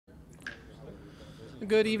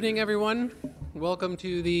Good evening, everyone. Welcome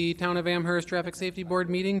to the Town of Amherst Traffic Safety Board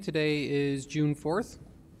meeting. Today is June 4th,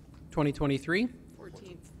 2023.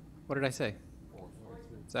 14th. What did I say?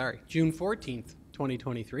 Sorry, June 14th,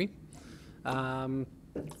 2023.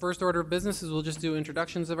 First order of business is we'll just do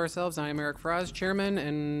introductions of ourselves. I am Eric Froz, Chairman,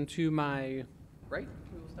 and to my right,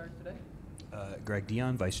 who will start today? Greg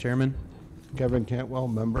Dion, Vice Chairman. Kevin Cantwell,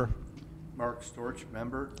 member. Mark Storch,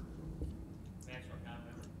 member.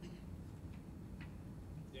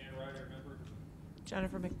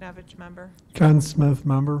 Jennifer McNevich, member. Ken Smith,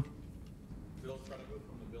 member. Bill Trenigo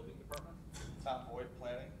from the Building Department. Tom Boyd,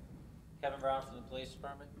 Planning. Kevin Brown from the Police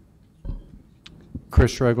Department.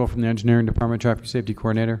 Chris Schreigel from the Engineering Department, Traffic Safety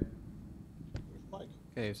Coordinator.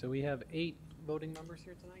 Okay, so we have 8 voting members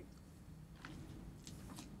here tonight.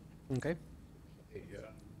 Okay.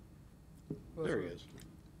 There he is.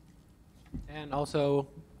 And also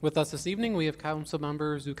with us this evening, we have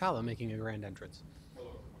Councilmember Zucala making a grand entrance.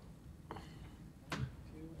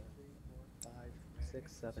 6,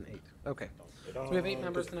 7, 8. Okay. So we have 8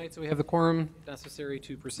 members tonight, so we have the quorum necessary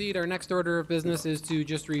to proceed. Our next order of business is to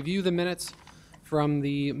just review the minutes from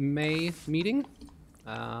the May meeting.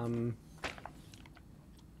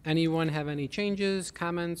 Anyone have any changes,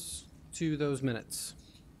 comments to those minutes?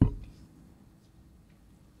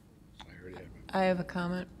 I have a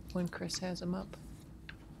comment when Chris has them up.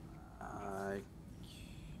 I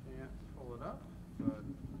can't pull it up, but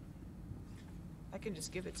I can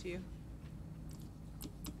just give it to you.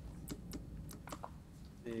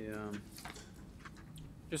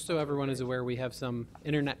 Just so everyone is aware, we have some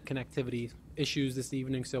internet connectivity issues this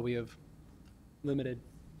evening, so we have limited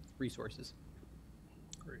resources.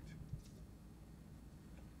 great.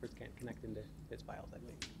 Chris can't connect into his files, I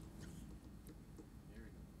think.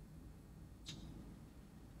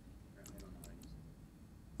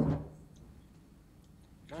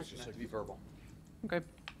 Just like be verbal. Okay.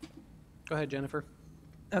 Go ahead, Jennifer.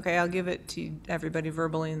 Okay, I'll give it to everybody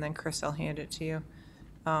verbally, and then Chris, I'll hand it to you.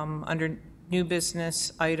 Under new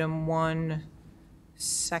business, item 1,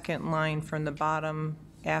 second line from the bottom,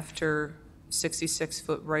 after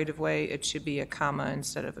 66-foot right-of-way, it should be a comma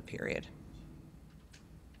instead of a period.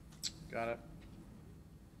 Got it.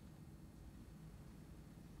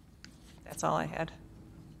 That's all I had.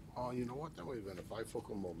 Oh, you know what? That would have been a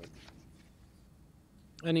bifocal moment.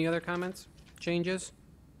 Any other comments, changes?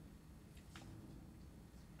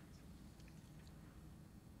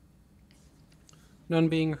 None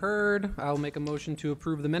being heard, I'll make a motion to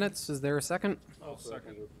approve the minutes. Is there a second? I'll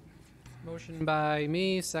second. Motion by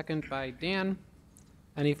me, second by Dan.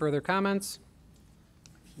 Any further comments?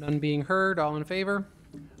 None being heard, all in favor?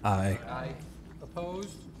 Aye. Aye.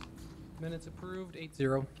 Opposed? Minutes approved,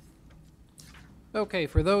 8-0. Okay,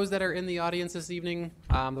 for those that are in the audience this evening,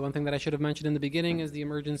 the one thing that I should have mentioned in the beginning is the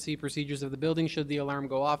emergency procedures of the building. Should the alarm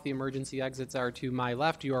go off, the emergency exits are to my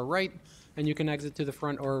left, your right, and you can exit to the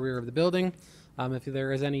front or rear of the building. If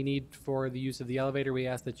there is any need for the use of the elevator, we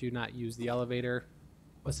ask that you not use the elevator.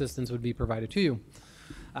 Assistance would be provided to you.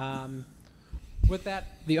 With that,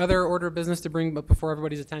 the other order of business to bring before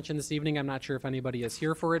everybody's attention this evening, I'm not sure if anybody is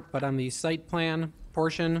here for it, but on the site plan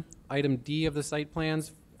portion, item D of the site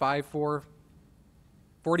plans,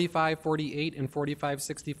 4548 and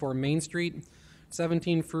 4564 Main Street,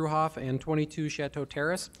 17 Fruhoff and 22 Chateau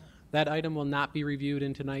Terrace. That item will not be reviewed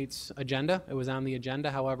in tonight's agenda. It was on the agenda.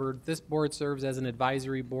 However, this board serves as an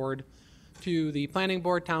advisory board to the planning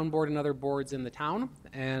board, town board, and other boards in the town.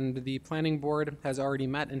 And the planning board has already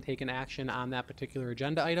met and taken action on that particular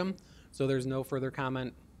agenda item. So there's no further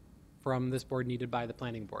comment from this board needed by the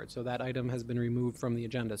planning board. So that item has been removed from the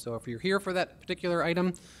agenda. So if you're here for that particular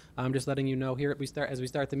item, I'm just letting you know here as we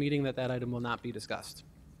start the meeting that item will not be discussed.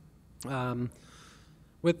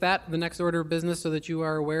 With that, the next order of business, so that you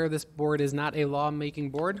are aware, this board is not a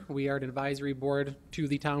law-making board. We are an advisory board to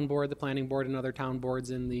the town board, the planning board, and other town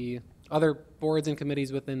boards in the other boards and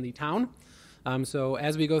committees within the town. So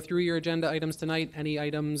as we go through your agenda items tonight, any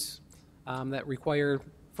items that require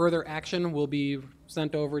further action will be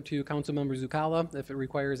sent over to Councilmember Zucala if it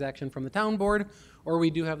requires action from the town board, or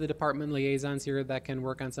we do have the department liaisons here that can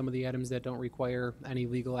work on some of the items that don't require any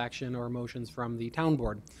legal action or motions from the town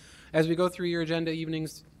board. As we go through your agenda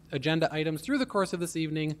items through the course of this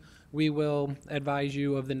evening, we will advise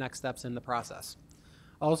you of the next steps in the process.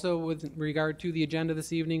 Also, with regard to the agenda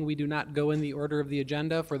this evening, we do not go in the order of the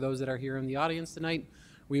agenda for those that are here in the audience tonight.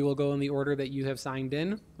 We will go in the order that you have signed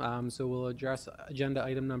in. So we'll address agenda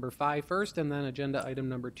item number 5 first, and then agenda item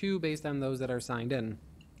number 2 based on those that are signed in.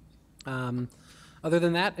 Other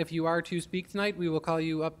than that, if you are to speak tonight, we will call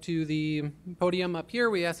you up to the podium up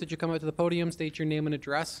here. We ask that you come up to the podium, state your name and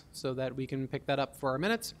address so that we can pick that up for our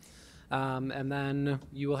minutes. And then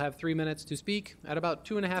you will have 3 minutes to speak. At about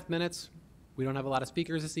 2.5 minutes, we don't have a lot of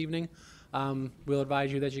speakers this evening. We'll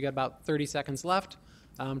advise you that you got about 30 seconds left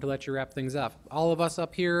to let you wrap things up. All of us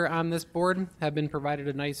up here on this board have been provided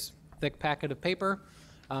a nice thick packet of paper.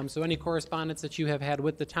 So any correspondence that you have had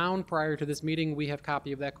with the town prior to this meeting, we have a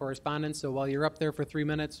copy of that correspondence. So while you're up there for 3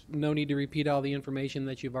 minutes, no need to repeat all the information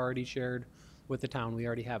that you've already shared with the town. We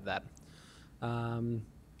already have that.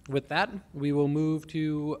 With that, we will move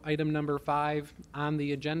to item number 5 on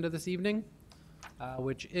the agenda this evening,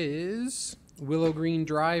 which is Willow Green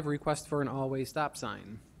Drive request for an all-way stop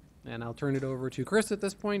sign. And I'll turn it over to Chris at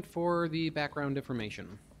this point for the background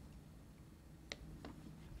information.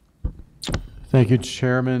 Thank you,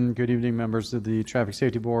 Chairman. Good evening, members of the Traffic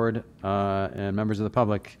Safety Board and members of the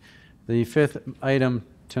public. The 5th item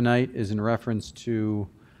tonight is in reference to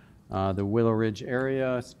the Willow Ridge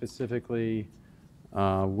area, specifically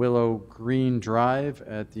Willow Green Drive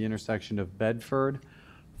at the intersection of Bedford.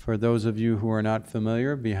 For those of you who are not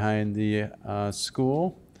familiar, behind the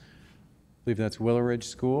school, I believe that's Willow Ridge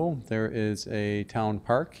School, there is a town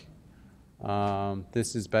park.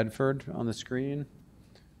 This is Bedford on the screen.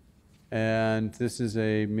 And this is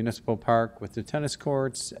a municipal park with the tennis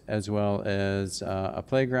courts, as well as a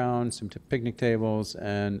playground, some picnic tables,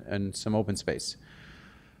 and some open space.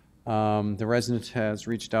 The resident has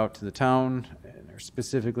reached out to the town and are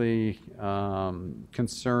specifically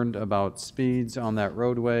concerned about speeds on that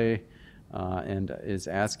roadway and is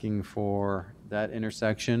asking for that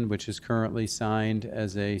intersection, which is currently signed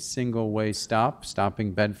as a single-way stop,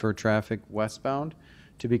 stopping Bedford traffic westbound,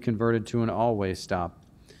 to be converted to an all-way stop.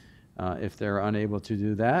 If they're unable to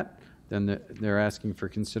do that, then they're asking for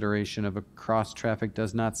consideration of a cross-traffic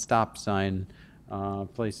does not stop sign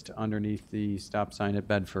placed underneath the stop sign at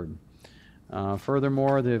Bedford.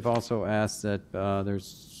 Furthermore, they've also asked that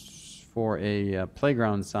there's for a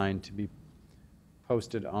playground sign to be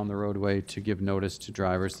posted on the roadway to give notice to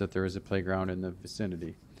drivers that there is a playground in the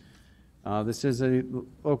vicinity. This is a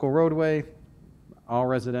local roadway, all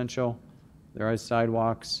residential. There is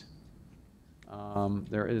sidewalks.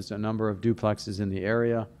 There is a number of duplexes in the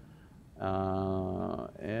area. Oh,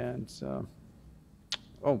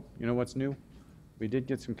 you know what's new? We did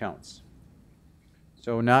get some counts.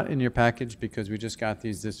 So not in your package because we just got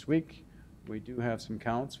these this week. We do have some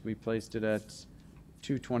counts. We placed it at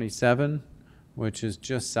 227, which is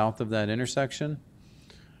just south of that intersection.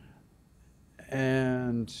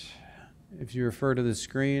 And if you refer to the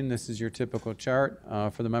screen, this is your typical chart.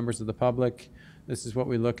 For the members of the public, this is what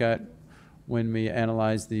we look at when we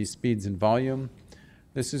analyze the speeds and volume.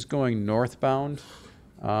 This is going northbound.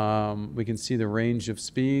 We can see the range of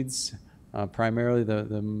speeds. Primarily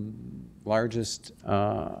the largest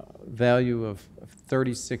value of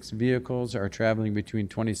 36 vehicles are traveling between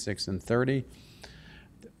 26 and 30.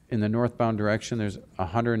 In the northbound direction, there's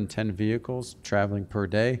 110 vehicles traveling per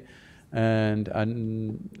day. And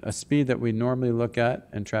a speed that we normally look at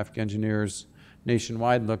and traffic engineers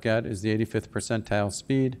nationwide look at is the 85th percentile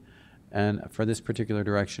speed. And for this particular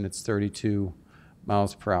direction, it's 32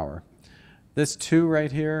 miles per hour. This 2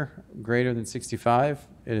 right here, greater than 65,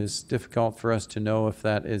 it is difficult for us to know if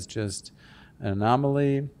that is just an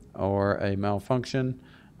anomaly or a malfunction,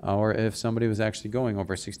 or if somebody was actually going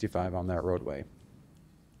over 65 on that roadway.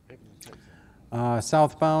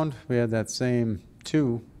 Southbound, we had that same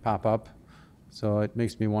 2 pop up, so it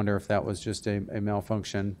makes me wonder if that was just a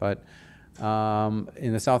malfunction. But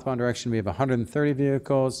in the southbound direction, we have 130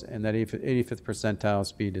 vehicles, and that 85th percentile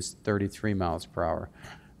speed is 33 miles per hour.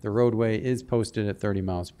 The roadway is posted at 30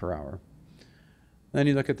 miles per hour. Then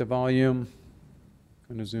you look at the volume.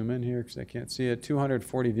 I'm going to zoom in here because I can't see it.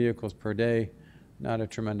 240 vehicles per day, not a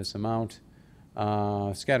tremendous amount.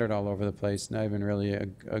 Scattered all over the place, not even really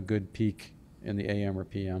a good peak in the AM or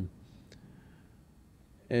PM.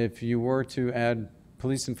 If you were to add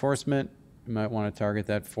police enforcement, you might want to target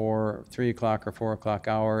that 3 o'clock or 4 o'clock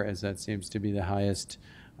hour, as that seems to be the highest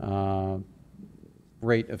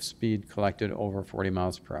rate of speed collected over 40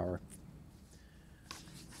 miles per hour.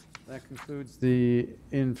 That concludes the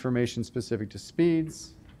information specific to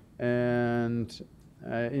speeds. And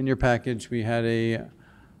in your package, we had I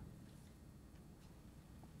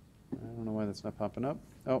don't know why that's not popping up.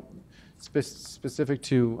 Oh, specific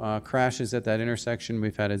to crashes at that intersection,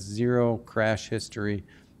 we've had a 0 crash history,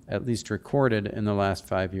 at least recorded in the last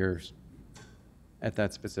 5 years at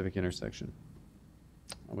that specific intersection.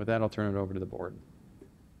 With that, I'll turn it over to the board.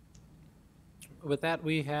 With that,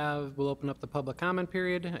 we'll open up the public comment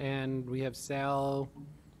period, and we have Sal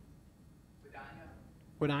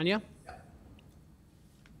Guadagna.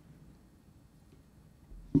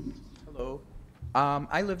 Hello.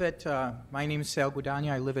 I live at, my name is Sal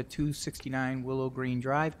Guadagna. I live at 269 Willow Green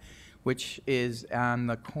Drive, which is on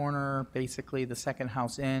the corner, basically the second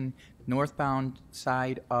house in, northbound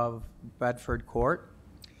side of Bedford Court.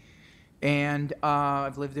 And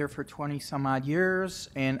I've lived there for 20 some odd years,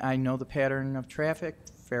 and I know the pattern of traffic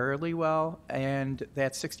fairly well. And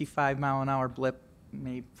that 65 mile an hour blip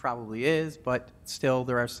probably is, but still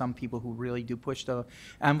there are some people who really do push the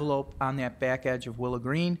envelope on that back edge of Willow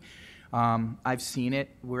Green. I've seen it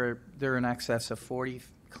where they're in excess of 40,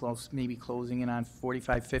 maybe closing in on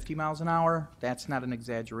 45, 50 miles an hour. That's not an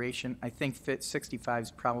exaggeration. I think 65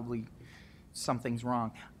 is probably something's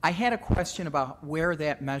wrong. I had a question about where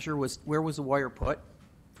that measure was, where was the wire put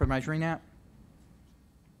for measuring that?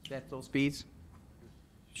 Those speeds?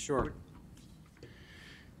 Sure.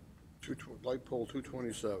 Light pole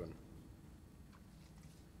 227.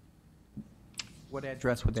 What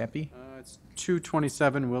address would that be? It's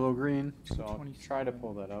 227 Willow Green, so I'll 227. try to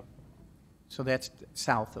pull that up. So that's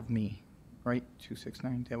south of me, right?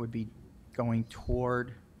 269, that would be going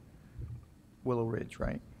toward Willow Ridge,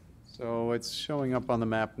 right? So it's showing up on the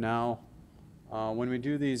map now. When we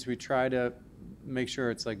do these, we try to make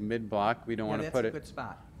sure it's like mid-block. We don't want to put That's a it. good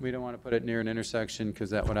spot. We don't want to put it near an intersection because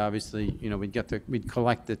that would obviously, we'd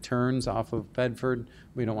collect the turns off of Bedford.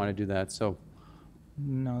 We don't want to do that. So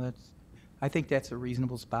No, I think that's a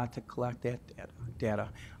reasonable spot to collect that data.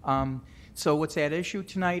 So what's at issue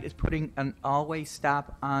tonight is putting an all-way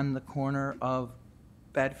stop on the corner of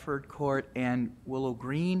Bedford Court and Willow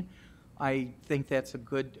Green. I think that's a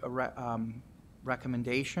good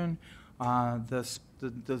recommendation.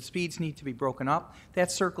 The speeds need to be broken up.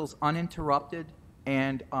 That circle's uninterrupted,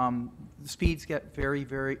 and the speeds get very,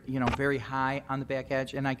 very, very high on the back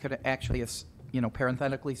edge. And I could actually,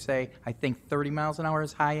 parenthetically say, I think 30 miles an hour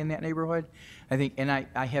is high in that neighborhood. I think, and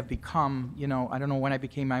I have become, I don't know when I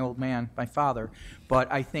became my old man, my father,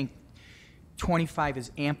 but I think 25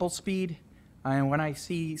 is ample speed. And when I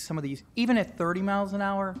see some of these, even at 30 miles an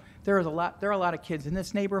hour, there are a lot of kids in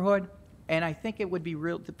this neighborhood, and I think it would be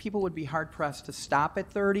the people would be hard pressed to stop at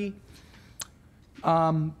 30.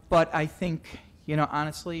 But I think,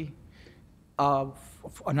 honestly,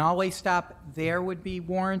 an all-way stop there would be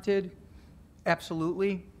warranted,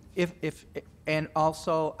 absolutely. And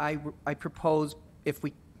also I propose if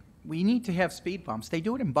we need to have speed bumps. They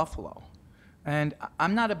do it in Buffalo, and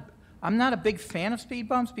I'm not a big fan of speed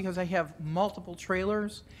bumps because I have multiple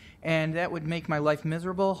trailers, and that would make my life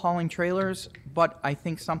miserable hauling trailers. But I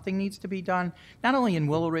think something needs to be done, not only in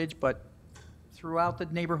Willow Ridge, but throughout the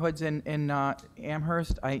neighborhoods in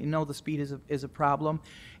Amherst. I know the speed is a problem.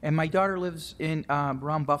 And my daughter lives in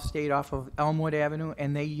around Buff State off of Elmwood Avenue,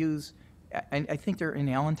 and they use, and I think they're in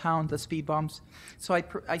Allentown, the speed bumps. So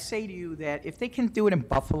I say to you that if they can do it in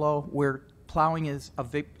Buffalo, where plowing is a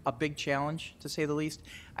big challenge, to say the least,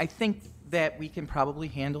 I think that we can probably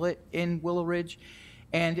handle it in Willow Ridge.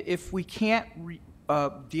 And if we can't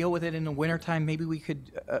deal with it in the wintertime, maybe we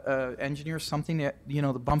could engineer something that, the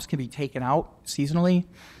bumps can be taken out seasonally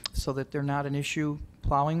so that they're not an issue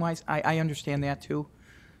plowing-wise. I understand that, too.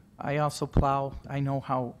 I also plow. I know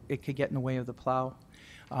how it could get in the way of the plow.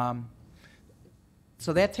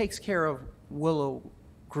 So that takes care of Willow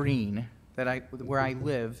Green, where I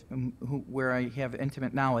live, and where I have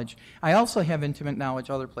intimate knowledge. I also have intimate knowledge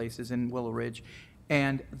other places in Willow Ridge.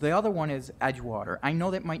 And the other one is Edgewater. I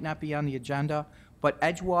know that might not be on the agenda, but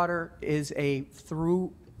Edgewater is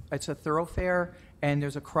it's a thoroughfare, and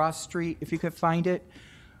there's a cross street, if you could find it.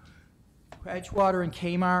 Edgewater and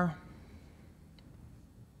Kmart.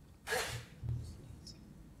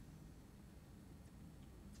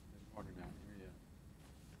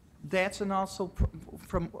 That's an also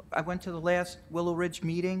I went to the last Willow Ridge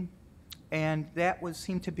meeting, and that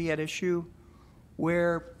seemed to be at issue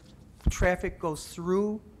where traffic goes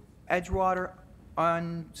through Edgewater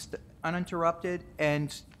uninterrupted,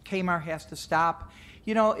 and Kmart has to stop.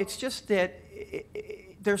 It's just that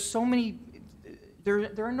there's so many. There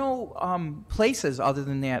are no places other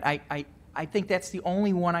than that. I think that's the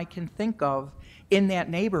only one I can think of in that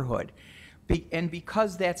neighborhood. And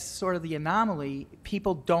because that's sort of the anomaly,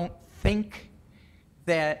 people don't think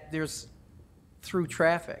that there's through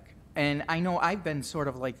traffic. And I know I've been sort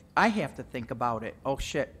of like, I have to think about it. Oh,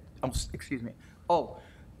 shit. Oh, excuse me. Oh,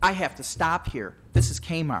 I have to stop here. This is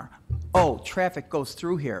Kmart. Oh, traffic goes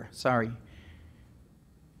through here. Sorry.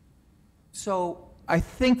 So I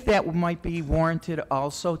think that might be warranted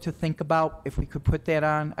also to think about if we could put that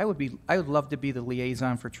on. I would love to be the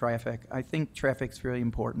liaison for traffic. I think traffic's really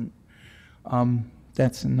important.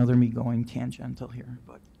 That's another me going tangential here,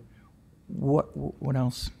 but what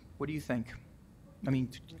else? What do you think? I mean,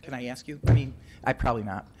 can I ask you? I mean, I probably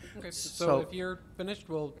not. Okay, so So, if you're finished,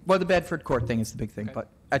 we'll, well, the Bedford Court thing is the big thing, Okay. but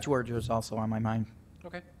Edgewater is also on my mind.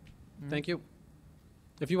 okay, thank you.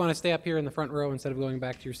 If you want to stay up here in the front row instead of going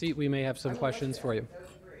back to your seat, we may have some questions for you.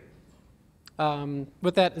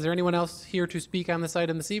 With that, is there anyone else here to speak on this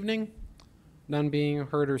item this evening? None being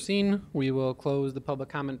heard or seen, we will close the public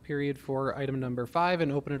comment period for item number 5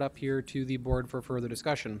 and open it up here to the board for further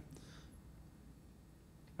discussion.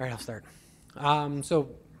 All right, I'll start. So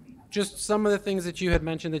just some of the things that you had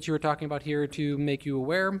mentioned that you were talking about here to make you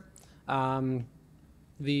aware.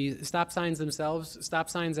 The stop signs themselves, stop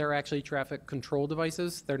signs are actually traffic control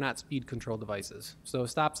devices. They're not speed control devices. So a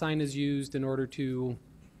stop sign is used in order to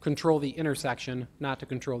control the intersection, not to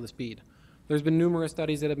control the speed. There's been numerous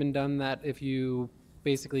studies that have been done that if you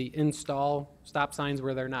basically install stop signs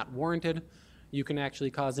where they're not warranted, you can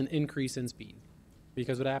actually cause an increase in speed.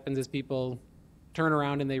 Because what happens is people turn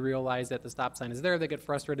around and they realize that the stop sign is there, they get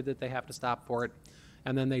frustrated that they have to stop for it,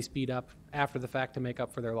 and then they speed up after the fact to make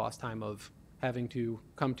up for their lost time of having to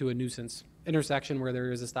come to a nuisance intersection where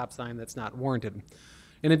there is a stop sign that's not warranted.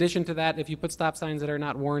 In addition to that, if you put stop signs that are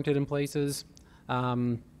not warranted in places,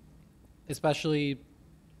 especially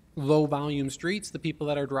low volume streets, the people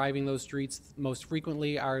that are driving those streets most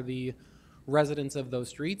frequently are the residents of those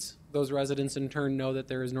streets. Those residents in turn know that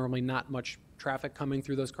there is normally not much traffic coming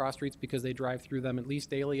through those cross streets because they drive through them at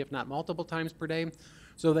least daily, if not multiple times per day.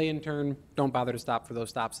 So they in turn don't bother to stop for those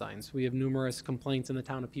stop signs. We have numerous complaints in the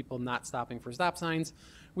town of people not stopping for stop signs.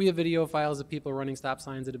 We have video files of people running stop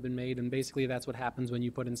signs that have been made, and basically that's what happens when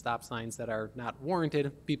you put in stop signs that are not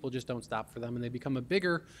warranted. People just don't stop for them, and they become a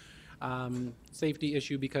bigger safety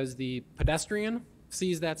issue because the pedestrian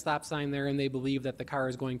sees that stop sign there and they believe that the car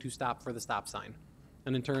is going to stop for the stop sign.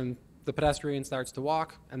 And in turn, the pedestrian starts to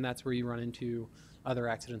walk, and that's where you run into other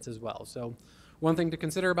accidents as well. So one thing to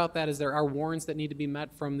consider about that is there are warrants that need to be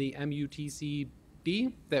met from the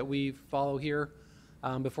MUTCD that we follow here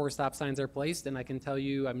before stop signs are placed. And I can tell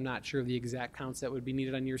you, I'm not sure of the exact counts that would be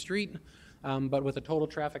needed on your street, but with a total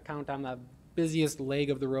traffic count on the busiest leg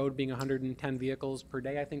of the road being 110 vehicles per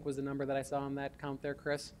day, I think was the number that I saw on that count there,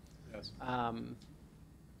 Chris. Yes.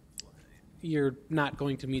 You're not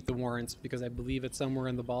going to meet the warrants because I believe it's somewhere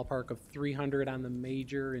in the ballpark of 300 on the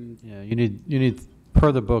major and Yeah, you need,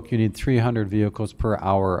 per the book, you need 300 vehicles per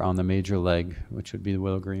hour on the major leg, which would be the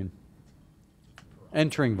Willow Green.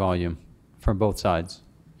 Entering volume from both sides.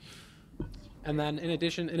 And then in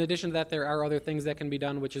addition to that, there are other things that can be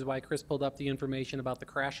done, which is why Chris pulled up the information about the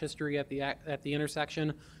crash history at the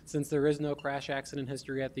intersection. Since there is no crash accident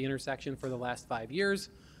history at the intersection for the last 5 years,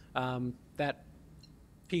 that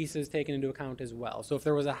piece is taken into account as well. So if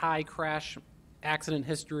there was a high crash accident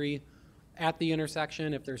history at the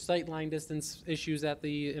intersection, if there's sight line distance issues at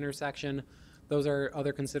the intersection, those are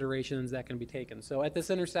other considerations that can be taken. So at this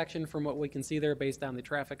intersection, from what we can see there based on the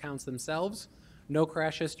traffic counts themselves, no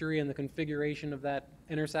crash history and the configuration of that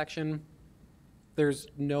intersection, there's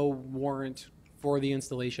no warrant for the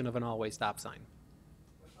installation of an all-way stop sign.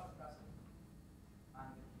 What about precedent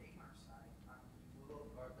on the Kmart side, on Willow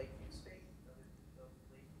or Lakeview State, the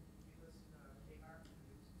Lakeview Kmart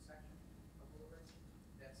section of Willow Ridge?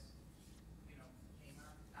 That's, you know,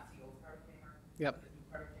 Kmart, not the old part of Kmart. Yep. The new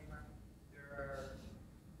part of Kmart.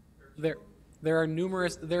 There are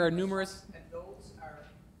numerous and those are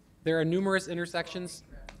There are numerous intersections.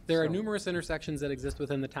 There are numerous intersections that exist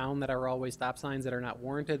within the town that are always stop signs that are not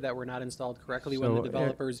warranted, that were not installed correctly when the So,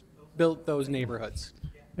 developers built those neighborhoods.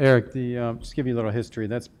 Eric, just give you a little history.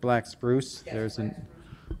 That's Black Spruce. There's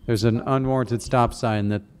an unwarranted stop sign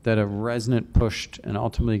that a resident pushed and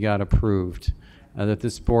ultimately got approved that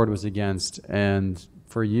this board was against. And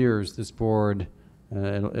for years, this board,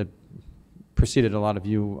 it preceded a lot of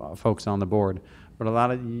you folks on the board, but a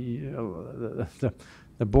lot of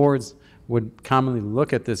the boards would commonly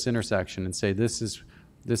look at this intersection and say, this is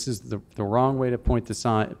the wrong way to put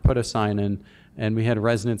a sign in. And we had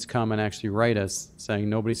residents come and actually write us saying,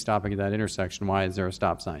 nobody's stopping at that intersection. Why is there a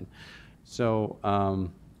stop sign? So, was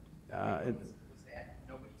that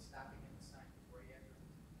nobody stopping at the sign before you had to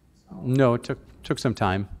install? no, it took some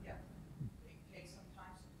time. Yeah. It takes some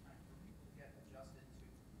time sometimes for people to get adjusted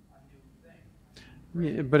to a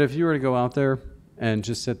new thing. Yeah, but if you were to go out there and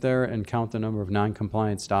just sit there and count the number of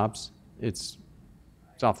non-compliant stops, it's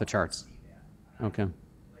off the charts. Okay.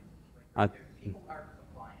 If people are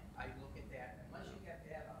compliant, I look at that, unless you get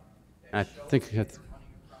that up, I that shows think that that's- they're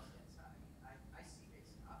running across that sign. I see they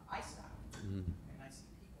stop, I stop, and I see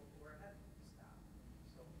people who are ahead of me stop.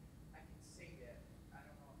 So I can say that, I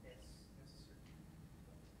don't know if that's necessary.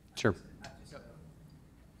 Sure. I'm just an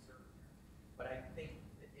observer. But I think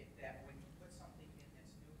that when you put something in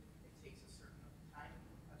that's new, it takes a certain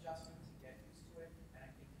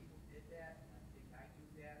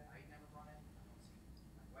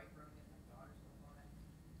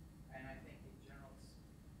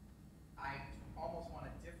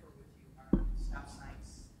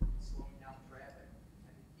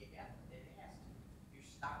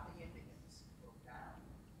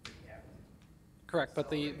Correct,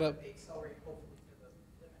 but Accelerate hopefully to the limit.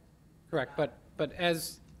 correct, but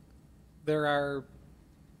as there are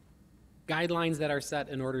guidelines that are set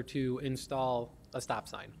in order to install a stop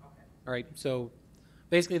sign. Okay. All right, so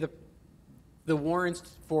basically the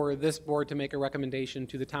warrants for this board to make a recommendation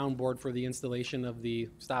to the town board for the installation of the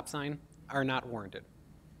stop sign are not warranted.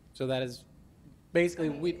 So that is, basically,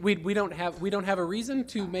 we don't have a reason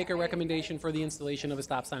to make a recommendation for the installation of a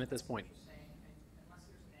stop sign at this point. Saying, unless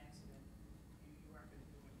there's an accident, you aren't going to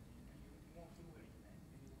do anything, and you won't do anything, and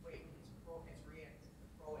you wait, it's reactive,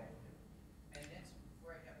 it's proactive, and that's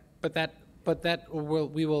where I have it.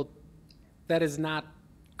 That is not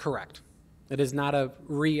correct. It is not a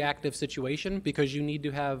reactive situation because you need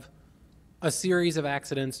to have a series of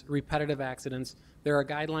accidents, repetitive accidents. There are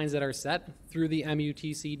guidelines that are set through the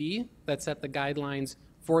MUTCD that set the guidelines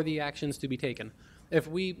for the actions to be taken.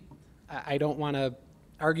 I don't want to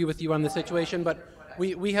argue with you on the situation, but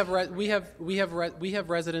we have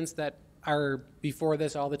residents that are before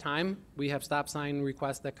this all the time. We have stop sign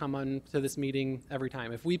requests that come on to this meeting every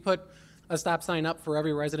time. If we put a stop sign up for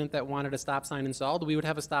every resident that wanted a stop sign installed, we would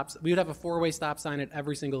have a four-way stop sign at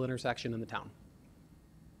every single intersection in the town.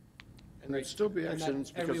 And there'd still be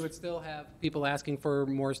accidents And we because, would still have people asking for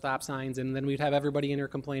more stop signs, and then we'd have everybody in here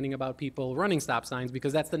complaining about people running stop signs,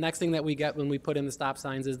 because that's the next thing that we get when we put in the stop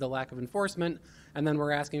signs is the lack of enforcement, and then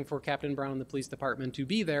we're asking for Captain Brown, the police department, to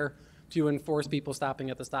be there to enforce people stopping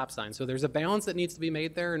at the stop sign. So there's a balance that needs to be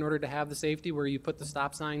made there in order to have the safety where you put the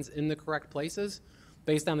stop signs in the correct places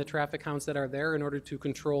based on the traffic counts that are there in order to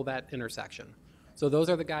control that intersection. So those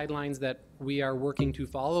are the guidelines that we are working to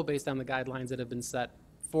follow based on the guidelines that have been set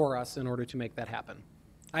for us in order to make that happen.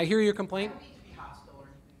 I hear your complaint. I don't need to be hostile or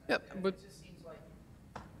anything like Yep, that. but- It just seems like,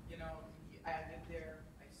 I live there,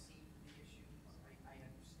 I see the issues, I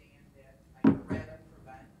understand that, I'd rather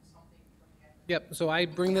prevent something from happening. Yep, so I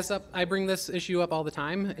bring this issue up all the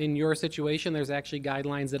time. In your situation, there's actually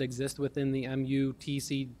guidelines that exist within the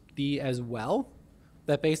MUTCD as well,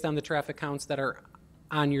 that based on the traffic counts that are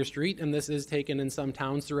on your street, and this is taken in some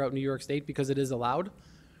towns throughout New York State because it is allowed,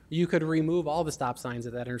 you could remove all the stop signs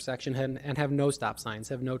at that intersection and have no stop signs,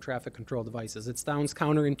 have no traffic control devices. It sounds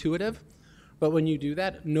counterintuitive, but when you do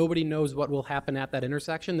that, nobody knows what will happen at that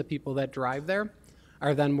intersection. The people that drive there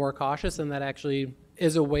are then more cautious, and that actually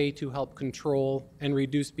is a way to help control and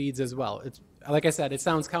reduce speeds as well. It's, like I said, it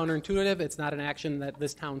sounds counterintuitive. It's not an action that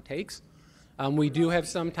this town takes. We do have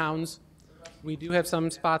some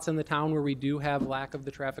spots in the town where we do have lack of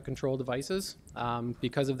the traffic control devices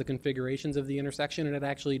because of the configurations of the intersection, and it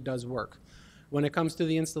actually does work. When it comes to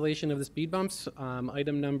the installation of the speed bumps,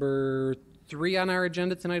 item number 3 on our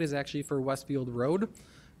agenda tonight is actually for Westfield Road,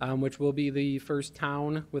 which will be the first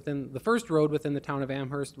road within the town of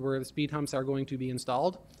Amherst where the speed humps are going to be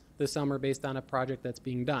installed this summer based on a project that's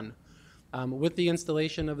being done. With the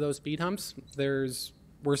installation of those speed humps,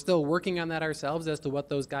 we're still working on that ourselves as to what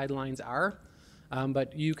those guidelines are.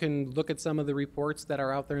 But you can look at some of the reports that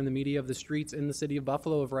are out there in the media of the streets in the city of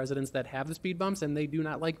Buffalo of residents that have the speed bumps, and they do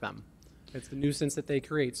not like them. It's the nuisance that they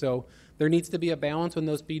create. So there needs to be a balance when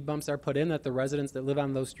those speed bumps are put in, that the residents that live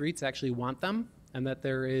on those streets actually want them, and that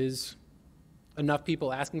there is enough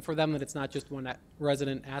people asking for them, that it's not just one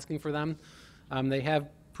resident asking for them. They have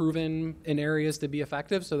proven in areas to be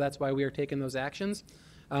effective, so that's why we are taking those actions.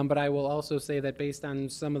 But I will also say that based on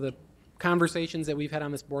some of the conversations that we've had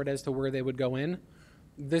on this board as to where they would go in,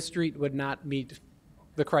 this street would not meet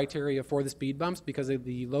the criteria for the speed bumps because of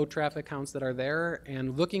the low traffic counts that are there.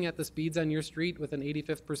 And looking at the speeds on your street with an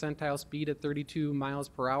 85th percentile speed at 32 miles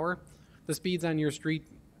per hour, the speeds on your street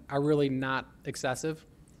are really not excessive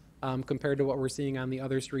compared to what we're seeing on the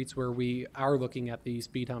other streets where we are looking at the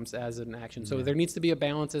speed humps as an action. So there needs to be a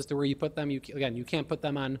balance as to where you put them. You can't put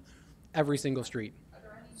them on every single street. Are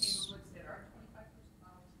there any neighborhoods that are 25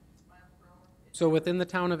 miles per hour? So within the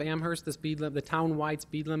town of Amherst, the town-wide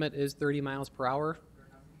speed limit is 30 miles per hour.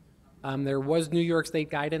 There was New York State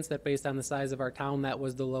guidance that based on the size of our town, that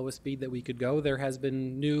was the lowest speed that we could go. There has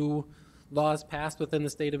been new laws passed within the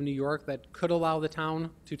state of New York that could allow the town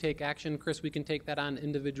to take action. Chris, we can take that on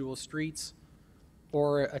individual streets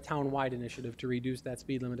or a town-wide initiative to reduce that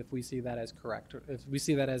speed limit if we see that as correct, if we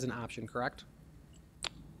see that as an option, correct?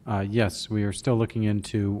 Yes, we are still looking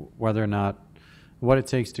into whether or not, what it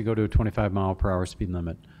takes to go to a 25 mile per hour speed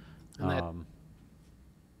limit. And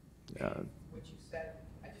that- What you said,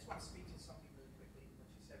 I just want to speak to something really quickly. What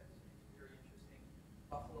you said was very interesting.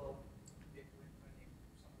 Buffalo, when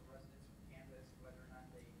some of the residents canvassed whether or not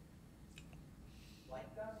they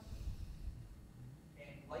like them,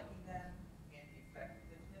 and liking them and the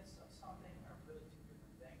effectiveness of something are really two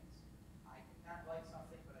different things. I can not like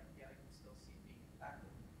something, but yet I can still see it being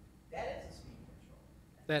effective. That is a speed limit.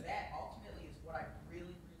 That, That ultimately is what I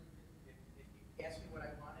really, if you ask me what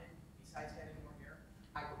I wanted, besides having more here,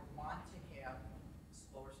 I would want to have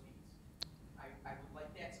slower speeds. I would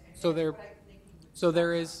like that, and So that's there- what I'm thinking with so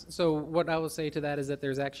there stop is, signs. so what I will say to that is that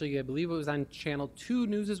there's actually, I believe it was on Channel 2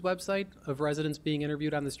 News' website of residents being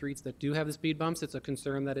interviewed on the streets that do have the speed bumps. It's a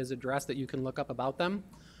concern that is addressed that you can look up about them.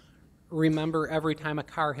 Remember every time a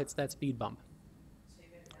car hits that speed bump.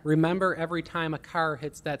 Remember every time a car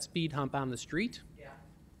hits that speed hump on the street,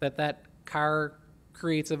 that car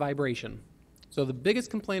creates a vibration. So the biggest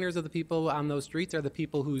complainers of the people on those streets are the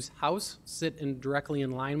people whose house sit directly in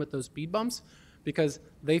line with those speed bumps, because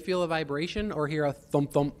they feel a vibration or hear a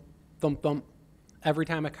thump, thump, thump, thump every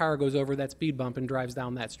time a car goes over that speed bump and drives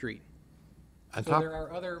down that street. On So top, there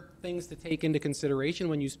are other things to take into consideration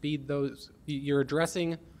when you speed those. You're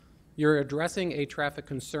addressing a traffic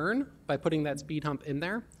concern by putting that speed hump in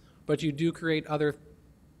there, but you do create other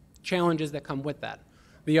challenges that come with that.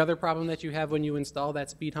 The other problem that you have when you install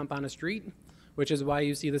that speed hump on a street, which is why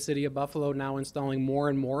you see the city of Buffalo now installing more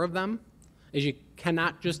and more of them, is you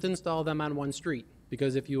cannot just install them on one street,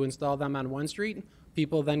 because if you install them on one street,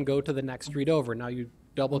 people then go to the next street over. Now you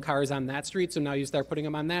double cars on that street, so now you start putting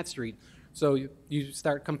them on that street. So you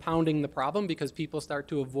start compounding the problem because people start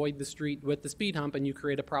to avoid the street with the speed hump, and you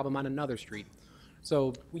create a problem on another street.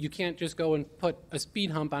 So you can't just go and put a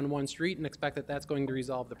speed hump on one street and expect that that's going to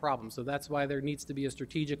resolve the problem. So that's why there needs to be a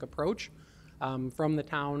strategic approach from the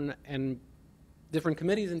town and different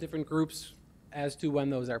committees and different groups as to when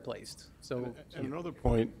those are placed. So and another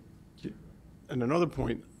point,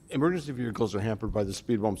 emergency vehicles are hampered by the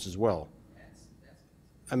speed bumps as well.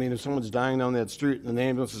 I mean, if someone's dying down that street and the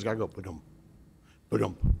ambulance has got to go, ba-dum,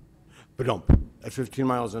 ba-dum, ba-dum, at 15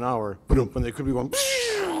 miles an hour, ba-dum, when they could be going,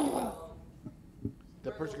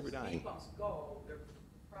 that person could be dying. Speed bumps go, they're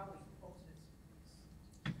probably posted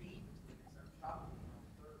speed limits are probably around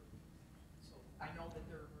 30. So I know that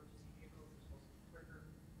their emergency vehicles are supposed to be quicker,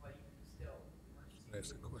 but even still, emergency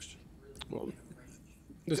That's the question.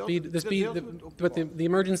 but the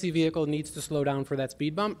emergency vehicle needs to slow down for that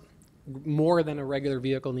speed bump more than a regular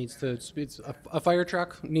vehicle needs to. A fire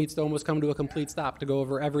truck needs to almost come to a complete stop to go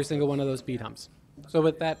over every single one of those speed humps. So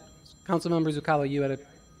with that, Councilmember Zuccallo, you had a. It's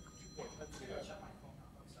all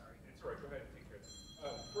right, go ahead and take care of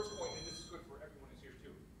that. First point, and this is good for everyone who's here too.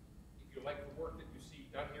 If you like the work that you see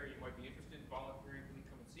done here, you might be interested in volunteering, you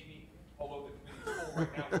can come and see me. Although the committee is full right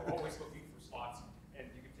now, we're always looking for slots, and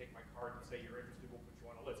you can take my card and say you're interested, we'll put you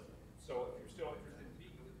on a list. So if you're still interested in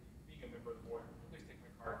being a member of the board, please take my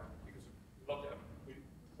card, because we love to have,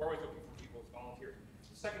 we're always looking for people as volunteers.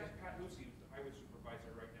 The second is Pat Lucy, who's the highway supervisor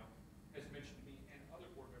right now, has mentioned to me and other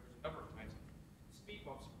board members a number of times, speed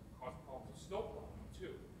bumps cause problems with snow plowing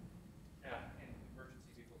too, and emergency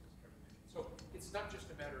vehicles, as Kevin mentioned. So it's not just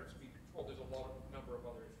a matter of speed control, there's a number of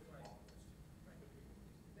other issues involved with this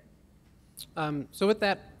too. So with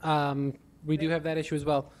that, we do have that issue as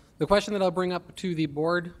well. The question that I'll bring up to the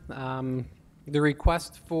board, the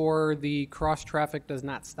request for the cross traffic does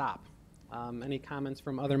not stop. Any comments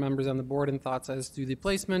from other members on the board and thoughts as to the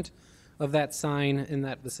placement of that sign in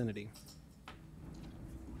that vicinity?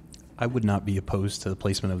 I would not be opposed to the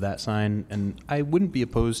placement of that sign, and I wouldn't be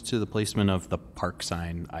opposed to the placement of the park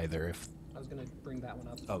sign either. If I was going to bring that one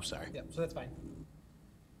up. oh, sorry. Yep, so that's fine.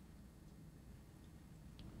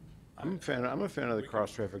 I'm a fan of the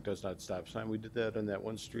cross-traffic does not stop sign. We did that on that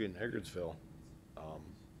one street in Eggertsville.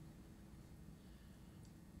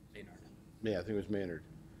 Yeah, I think it was Maynard.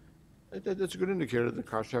 That's a good indicator that the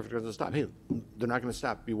cross-traffic doesn't stop. Hey, they're not going to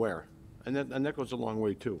stop, beware. And that goes a long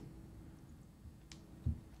way, too.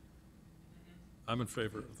 I'm in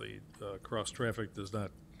favor of the cross-traffic does not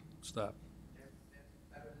stop.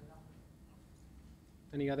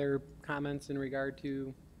 Any other comments in regard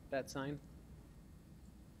to that sign?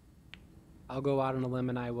 I'll go out on a limb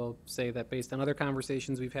and I will say that based on other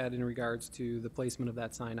conversations we've had in regards to the placement of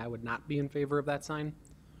that sign, I would not be in favor of that sign.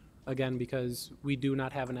 Again, because we do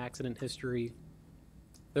not have an accident history.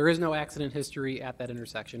 There is no accident history at that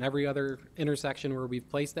intersection. Every other intersection where we've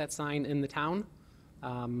placed that sign in the town,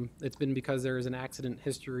 it's been because there is an accident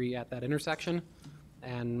history at that intersection.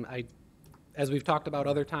 And as we've talked about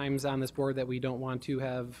other times on this board, that we don't want to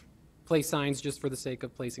have place signs just for the sake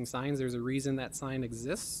of placing signs. There's a reason that sign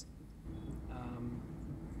exists.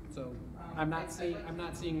 So I'm not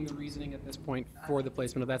seeing the reasoning at this point for the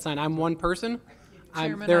placement of that sign. I'm one person.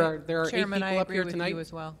 Chairman, There are 8 Chairman, I people up agree here with tonight. you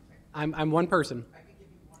as well. I'm one person. I can give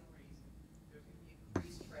you one reason. There's going to be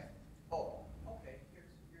increased traffic. Oh, okay, here's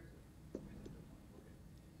the good one.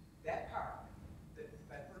 That park, the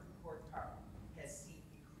Bedford Court Park, has seen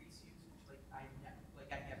increased usage like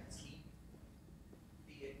I haven't seen.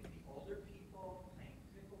 Be it the older people playing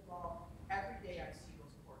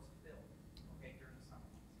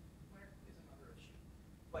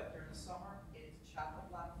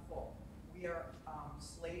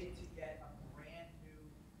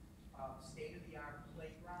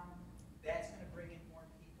playground. That's gonna bring in more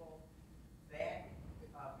people. That, we've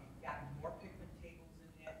got more picnic tables in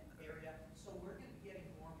that area, so we're gonna be getting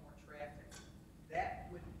more and more traffic. That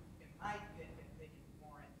would, in my opinion,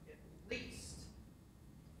 warrant at least,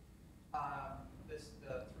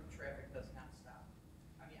 the through traffic does not stop.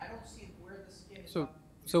 I mean, I don't see where the skin is up.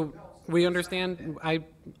 So we understand,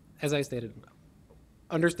 as I stated,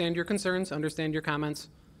 understand your concerns, understand your comments.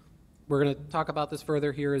 We're going to talk about this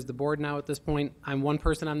further here as the board now at this point. I'm one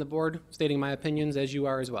person on the board stating my opinions, as you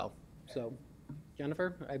are as well. So,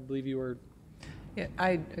 Jennifer, I believe you were... Yeah,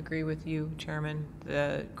 I agree with you, Chairman.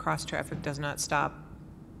 The cross-traffic does not stop.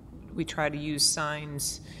 We try to use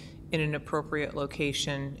signs in an appropriate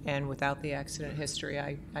location, and without the accident history,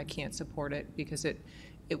 I can't support it because it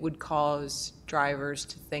would cause drivers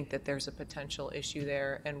to think that there's a potential issue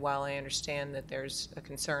there. And while I understand that there's a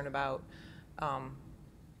concern about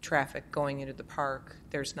traffic going into the park,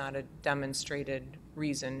 there's not a demonstrated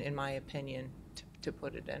reason, in my opinion, to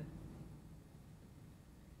put it in.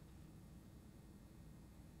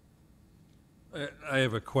 I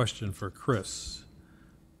have a question for Chris.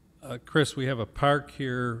 Chris, we have a park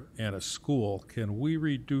here and a school. Can we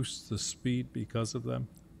reduce the speed because of them?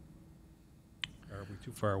 Or are we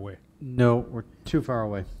too far away? No, we're too far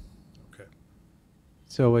away. Okay.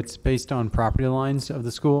 So it's based on property lines of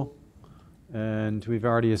the school, and we've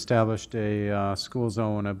already established a school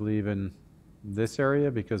zone, I believe, in this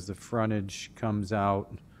area because the frontage comes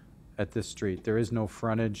out at this street. There is no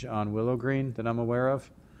frontage on Willow Green that I'm aware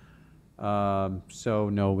of. So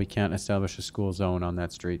no, we can't establish a school zone on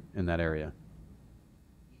that street in that area.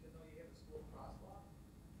 Even though you have a school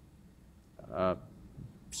crosswalk?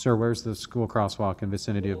 Sir, where's the school crosswalk in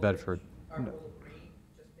vicinity of Bedford? Or Willow Green,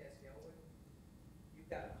 just past Yellowwood? You've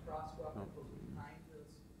got a crosswalk that goes behind the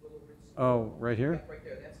Willow Ridge School. Oh, right here? Yeah, right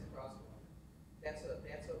there, that's the crosswalk.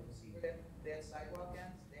 See where that sidewalk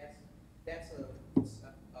ends? That's a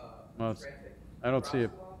Well, it's- traffic I don't see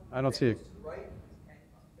it. crosswalk I don't see it. that goes to the right, and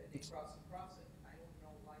they cross it. I don't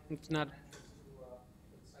know why. It's not- there's no entrance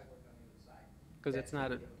to the sidewalk on the other side. Because it's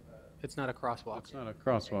not a crosswalk. It's not a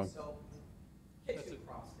crosswalk. So, kids should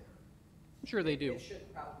cross there. Sure they do. It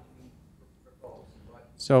should probably be proposed, but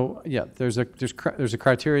So, yeah, there's a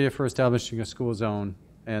criteria for establishing a school zone,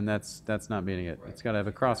 and that's not meeting it. It's got to have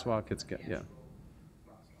a crosswalk, it's got, yeah.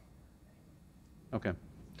 Okay.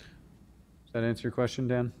 Does that answer your question,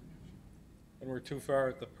 Dan? And we're too far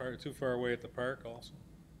at the park, too far away at the park also?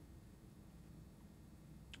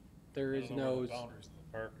 There is I don't know no, where the boundaries of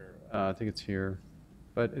the park are. I think it's here.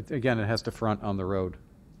 But again, it has to front on the road.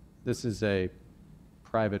 This is a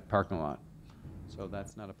private parking lot, so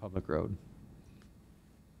that's not a public road.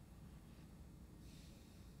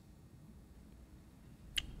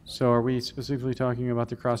 So are we specifically talking about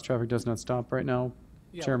the cross-traffic does not stop right now,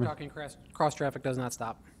 yeah, we're Chairman? talking cross-traffic does not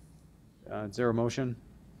stop. Is there a motion?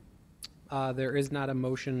 There is not a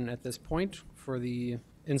motion at this point for the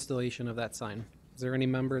installation of that sign. Is there any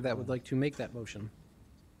member that would like to make that motion?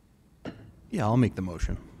 Yeah, I'll make the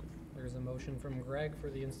motion. There's a motion from Greg for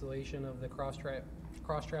the installation of the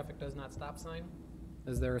cross-traffic does not stop sign.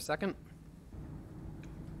 Is there a second?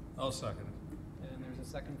 I'll second it. And there's a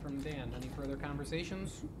second from Dan. Any further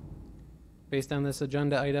conversations? Based on this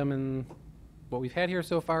agenda item and what we've had here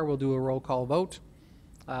so far, we'll do a roll call vote.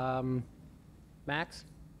 Max?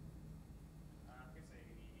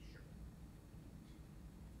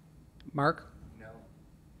 Mark? No.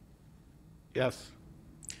 Yes.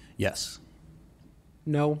 Yes.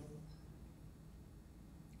 No.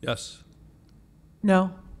 Yes.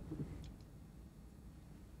 No.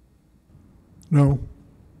 No.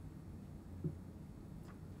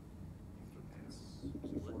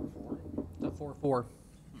 A 4-4.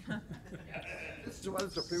 This is why the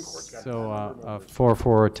Supreme Court got So a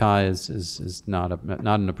 4-4 tie is not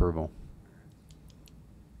an approval.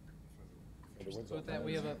 So with that,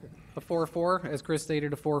 we have a 4-4. As Chris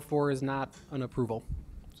stated, a 4-4 is not an approval.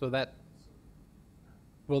 So that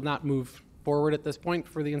will not move forward at this point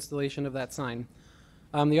for the installation of that sign.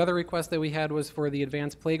 The other request that we had was for the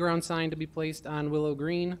advanced playground sign to be placed on Willow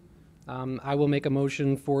Green. I will make a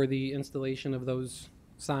motion for the installation of those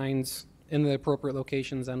signs in the appropriate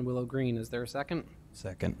locations on Willow Green. Is there a second?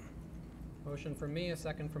 Second. Motion from me, a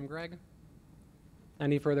second from Greg.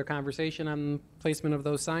 Any further conversation on placement of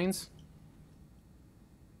those signs?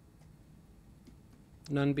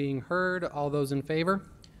 None being heard. All those in favor?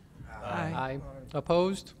 Aye.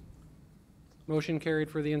 Opposed? Motion carried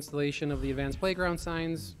for the installation of the advanced playground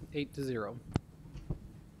signs, 8-0.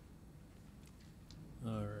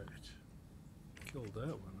 All right. Killed that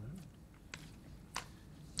one, right?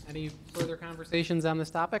 Any further conversations on this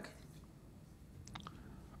topic?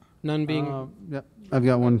 None being, Yep, I've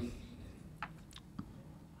got one.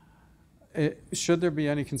 Should there be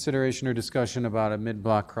any consideration or discussion about a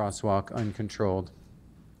mid-block crosswalk uncontrolled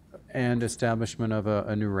and establishment of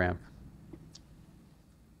a new ramp?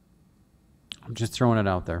 I'm just throwing it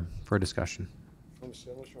out there for discussion.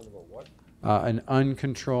 An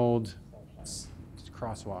uncontrolled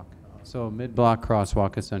crosswalk. So a mid-block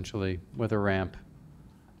crosswalk essentially with a ramp.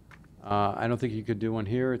 I don't think you could do one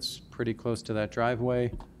here. It's pretty close to that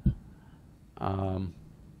driveway.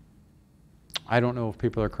 I don't know if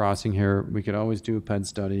people are crossing here. We could always do a PED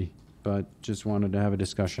study, but just wanted to have a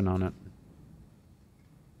discussion on it.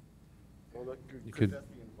 Well, You could could- that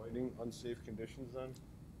be inviting unsafe conditions then?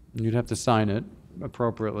 You'd have to sign it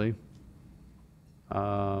appropriately.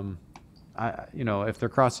 You know, if they're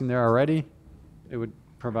crossing there already, it would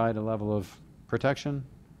provide a level of protection.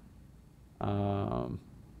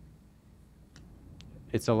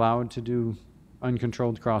 It's allowed to do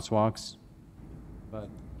uncontrolled crosswalks, but,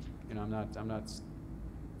 you know, I'm not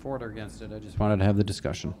for it or against it. I just wanted to have the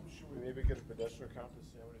discussion. Should we maybe get a pedestrian count to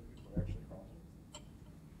see how many people are actually crossing?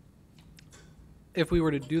 if we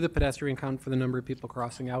were to do the pedestrian count for the number of people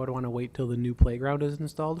crossing, I would want to wait till the new playground is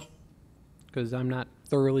installed. Because I'm not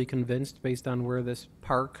thoroughly convinced, based on where this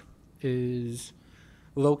park is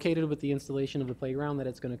located with the installation of the playground, that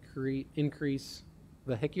it's going to increase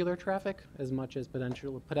vehicular traffic as much as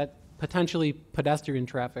potentially pedestrian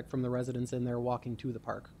traffic from the residents in there walking to the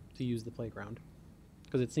park to use the playground.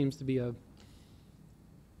 Because it seems to be a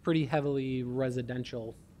pretty heavily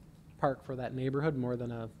residential park for that neighborhood, more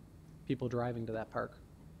than people driving to that park.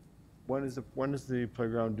 When is the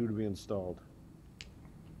playground due to be installed?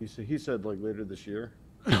 He said like later this year?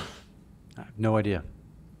 I have no idea.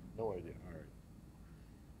 No idea, all right.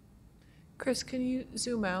 Chris, can you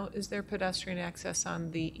zoom out? Is there pedestrian access on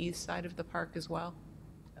the east side of the park as well?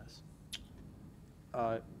 Yes.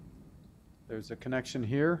 There's a connection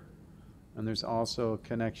here, and there's also a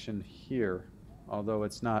connection here, although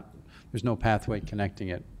it's not, there's no pathway connecting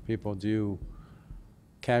it. People do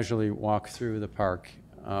casually walk through the park.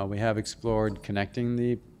 We have explored connecting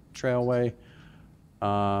the trailway,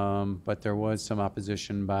 but there was some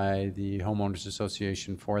opposition by the homeowners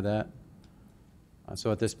association for that.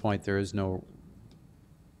 So at this point, there is no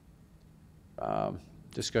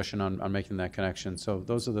discussion on making that connection. So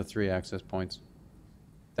those are the three access points.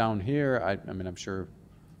 Down here, I mean, I'm sure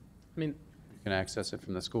you can access it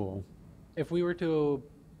from the school. If we were to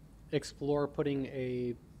explore putting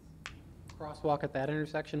a crosswalk at that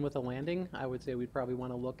intersection with a landing, I would say we'd probably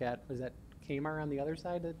want to look at, is that Kmart on the other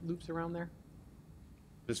side that loops around there?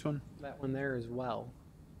 This one? That one there as well.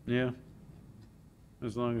 Yeah.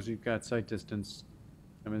 As long as you've got sight distance.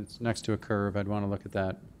 I mean, it's next to a curve. I'd want to look at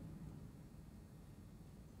that.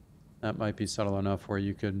 That might be subtle enough where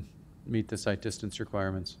you could meet the sight distance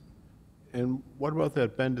requirements. And what about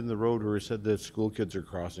that bend in the road where he said that school kids are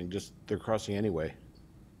crossing, they're crossing anyway?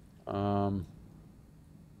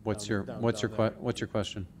 What's your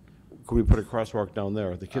question? Could we put a crosswalk down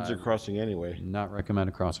there? The kids are crossing anyway. Not recommend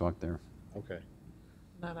a crosswalk there. Okay.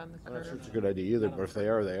 Not on the I'm not sure curve. it's a good idea either, but if they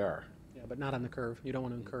are, they are. Yeah, but not on the curve. You don't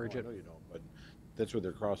want to encourage it. No, you don't, but that's where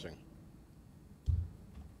they're crossing.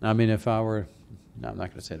 I mean, if I were, no, I'm not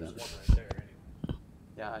going to say that.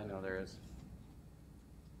 Yeah, I know there is.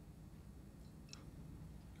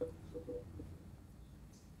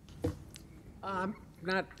 I'm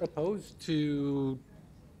not opposed to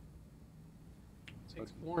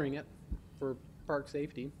exploring it for park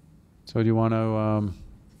safety. So do you want to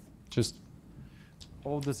just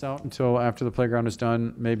hold this out until after the playground is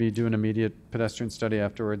done, maybe do an immediate pedestrian study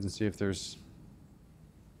afterwards and see if there's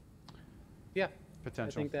Yeah.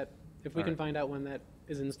 potential? I think that if we All can right. find out when that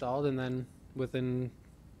is installed, and then within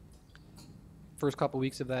first couple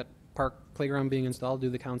weeks of that park playground being installed, do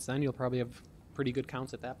the counts then, you'll probably have pretty good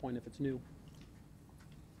counts at that point if it's new.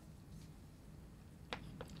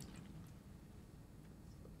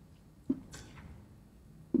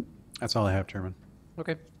 That's all I have, Chairman.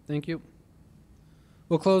 Okay, thank you.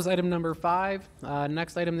 We'll close item number 5.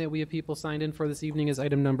 Next item that we have people signed in for this evening is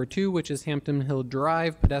item number 2, which is Hampton Hill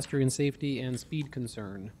Drive, pedestrian safety and speed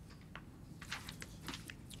concern.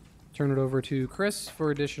 Turn it over to Chris for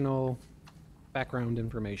additional background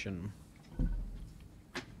information.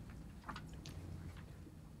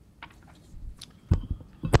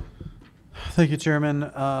 Thank you, Chairman.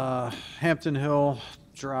 Hampton Hill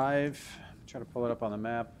Drive, try to pull it up on the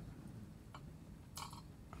map.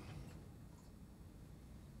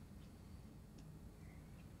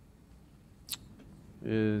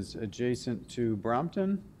 Is adjacent to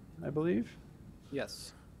Brompton, I believe.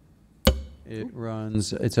 Yes. It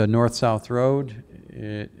runs, it's a north-south road.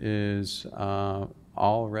 It is off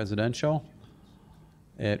all residential.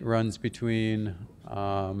 It runs between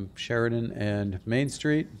Sheridan and Main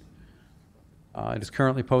Street. It is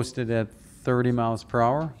currently posted at 30 miles per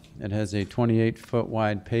hour. It has a 28-foot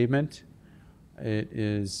wide pavement. It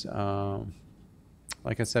is,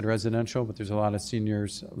 like I said, residential, but there's a lot of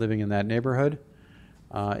seniors living in that neighborhood.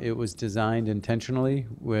 It was designed intentionally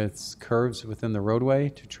with curves within the roadway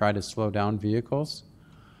to try to slow down vehicles.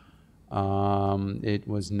 It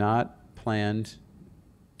was not planned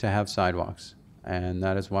to have sidewalks, and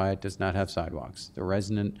that is why it does not have sidewalks. The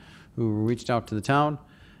resident who reached out to the town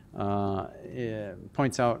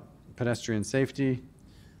points out pedestrian safety,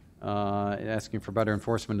 asking for better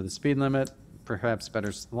enforcement of the speed limit, perhaps better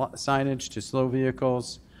signage to slow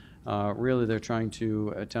vehicles. Really, they're trying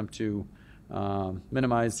to attempt to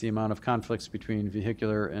minimize the amount of conflicts between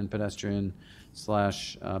vehicular and pedestrian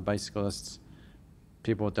slash bicyclists,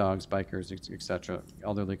 people with dogs, bikers, etc.,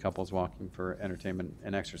 elderly couples walking for entertainment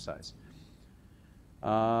and exercise.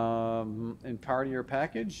 In part of your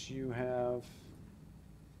package, you have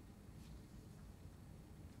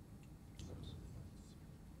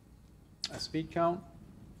a speed count.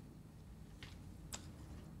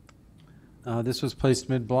 This was placed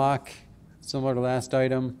mid-block, similar to last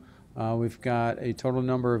item. We've got a total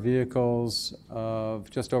number of vehicles of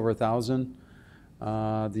just over 1,000. The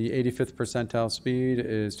 85th percentile speed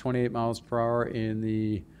is 28 miles per hour in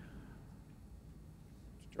the,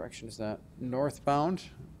 which direction is that? Northbound.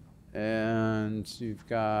 And you've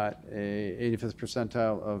got a 85th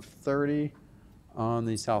percentile of 30 on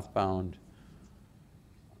the southbound.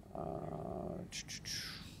 See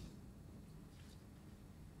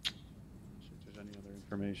if there's any other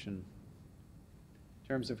information. In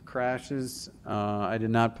terms of crashes, I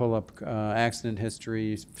did not pull up accident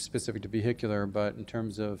history specific to vehicular, but in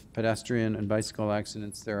terms of pedestrian and bicycle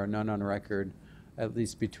accidents, there are none on record, at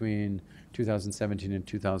least between 2017 and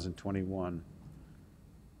 2021.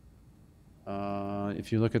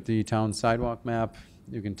 If you look at the town sidewalk map,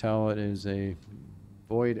 you can tell it is a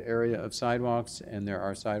void area of sidewalks, and there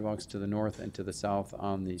are sidewalks to the north and to the south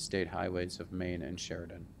on the state highways of Maine and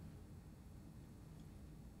Sheridan.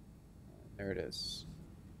 There it is.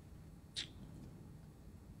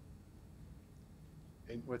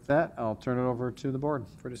 With that, I'll turn it over to the board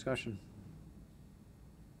for discussion.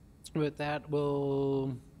 With that,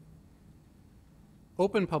 we'll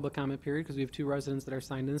open public comment period because we have two residents that are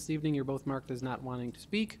signed in this evening. You're both marked as not wanting to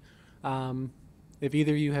speak. If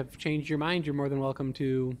either of you have changed your mind, you're more than welcome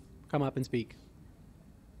to come up and speak.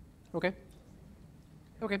 Okay.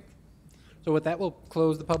 Okay. So with that, we'll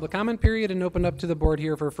close the public comment period and open up to the board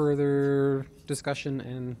here for further discussion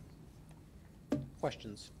and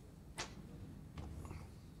questions.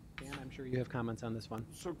 Dan, I'm sure you have comments on this one.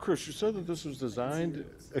 So Chris, you said that this was designed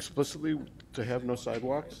explicitly to have no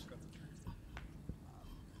sidewalks?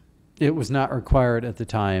 It was not required at the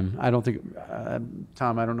time. I don't think,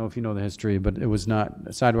 Tom, I don't know if you know the history, but it was not,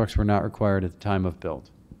 sidewalks were not required at the time of build.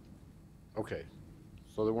 Okay.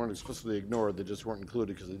 So they weren't explicitly ignored, they just weren't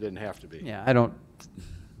included because they didn't have to be. Yeah, I don't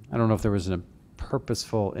know if there was a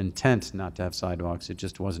purposeful intent not to have sidewalks. It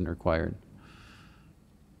just wasn't required.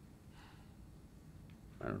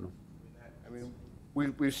 I don't know. I mean,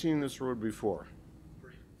 we've seen this road before.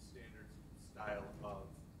 Pretty standard style of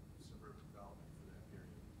suburban development for that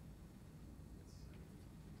period.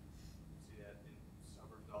 See that in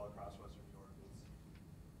suburbs all across western New York. It's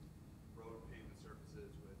road pavement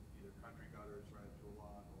surfaces with either country gutters right up to a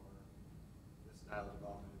lawn or this style of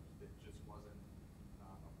development. It just wasn't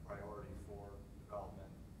a priority for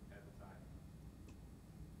development at the time.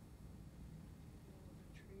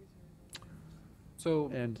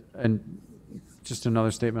 So, And just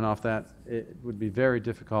another statement off that, it would be very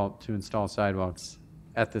difficult to install sidewalks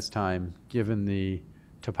at this time, given the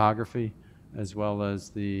topography, as well as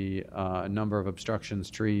the number of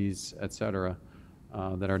obstructions, trees, et cetera,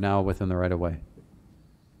 that are now within the right-of-way.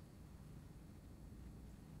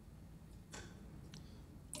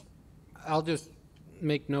 I'll just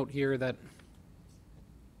make note here that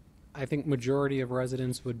I think majority of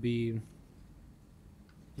residents would be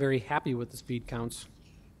very happy with the speed counts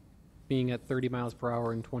being at 30 miles per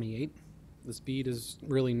hour and 28. The speed is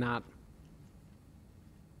really not,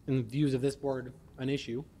 in the views of this board, an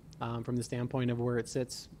issue from the standpoint of where it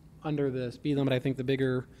sits under the speed limit. I think the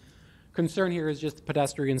bigger concern here is just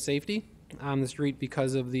pedestrian safety on the street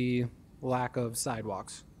because of the lack of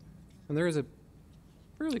sidewalks. And there is a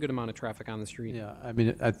fairly good amount of traffic on the street. Yeah, I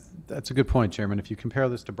mean, that's a good point, Chairman. If you compare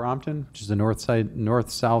this to Brompton, which is the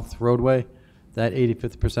north-south roadway, that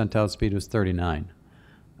 85th percentile speed was 39.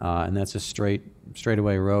 And that's a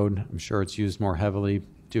straightaway road. I'm sure it's used more heavily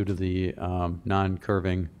due to the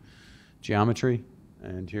non-curving geometry.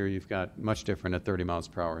 And here you've got much different at 30 miles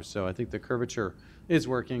per hour. So I think the curvature is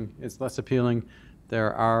working. It's less appealing.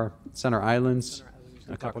 There are center islands,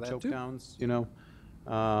 a talk couple about choke that too. downs,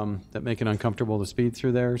 that make it uncomfortable to speed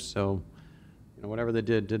through there. So, whatever they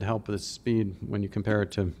did help with the speed when you compare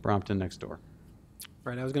it to Brompton next door.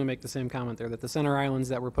 Right, I was going to make the same comment there, that the center islands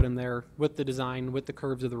that were put in there with the design, with the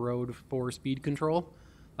curves of the road for speed control,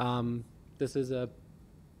 this is a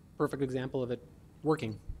perfect example of it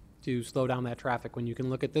working to slow down that traffic. When you can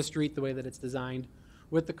look at this street, the way that it's designed,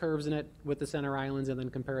 with the curves in it, with the center islands, and then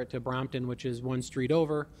compare it to Brompton, which is one street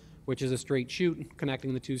over, which is a straight chute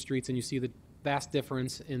connecting the two streets, and you see the vast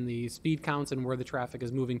difference in the speed counts and where the traffic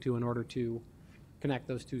is moving to in order to connect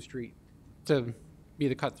those two streets, to be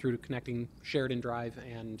the cut through to connecting Sheridan Drive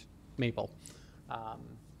and Maple.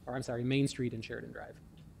 Or I'm sorry, Main Street and Sheridan Drive.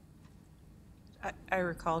 I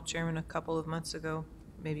recall, Chairman, a couple of months ago,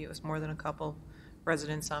 maybe it was more than a couple,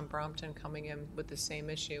 residents on Brompton coming in with the same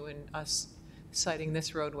issue and us citing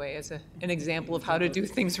this roadway as an example of how to do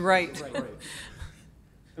things right.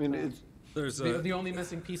 I mean, it's, There's The only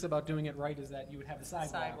missing piece about doing it right is that you would have the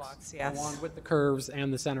sidewalks. Sidewalks, yes. Along with the curves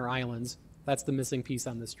and the center islands. That's the missing piece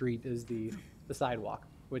on the street, is the sidewalk,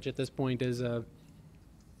 which at this point is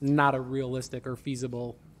not a realistic or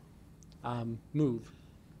feasible move.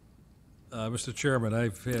 Mr. Chairman,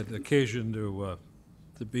 I've had occasion to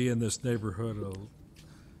be in this neighborhood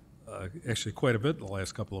actually quite a bit in the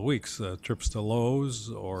last couple of weeks. Trips to Lowe's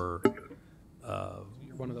or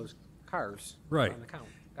You're one of those cars. Right. On the count.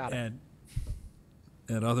 Got it.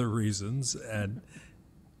 and other reasons. And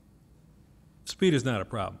speed is not a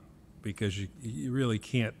problem because you really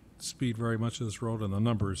can't speed very much of this road, and the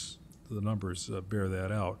numbers bear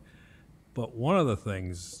that out. But one of the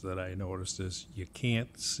things that I noticed is you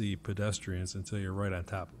can't see pedestrians until you're right on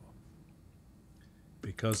top of them.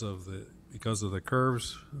 Because of the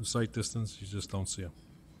curves, sight distance, you just don't see them.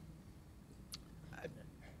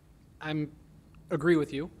 I'm agree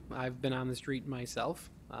with you. I've been on the street myself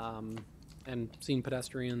and seen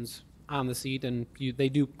pedestrians on the seat, and they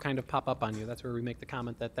do kind of pop up on you. That's where we make the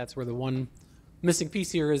comment that that's where the one missing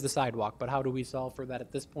piece here is the sidewalk. But how do we solve for that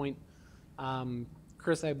at this point?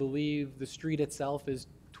 Chris, I believe the street itself is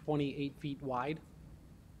 28 feet wide,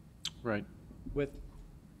 Right.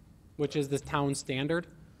 which is the town standard.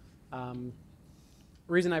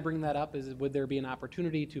 Reason I bring that up is, would there be an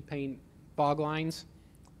opportunity to paint fog lines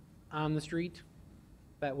on the street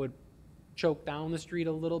that would choke down the street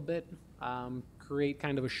a little bit, create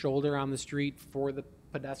kind of a shoulder on the street for the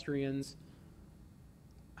pedestrians?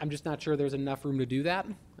 I'm just not sure there's enough room to do that.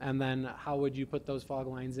 And then how would you put those fog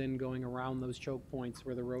lines in going around those choke points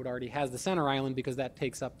where the road already has the center island, because that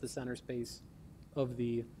takes up the center space of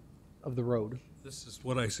the road? This is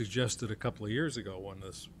what I suggested a couple of years ago when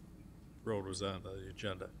this road was on the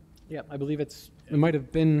agenda. Yeah, I believe it might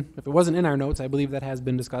have been, if it wasn't in our notes, I believe that has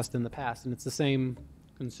been discussed in the past, and it's the same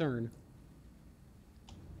concern.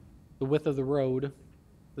 The width of the road,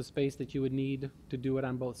 the space that you would need to do it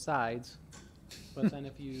on both sides, but then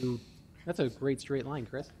that's a great straight line,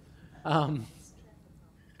 Chris. That'll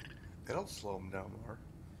slow them down more.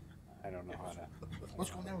 I don't know how to.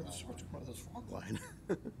 what's going on with this fog line?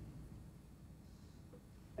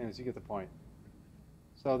 Anyways, you get the point.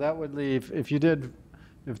 So that would leave, if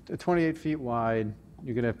 28 feet wide,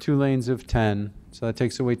 you could have 2 lanes of 10, so that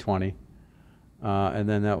takes away 20. And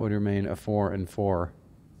then that would remain a 4 and 4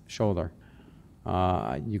 shoulder.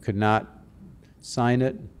 You could not sign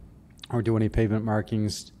it or do any pavement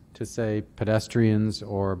markings to say pedestrians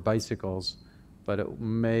or bicycles, but it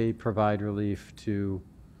may provide relief to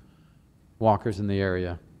walkers in the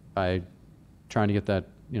area by trying to get that,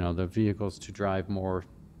 the vehicles to drive more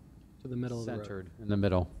To the middle of the road. centered in the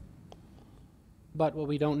middle. But what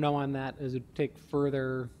we don't know on that is it'd take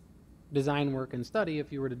further design work and study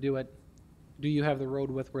if you were to do it. Do you have the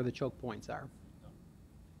road width where the choke points are?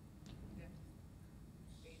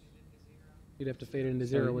 You'd have to fade it into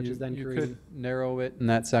zero, So which is then you creating. could narrow it in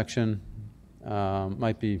that section.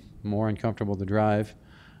 Might be more uncomfortable to drive.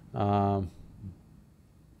 But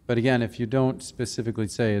again, if you don't specifically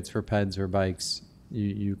say it's for peds or bikes,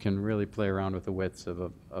 you can really play around with the widths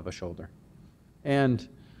of a shoulder. And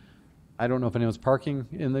I don't know if anyone's parking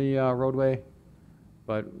in the roadway,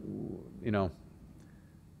 but you'd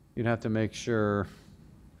have to make sure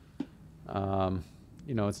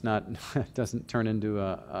it's not it doesn't turn into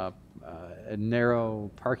a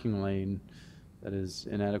narrow parking lane that is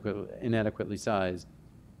inadequately sized.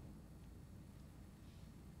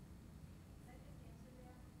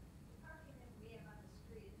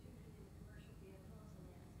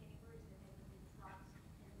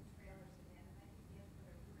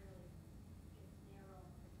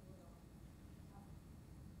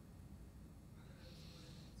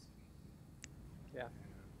 Yeah.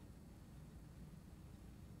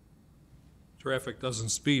 Traffic doesn't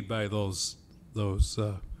speed by those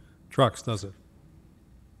trucks, does it?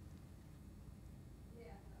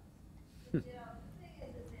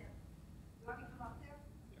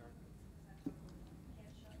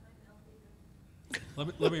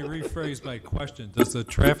 Let me rephrase my question. Does the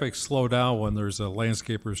traffic slow down when there's a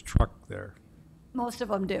landscaper's truck there? Most of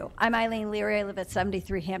them do. I'm Eileen Leary. I live at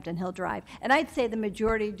 73 Hampton Hill Drive. And I'd say the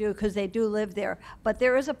majority do because they do live there. But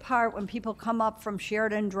there is a part when people come up from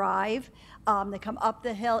Sheridan Drive, they come up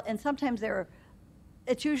the hill, and sometimes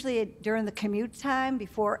it's usually during the commute time,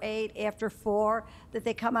 before 8, after 4, that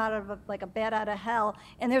they come out of like a bat out of hell,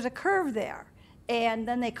 and there's a curve there. And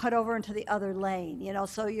then they cut over into the other lane, you know,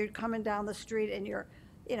 so you're coming down the street and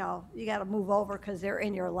you got to move over because they're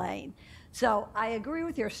in your lane. So I agree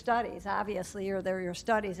with your studies, obviously, or they're your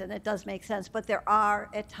studies, and it does make sense. But there are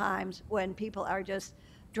at times when people are just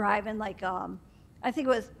driving like, I think it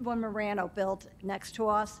was when Morano built next to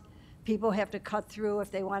us, people have to cut through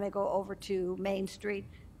if they want to go over to Main Street.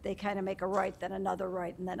 They kind of make a right, then another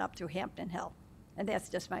right, and then up through Hampton Hill. And that's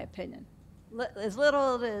just my opinion. As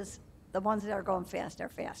little as the ones that are going fast are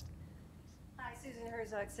fast. Hi, Susan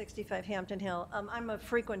Herzog, 65 Hampton Hill. I'm a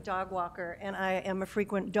frequent dog walker, and I am a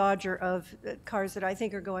frequent dodger of cars that I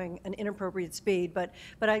think are going an inappropriate speed. But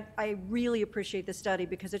I really appreciate the study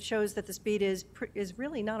because it shows that the speed is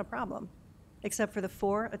really not a problem, except for the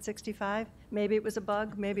 4 at 65. Maybe it was a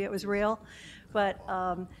bug, maybe it was real. But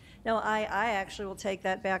no, I actually will take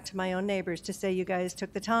that back to my own neighbors to say you guys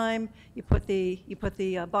took the time, you put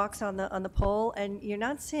the box on the pole, and you're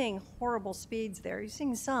not seeing horrible speeds there. You're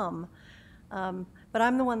seeing some. But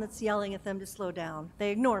I'm the one that's yelling at them to slow down.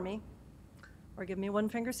 They ignore me or give me one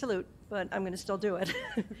finger salute, but I'm going to still do it.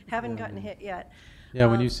 Haven't gotten hit yet. Yeah,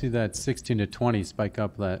 when you see that 16 to 20 spike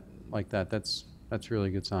up like that, that's really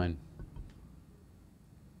a good sign.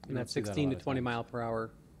 And that 16 to 20 mile per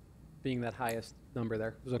hour being that highest number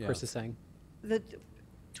there is what Chris is saying. The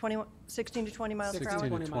 16 to 20 miles per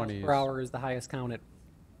 16 hour? to 20 miles per hour is the highest count at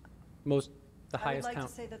the highest I would like count.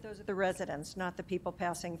 to say that those are the residents, not the people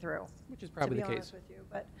passing through. Which is probably the To be case. honest with you,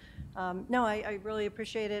 but no, I really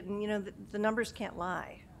appreciate it, and you know the numbers can't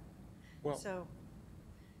lie. Well, So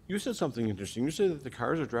you said something interesting. You said that the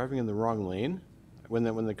cars are driving in the wrong lane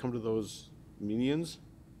when they come to those medians.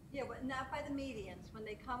 Yeah, but not by the medians. When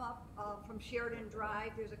they come up from Sheridan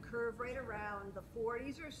Drive, there's a curve right around the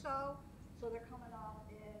 40s or so. So they're coming off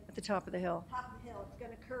at the top of the hill. top of the hill. It's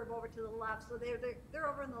going to curve over to the left. So they're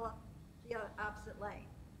over in the opposite lane.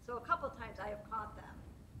 So a couple of times I have caught them,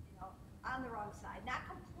 on the wrong side. Not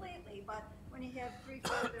completely, but when you have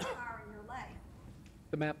 3/4 of their car in your lane.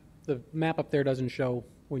 The map up there doesn't show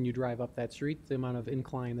when you drive up that street the amount of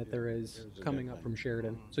incline that there is coming up from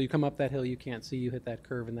Sheridan. So you come up that hill, you can't see, you hit that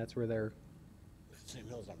curve, and that's where they're Same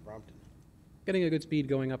hill as on Brompton. getting a good speed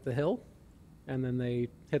going up the hill, and then they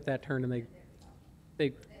hit that turn and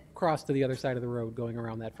they cross to the other side of the road going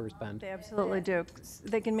around that first bend. They absolutely do.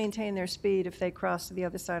 They can maintain their speed if they cross to the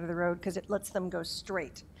other side of the road because it lets them go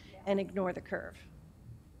straight and ignore the curve.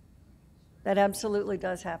 That absolutely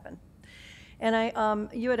does happen.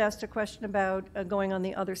 And you had asked a question about going on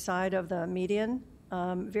the other side of the median.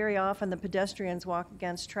 Very often the pedestrians walk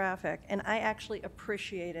against traffic, and I actually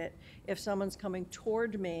appreciate it if someone's coming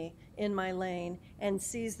toward me in my lane and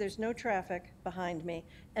sees there's no traffic behind me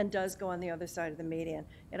and does go on the other side of the median.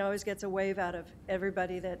 It always gets a wave out of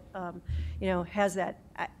everybody that has that.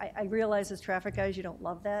 I realize as traffic guys you don't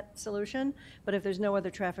love that solution, but if there's no other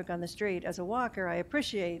traffic on the street, as a walker, I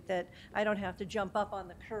appreciate that I don't have to jump up on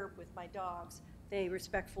the curb with my dogs. They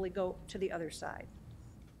respectfully go to the other side.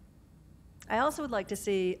 I also would like to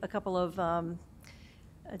see a couple of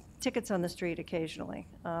tickets on the street occasionally.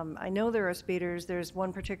 I know there are speeders. There's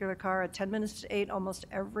one particular car at 10 minutes to 8 almost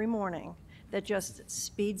every morning that just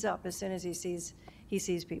speeds up as soon as he sees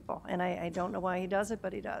people. And I don't know why he does it,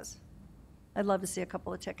 but he does. I'd love to see a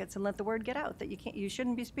couple of tickets and let the word get out that you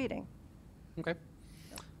shouldn't be speeding. Okay.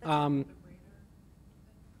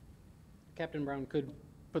 Captain Brown could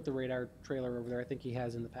put the radar trailer over there. I think he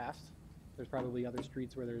has in the past. There's probably other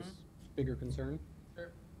streets where there's bigger concern.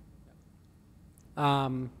 Sure.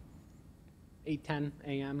 8:10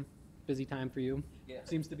 a.m. busy time for you. Yeah.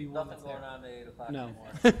 Seems to be one Nothing that's going on at 8 o'clock No.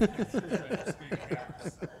 anymore.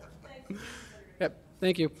 Yep.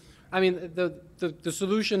 Thank you. I mean, the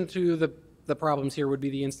solution to the problems here would be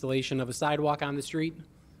the installation of a sidewalk on the street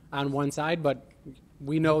on one side, but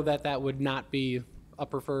we know that would not be a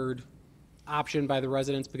preferred option by the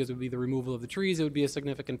residents because it would be the removal of the trees. It would be a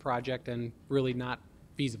significant project and really not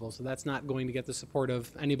feasible. So that's not going to get the support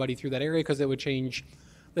of anybody through that area because it would change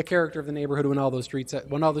the character of the neighborhood when all those streets,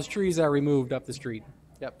 when all those trees are removed up the street.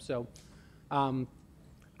 Yep, so I'll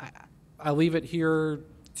leave it here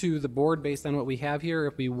to the board based on what we have here.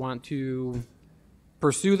 If we want to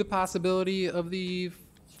pursue the possibility of the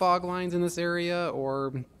fog lines in this area,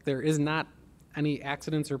 or there is not any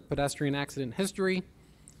accidents or pedestrian accident history,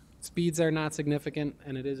 speeds are not significant,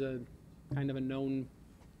 and it is a kind of a known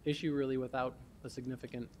issue really without a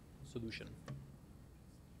significant solution.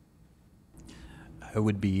 I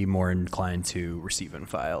would be more inclined to receive and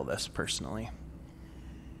file this personally.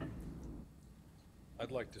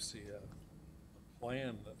 I'd like to see a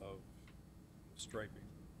plan of striping.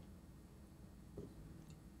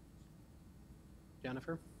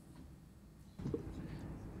 Jennifer?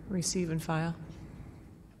 Receive and file.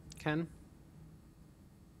 Ken?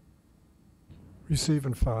 Receive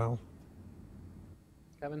and file.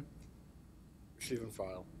 Kevin? Receive and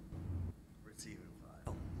file. Receive and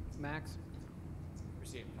file. Max?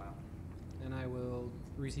 Receive and file. And I will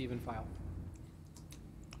receive and file.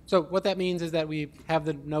 So what that means is that we have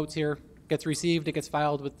the notes here, gets received, it gets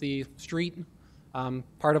filed with the street.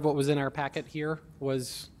 Part of what was in our packet here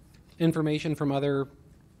was information from other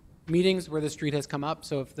meetings where the street has come up.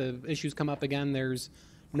 So if the issues come up again, there's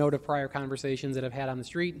note of prior conversations that have had on the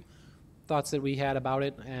street, thoughts that we had about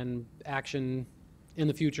it, and action in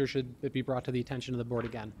the future should it be brought to the attention of the board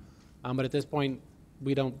again. But at this point,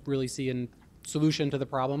 we don't really see a solution to the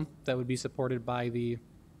problem that would be supported by the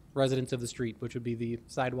residents of the street, which would be the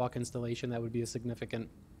sidewalk installation. That would be a significant.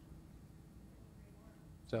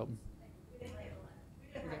 So.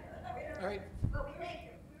 All right. All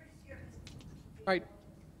right.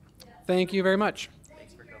 Thank you very much.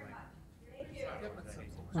 Thanks for coming.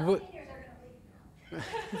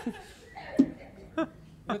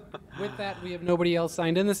 With that, we have nobody else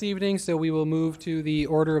signed in this evening, so we will move to the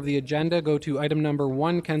order of the agenda. Go to item number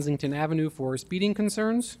 1, Kensington Avenue for speeding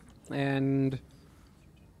concerns. And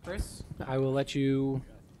Chris, I will let you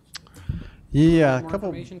Yeah, a more couple.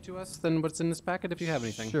 information to us than what's in this packet if you have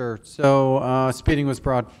anything. Sure. So speeding was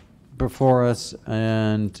brought before us,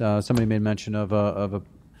 and somebody made mention of a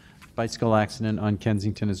bicycle accident on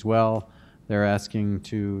Kensington as well. They're asking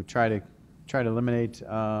to try to eliminate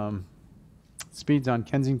speeds on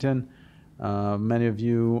Kensington. Many of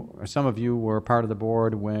you, or some of you, were part of the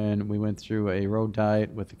board when we went through a road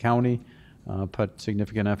diet with the county. Put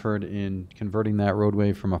significant effort in converting that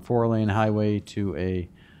roadway from a 4-lane highway to a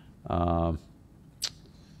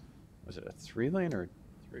was it a 3-lane or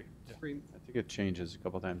 3? I think it changes a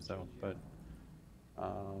couple times though. But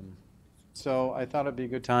so I thought it'd be a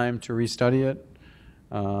good time to restudy it,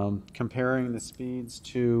 comparing the speeds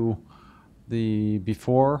to the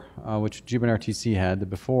before, which GBNRTC had, the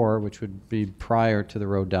before, which would be prior to the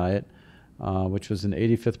road diet, which was an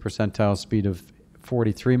 85th percentile speed of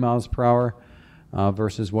 43 miles per hour,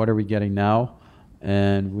 versus what are we getting now?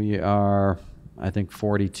 And we are, I think,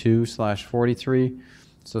 42/43.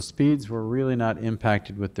 So speeds were really not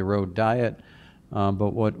impacted with the road diet,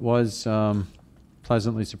 but what was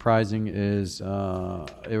pleasantly surprising is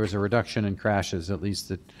there was a reduction in crashes, at least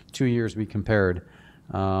the 2 years we compared.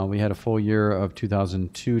 We had a full year of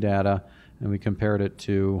 2002 data, and we compared it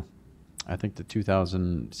to, I think, the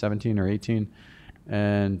 2017 or 18,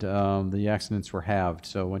 and the accidents were halved.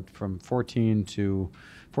 So it went from 14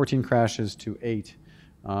 crashes to 8.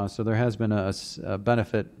 So there has been a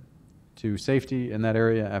benefit to safety in that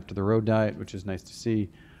area after the road diet, which is nice to see,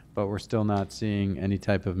 but we're still not seeing any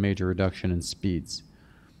type of major reduction in speeds.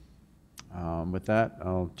 With that,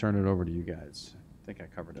 I'll turn it over to you guys. I think I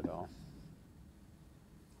covered it all.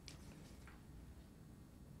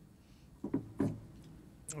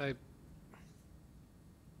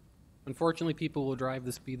 Unfortunately, people will drive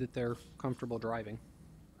the speed that they're comfortable driving.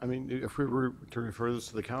 I mean, if we were to refer this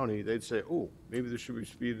to the county, they'd say, oh, maybe this should be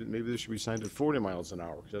speed, maybe this should be signed at 40 miles an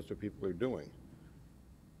hour, because that's what people are doing.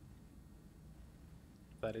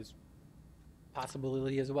 That is a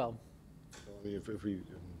possibility as well. So, I mean, if we,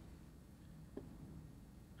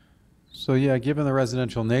 So yeah, given the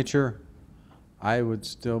residential nature, I would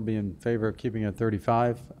still be in favor of keeping it at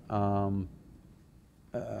 35,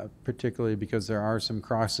 particularly because there are some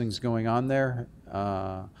crossings going on there.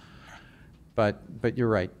 But you're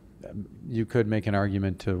right. You could make an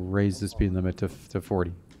argument to raise the speed limit to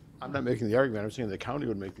 40. I'm not making the argument, I'm saying the county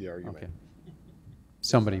would make the argument. Okay.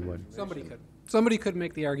 Somebody would. Somebody could. Somebody could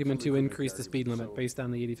make the argument to increase the speed limit based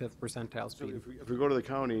on the 85th percentile So speed. if we go to the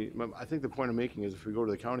county, I think the point I'm making is if we go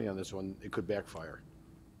to the county on this one, it could backfire.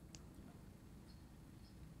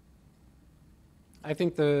 I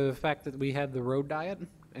think the fact that we had the road diet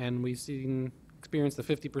and we've experienced a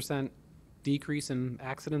 50% decrease in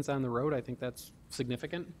accidents on the road, I think that's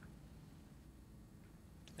significant.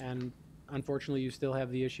 And unfortunately, you still have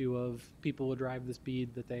the issue of people will drive the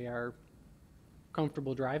speed that they are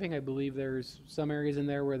comfortable driving. I believe there's some areas in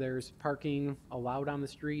there where there's parking allowed on the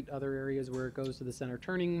street, other areas where it goes to the center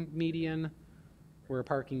turning median, where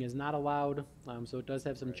parking is not allowed. So it does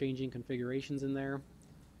have some changing configurations in there.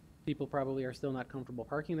 People probably are still not comfortable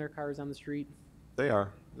parking their cars on the street. They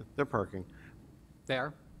are. They're parking. They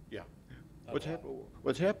are? Yeah.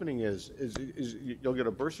 What's happening is you'll get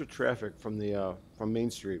a burst of traffic from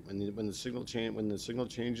Main Street when the signal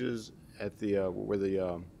changes at where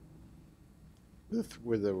the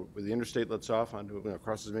interstate lets off onto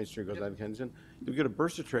crosses Main Street, goes down to Kensington. You'll get a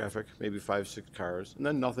burst of traffic, maybe 5-6 cars, and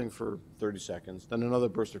then nothing for 30 seconds, then another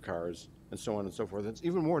burst of cars, and so on and so forth. It's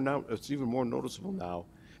even more noticeable now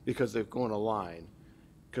because they've gone a line.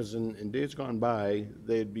 Because in days gone by,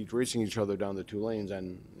 they'd be racing each other down the 2 lanes,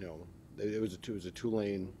 and it was a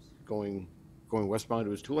 2-lane going westbound. It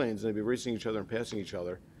was 2 lanes, and they'd be racing each other and passing each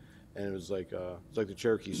other, and it was like the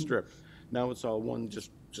Cherokee Strip. Now it's all one,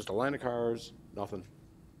 just a line of cars, nothing,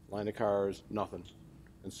 line of cars, nothing,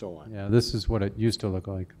 and so on. Yeah, this is what it used to look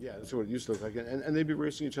like. Yeah, that's what it used to look like, and they'd be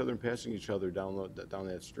racing each other and passing each other down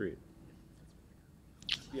that street.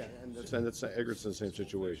 Yeah, and that's Egerton's the same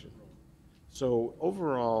situation. So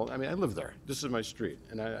overall, I mean, I live there. This is my street,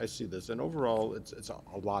 and I see this. And overall, it's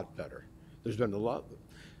a lot better. There's been a lot.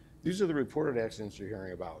 These are the reported accidents you're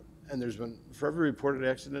hearing about. And there's been, for every reported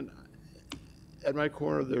accident, at my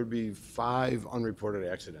corner, there'd be 5 unreported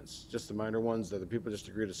accidents, just the minor ones that the people just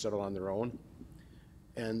agree to settle on their own.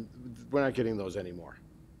 And we're not getting those anymore.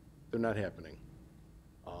 They're not happening.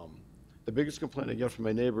 The biggest complaint I get from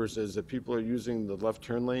my neighbors is that people are using the left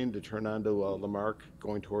turn lane to turn onto Lamarck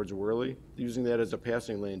going towards Worley, using that as a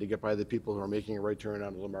passing lane to get by the people who are making a right turn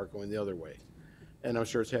onto Lamarck going the other way. And I'm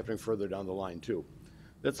sure it's happening further down the line too.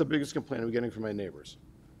 That's the biggest complaint I'm getting from my neighbors.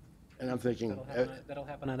 And I'm thinking... That'll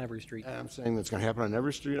happen on every street. I'm saying that's going to happen on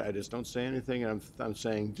every street. I just don't say anything, and I'm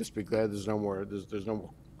saying just be glad there's no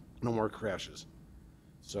more crashes.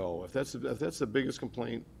 So if that's the biggest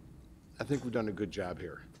complaint, I think we've done a good job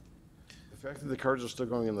here. The fact that the cars are still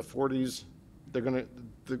going in the 40s,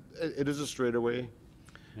 it is a straightaway.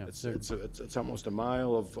 Yeah, It's almost a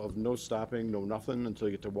mile of no stopping, no nothing until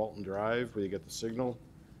you get to Walton Drive where you get the signal.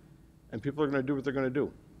 And people are going to do what they're going to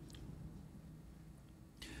do.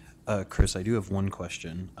 Chris, I do have one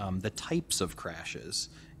question. The types of crashes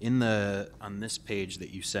on this page that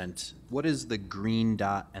you sent, what does the green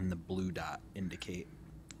dot and the blue dot indicate?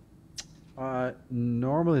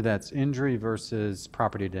 Normally that's injury versus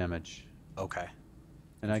property damage. Okay.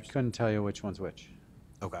 And I couldn't tell you which one's which.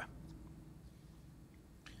 Okay.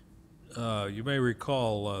 You may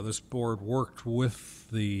recall this board worked with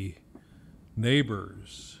the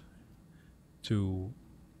neighbors to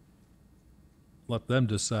let them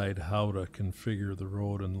decide how to configure the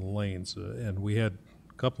road and the lanes. And we had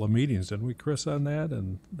a couple of meetings, didn't we, Chris, on that?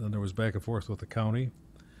 And then there was back and forth with the county.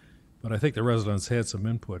 But I think the residents had some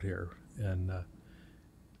input here. And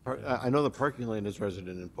I know the parking lane is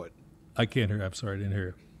resident input. I can't hear. I'm sorry, I didn't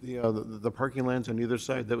hear you. The parking lanes on either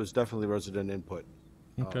side, that was definitely resident input.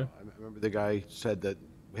 Okay. I remember the guy said that,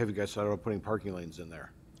 have you guys thought about putting parking lanes in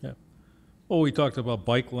there? Yeah. Well, we talked about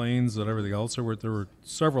bike lanes and everything else. There were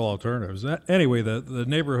several alternatives. Anyway, the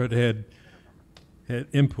neighborhood had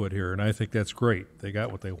input here, and I think that's great. They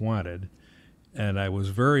got what they wanted. And I was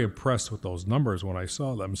very impressed with those numbers when I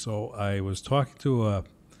saw them. So I was talking to a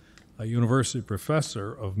university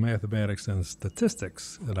professor of mathematics and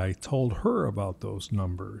statistics, and I told her about those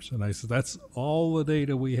numbers. And I said, that's all the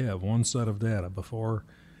data we have, one set of data, before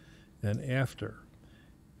and after.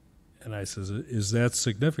 And I says, is that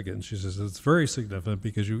significant? She says, it's very significant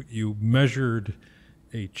because you measured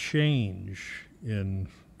a change in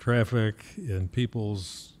traffic, in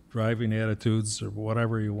people's driving attitudes, or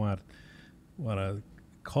whatever you want to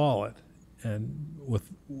call it, and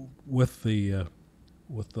with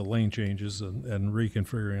the lane changes and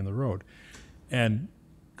reconfiguring the road. And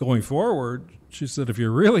going forward, she said, if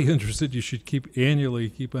you're really interested, you should keep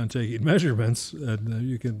on taking measurements, and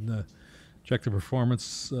you can check the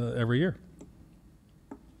performance every year.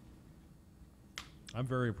 I'm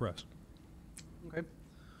very impressed. Okay.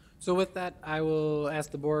 So with that, I will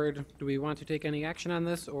ask the board, do we want to take any action on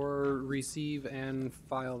this or receive and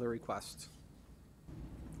file the request?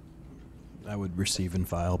 I would receive and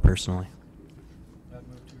file personally. I'd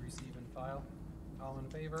move to receive and file. All in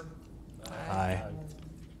favor? Aye.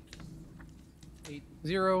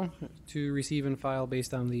 8-0 to receive and file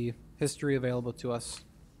based on the history available to us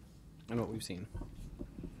and what we've seen.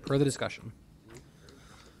 Further discussion?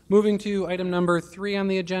 Moving to item number 3 on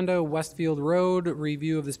the agenda, Westfield Road,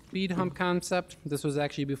 review of the speed hump concept. This was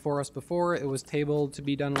actually before us before. It was tabled to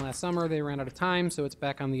be done last summer. They ran out of time, so it's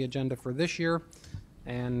back on the agenda for this year.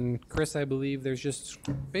 And Chris, I believe there's just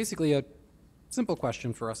basically a simple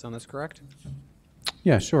question for us on this, correct?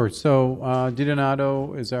 Yeah, sure. So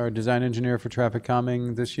DiDonato is our design engineer for traffic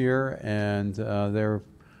calming this year, and they're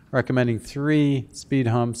recommending 3 speed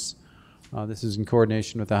humps. This is in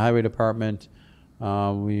coordination with the highway department.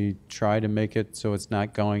 We try to make it so it's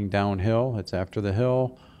not going downhill, it's after the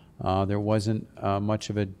hill. There wasn't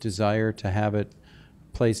much of a desire to have it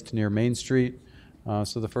placed near Main Street.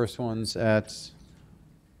 So the first one's at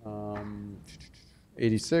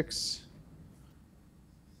 86.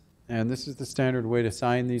 And this is the standard way to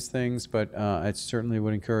sign these things, but I certainly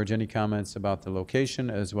would encourage any comments about the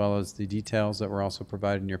location as well as the details that were also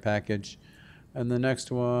provided in your package. And the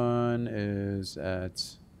next one is at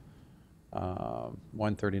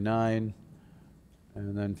 139.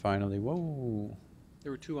 And then finally, whoa.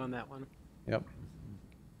 There were 2 on that one. Yep.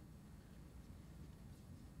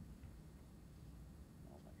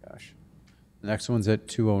 Oh my gosh. The next one's at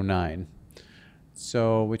 209.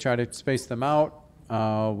 So we try to space them out.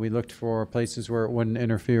 We looked for places where it wouldn't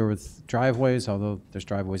interfere with driveways, although there's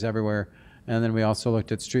driveways everywhere. And then we also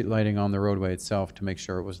looked at street lighting on the roadway itself to make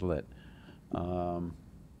sure it was lit.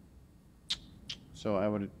 So I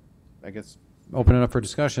would, I guess, open it up for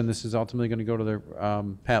discussion. This is ultimately going to go to the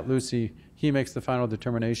Pat Lucy. He makes the final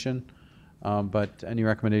determination, but any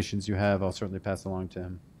recommendations you have, I'll certainly pass along to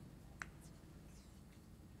him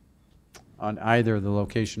on either the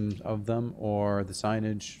location of them or the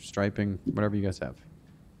signage, striping, whatever you guys have.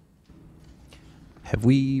 Have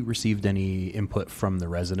we received any input from the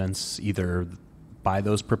residents, either by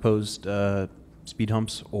those proposed speed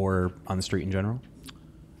humps or on the street in general?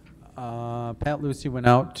 Pat Lucy went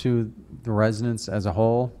out to the residents as a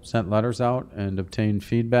whole, sent letters out, and obtained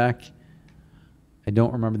feedback. I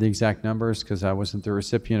don't remember the exact numbers because I wasn't the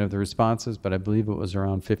recipient of the responses, but I believe it was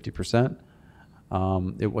around 50%.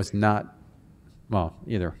 It was not, well,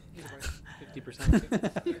 either.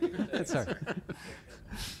 50%. That's all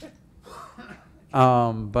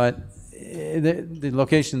right. But the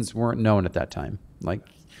locations weren't known at that time. Like,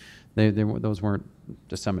 those weren't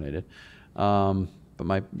disseminated.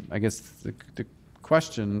 But I guess the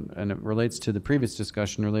question, and it relates to the previous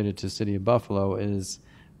discussion related to City of Buffalo, is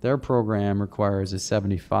their program requires a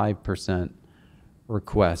 75%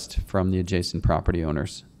 request from the adjacent property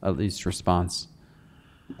owners, at least response.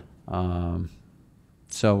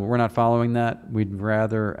 So we're not following that. We'd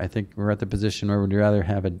rather, I think we're at the position where we'd rather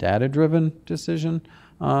have a data-driven decision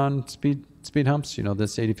on speed humps. You know,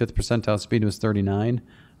 this 85th percentile speed was 39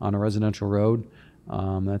 on a residential road.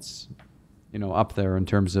 That's, you know, up there in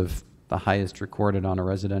terms of the highest recorded on a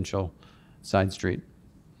residential side street.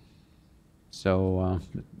 So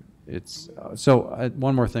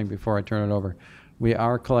one more thing before I turn it over. We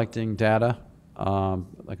are collecting data,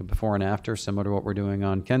 like a before and after, similar to what we're doing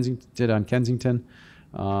on Kensington.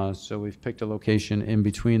 So we've picked a location in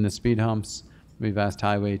between the speed humps. We've asked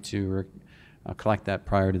Highway to collect that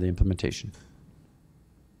prior to the implementation.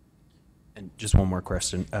 And just one more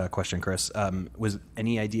question, Chris. Was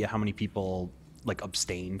any idea how many people like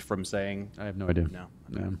abstained from saying? I have no idea. No.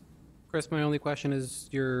 Yeah. Chris, my only question is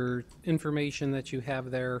your information that you have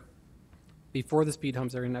there before the speed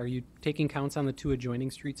humps are in. Are you taking counts on the 2 adjoining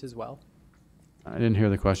streets as well? I didn't hear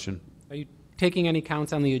the question. Are you taking any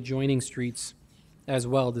counts on the adjoining streets as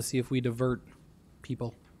well to see if we divert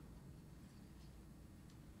people?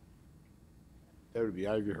 That would be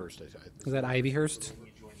Ivyhurst, I think. Is that Ivyhurst?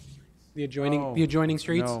 The adjoining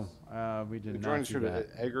streets? No, we did not Adjoining do street, that.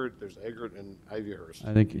 Eggert, there's Eggert and Ivyhurst.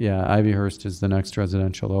 I think, yeah, Ivyhurst is the next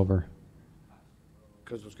residential over.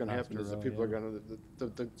 Because what's going to happen is the people are going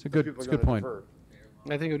to, It's a good point.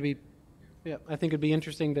 I think it would be, yeah, I think it'd be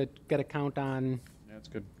interesting to get a count on Yeah, it's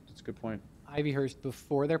good. It's a good point. Ivyhurst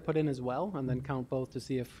before they're put in as well, and then count both to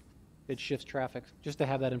see if it shifts traffic, just to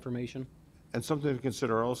have that information. And something to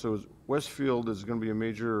consider also is Westfield is going to be a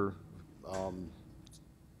major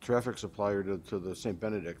traffic supplier to the St.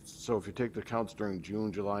 Benedict. So if you take the counts during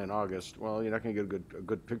June, July, and August, well, you're not going to get a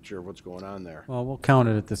good picture of what's going on there. Well, we'll count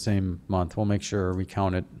it at the same month. We'll make sure we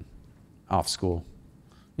count it off school.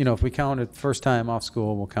 You know, if we count it first time off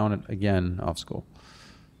school, we'll count it again off school.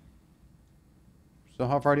 So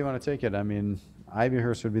how far do you want to take it? I mean,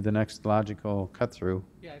 Ivyhurst would be the next logical cut through,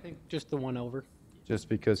 Yeah, I think just the one over. just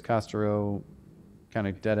because Castro kind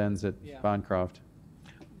of dead ends at Yeah. Bondcroft.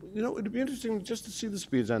 You know, it'd be interesting just to see the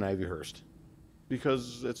speeds on Ivyhurst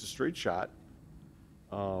because it's a straight shot.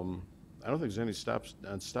 I don't think there's any stops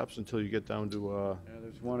until you get down to Yeah,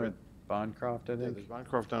 there's one at Bondcroft, I Yeah, think. there's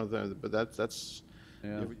Bancroft down there, but that's,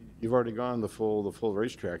 Yeah. you've already gone the full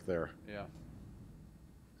racetrack there. Yeah.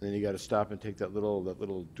 And then you gotta stop and take that little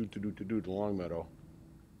doot to Long Meadow.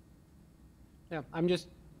 Yeah, I'm just,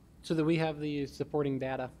 so that we have the supporting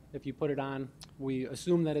data. If you put it on, we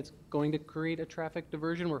assume that it's going to create a traffic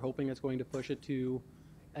diversion. We're hoping it's going to push it to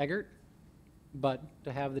Eggert. But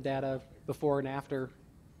to have the data before and after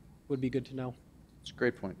would be good to know. It's a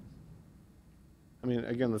great point. I mean,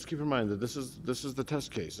 again, let's keep in mind that this is the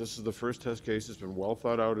test case. This is the first test case. It's been well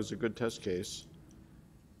thought out as a good test case.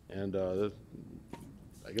 And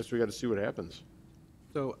I guess we got to see what happens.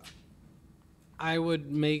 So I would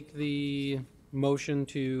make the motion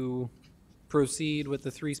to proceed with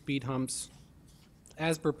the 3 speed humps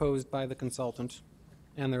as proposed by the consultant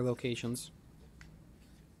and their locations.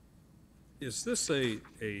 Is this a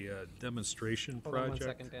demonstration Hold on project? 1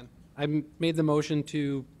 second, Dan. I made the motion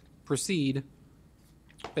to proceed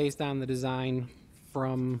based on the design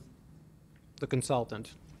from the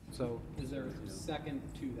consultant. So is there a second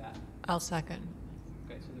to that? I'll second.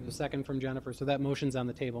 Okay, so there's a second from Jennifer, so that motion's on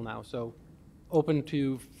the table now. So open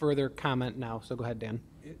to further comment now, so go ahead, Dan.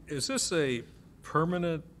 Is this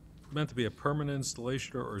meant to be a permanent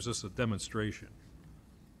installation, or is this a demonstration?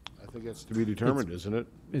 I think that's to be determined, isn't it?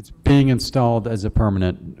 It's being installed as a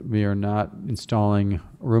permanent. We are not installing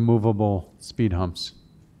removable speed humps.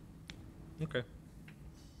 Okay.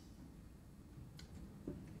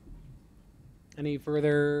 Any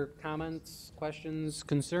further comments, questions,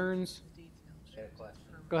 concerns? I got a question.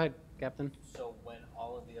 Go ahead, Captain. So when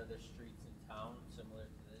all of the other streets in town, similar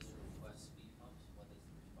to this, request speed bumps, what is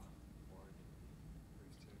the response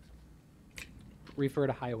for? Refer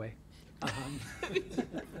to highway. Right,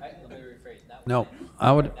 let me rephrase. Not No, when,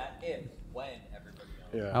 I would- not if, when everybody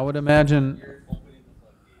knows. Yeah. I would imagine, You're opening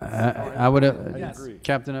the floodgates. I would, agree.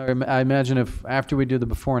 Captain, I imagine if, after we do the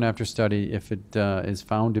before and after study, if it is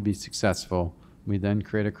found to be successful, we then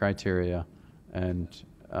create a criteria, and,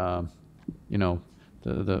 you know,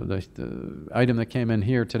 the item that came in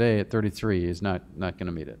here today at 33 is not going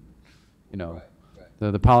to meet it. You know,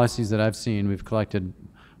 the policies that I've seen, we've collected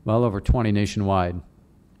well over 20 nationwide.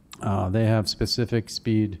 They have specific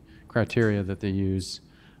speed criteria that they use,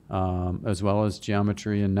 as well as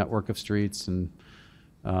geometry and network of streets and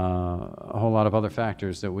a whole lot of other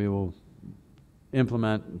factors that we will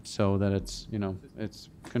implement so that it's, you know, it's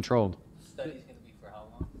controlled. The study's gonna be for how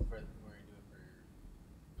long? We're gonna do it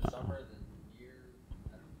for the summer, the year?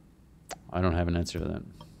 I don't know. I don't have an answer to that.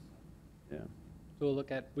 Yeah. So we'll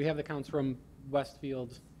look at, we have the counts from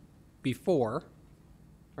Westfield before,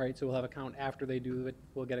 right? So we'll have a count after they do it.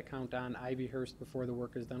 We'll get a count on Ivyhurst before the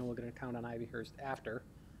work is done. We'll get a count on Ivyhurst after.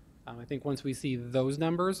 I think once we see those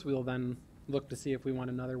numbers, we'll then look to see if we want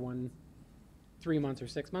another one 3 months or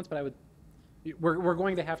 6 months. But we're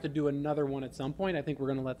going to have to do another one at some point. I think we're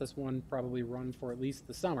going to let this one probably run for at least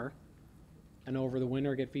the summer, and over the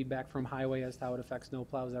winter get feedback from highway as to how it affects snow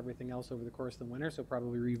plows, everything else over the course of the winter. So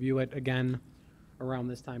probably review it again around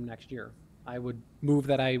this time next year. I would move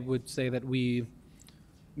that I would say that we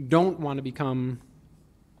don't want to become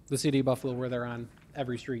the city of Buffalo where they're on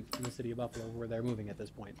every street in the city of Buffalo where they're moving at this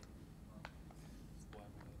point.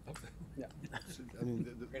 Yeah. I mean,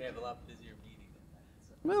 We're gonna have a lot busier meeting than that,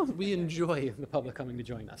 so. Well, we enjoy the public coming to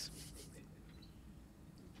join us.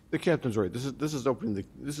 the captain's right. This is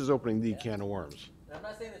opening the can of worms. And I'm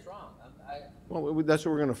not saying it's wrong. Well, that's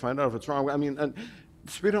what we're going to find out if it's wrong. I mean,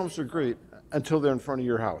 speed humps are great until they're in front of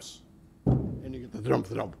your house, and you get the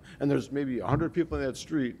dump, and there's maybe 100 people in that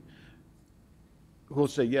street who will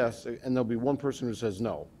say yes, and there'll be one person who says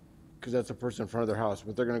no, because that's a person in front of their house,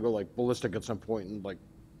 but they're going to go like ballistic at some point and like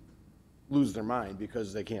lose their mind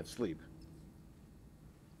because they can't sleep.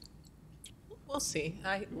 We'll see.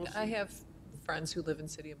 I have friends who live in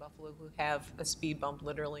City of Buffalo who have a speed bump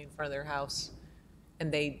literally in front of their house.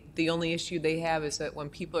 And the only issue they have is that when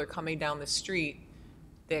people are coming down the street,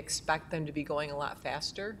 they expect them to be going a lot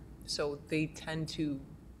faster. So they tend to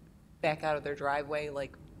back out of their driveway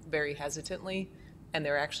like very hesitantly, and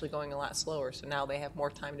they're actually going a lot slower. So now they have more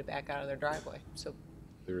time to back out of their driveway. So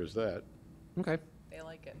There is that. Okay. they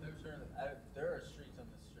like it. There's certainly, there are streets in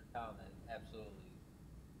this town that absolutely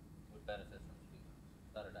would benefit from speed bumps,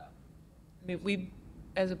 without a doubt. I mean, we,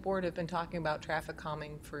 as a board, have been talking about traffic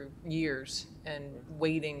calming for years and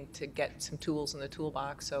waiting to get some tools in the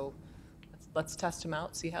toolbox. So let's test them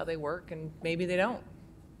out, see how they work, and maybe they don't.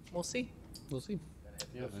 We'll see. We'll see.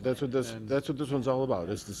 That's what this one's all about,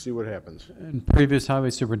 is to see what happens. And previous highway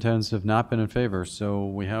superintendents have not been in favor, so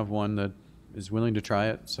we have one that is willing to try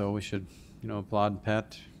it, so we should, you know, applaud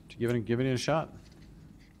Pat to giving it a shot.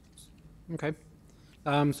 Okay.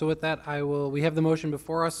 So with that, we have the motion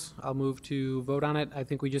before us. I'll move to vote on it. I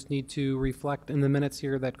think we just need to reflect in the minutes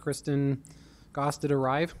here that Kristen Goss did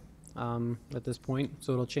arrive at this point,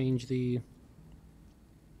 so it'll change the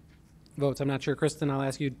votes. I'm not sure, Kristen, I'll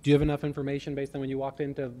ask you, do you have enough information based on when you walked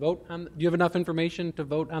in to vote on, do you have enough information to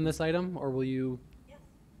vote on this item, or will you? Yes.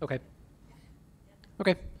 Okay.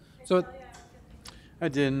 Okay, so. I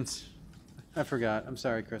didn't. I forgot. I'm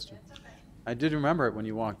sorry, Kristen. I did remember it when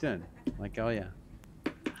you walked in. Like, oh, yeah.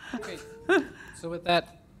 Okay. So with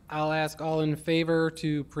that, I'll ask all in favor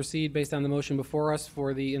to proceed based on the motion before us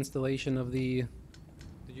for the installation of the,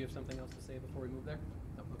 did you have something else to say before we move there?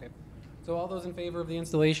 No, okay. So all those in favor of the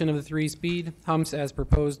installation of the 3-speed humps as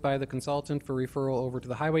proposed by the consultant for referral over to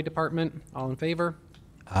the Highway Department, all in favor?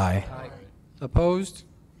 Aye. Aye. Opposed?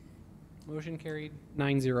 Motion carried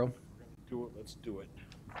 9-0. Do it, let's do it.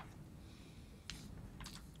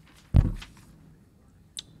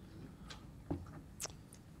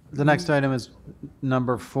 The next item is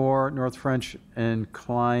number 4, North French and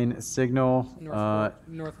Klein Signal.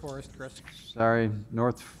 North Forest, Chris. Sorry,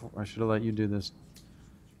 I should have let you do this.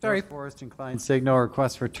 Sorry. North Forest and Klein Signal,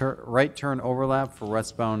 request for right turn overlap for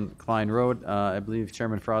westbound Klein Road. I believe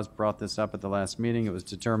Chairman Frost brought this up at the last meeting. It was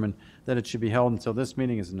determined that it should be held until this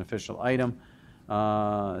meeting as an official item.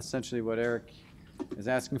 Essentially what Eric is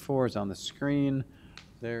asking for is on the screen.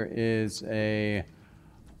 There is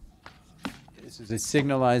this is a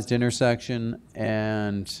signalized intersection,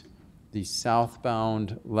 and the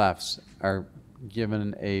southbound lefts are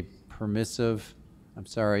given a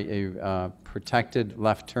protected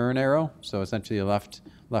left turn arrow. So essentially a left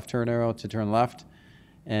turn arrow to turn left.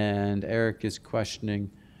 And Eric is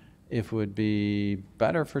questioning if it would be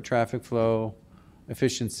better for traffic flow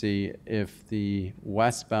efficiency if the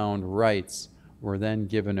westbound rights were then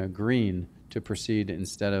given a green to proceed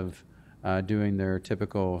instead of doing their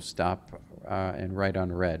typical stop and right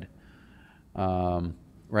on red.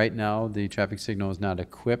 Right now, the traffic signal is not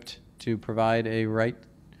equipped to provide a right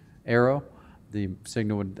arrow. The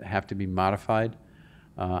signal would have to be modified.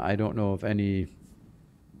 I don't know of any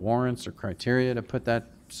warrants or criteria to put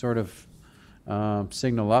that sort of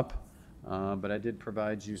signal up, but I did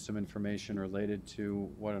provide you some information related to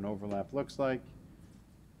what an overlap looks like.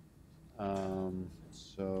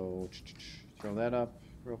 So throw that up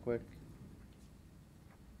real quick.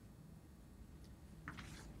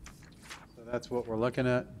 So that's what we're looking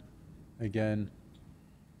at. Again,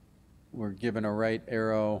 we're given a right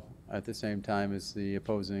arrow at the same time as the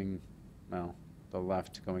opposing, well, the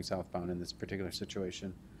left going southbound in this particular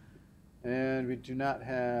situation. And we did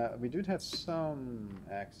have some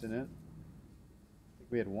accident. I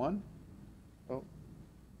think we had one. Oh,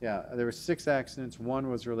 yeah, there were 6 accidents. One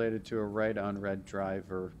was related to a right on red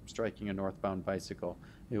driver striking a northbound bicycle.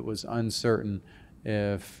 It was uncertain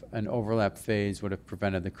if an overlap phase would have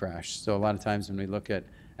prevented the crash. So a lot of times when we look at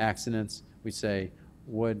accidents, we say,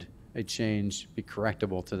 would a change be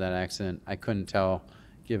correctable to that accident? I couldn't tell,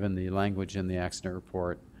 given the language in the accident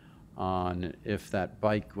report, on if that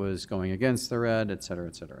bike was going against the red, et cetera,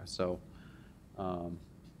 et cetera. So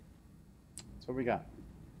that's what we got.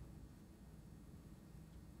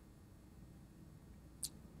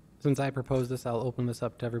 Since I proposed this, I'll open this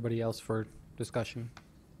up to everybody else for discussion.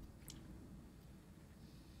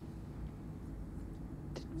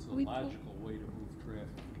 It's a logical way to move traffic.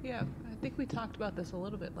 Yeah, I think we talked about this a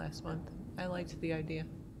little bit last month. I liked the idea.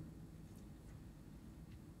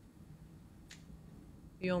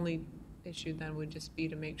 The only issue then would just be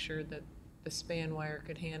to make sure that the span wire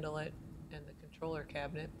could handle it and the controller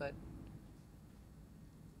cabinet, but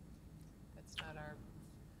that's not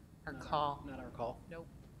our call. Not our call. Nope.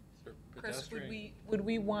 Chris, would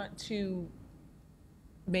we want to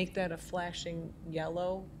make that a flashing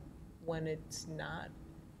yellow when it's not,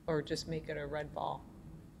 or just make it a red ball?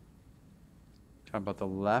 Talking about the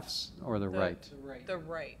lefts or the right? The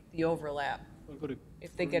right, the overlap.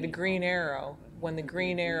 If they get a green arrow, when the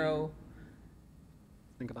green arrow,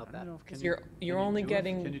 think about that. because you're only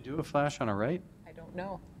getting. Can you do a flash on a right? I don't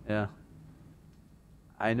know. Yeah.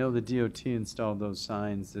 I know the DOT installed those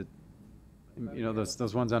signs that, you know,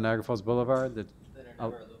 those ones on Niagara Falls Boulevard that are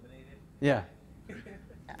never illuminated? Yeah.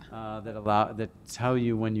 That tell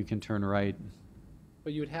you when you can turn right.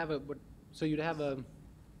 But you'd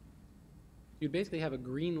basically have a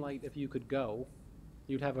green light if you could go.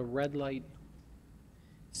 You'd have a red light.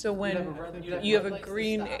 So when you have a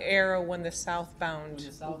green arrow when the southbound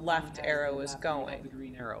left arrow is going. The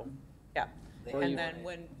green arrow. Yeah. And then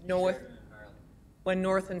when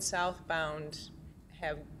north and southbound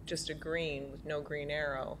have just a green with no green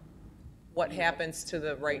arrow, what happens to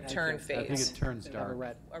the right turn I think phase? it turns They'd have a dark.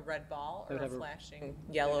 red. A red ball They or would a have a- flashing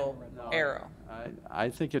yellow arrow? I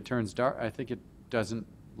think it turns dark. I think it doesn't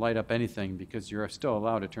light up anything because you're still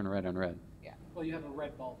allowed to turn red on red. Yeah, Well, you have a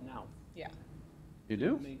red bulb now. yeah. You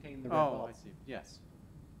do? Maintain the red Oh, bulb. I see. Yes.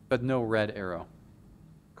 But no red arrow.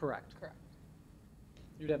 Correct. Correct.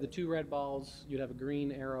 You'd have the two red balls, you'd have a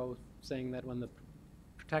green arrow saying that when the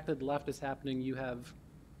protected left is happening, you have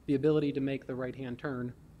the ability to make the right-hand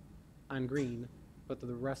turn on green, but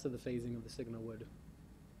the rest of the phasing of the signal would,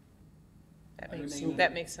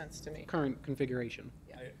 That makes sense to me. current configuration.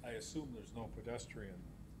 I assume there's no pedestrian.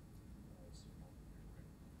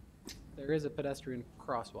 There is a pedestrian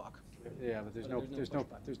crosswalk. Yeah, but there's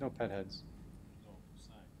no pet heads.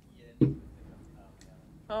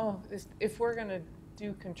 Oh, if we're gonna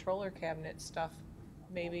do controller cabinet stuff,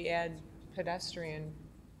 maybe add pedestrian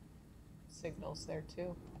signals there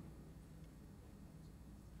too.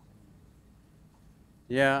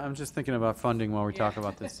 Yeah, I'm just thinking about funding while we talk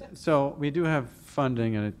about this. So we do have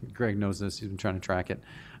funding, and Greg knows this, he's been trying to track it.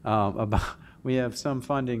 We have some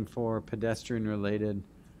funding for pedestrian-related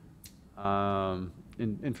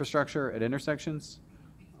infrastructure at intersections.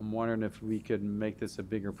 I'm wondering if we could make this a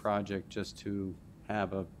bigger project just to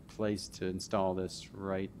have a place to install this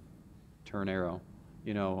right turn arrow.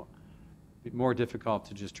 You know, more difficult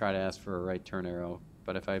to just try to ask for a right turn arrow,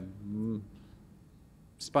 but if I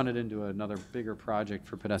spun it into another bigger project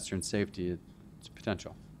for pedestrian safety, it's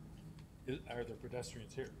potential. Are there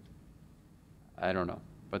pedestrians here? I don't know,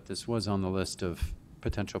 but this was on the list of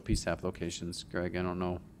potential PSAP locations, Greg, I don't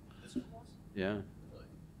know. Yeah.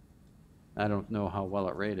 I don't know how well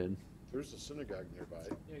it rated. There's a synagogue nearby.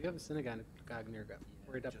 Yeah, you have a synagogue near,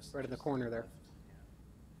 right in the corner there,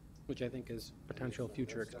 which I think is potential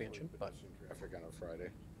future expansion, but Traffic on a Friday.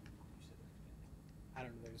 I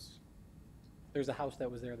don't know, there's a house that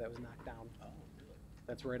was there that was knocked down.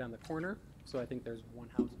 That's right on the corner, so I think there's one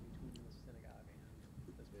house between the synagogue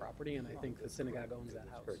and this property, and I think the synagogue owns that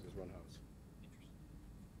house. Correct, there's one house.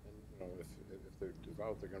 And, you know, if they're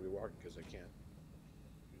devout, they're gonna be walking because they can't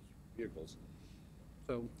use vehicles.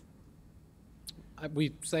 So,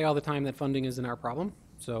 we say all the time that funding isn't our problem,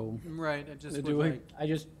 so. Right, I just Do would we- I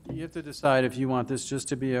just, You have to decide if you want this just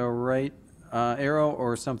to be a right arrow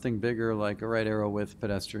or something bigger like a right arrow with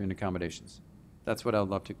pedestrian accommodations. That's what I would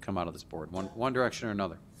love to come out of this board, one direction or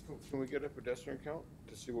another. Can we get a pedestrian count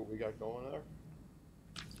to see what we got going there?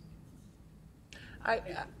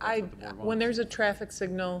 When there's a traffic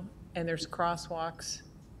signal and there's crosswalks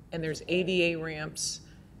and there's ADA ramps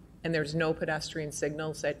and there's no pedestrian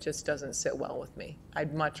signals, that just doesn't sit well with me.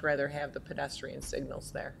 I'd much rather have the pedestrian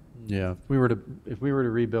signals there. Yeah, if we were to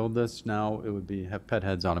rebuild this now, it would have pet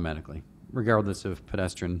heads automatically, regardless of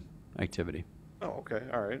pedestrian activity. Oh, okay,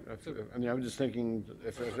 all right. I mean, I'm just thinking,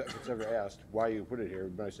 if it's ever asked why you put it here,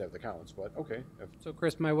 it'd be nice to have the counts, but okay. so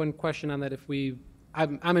Chris, my one question on that,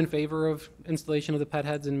 I'm in favor of installation of the pet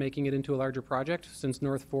heads and making it into a larger project, since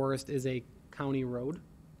North Forest is a county road.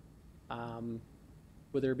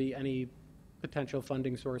 Would there be any potential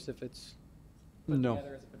funding source if it's put No.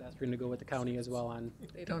 together as a pedestrian to go with the county as well on?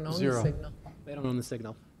 They don't own the Zero. signal. They don't own the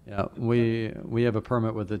signal. Yeah, we have a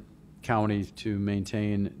permit with the county to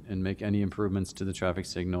maintain and make any improvements to the traffic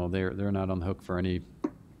signal. They're not on the hook for any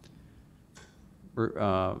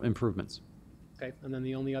improvements. Okay, and then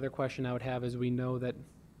the only other question I would have is we know that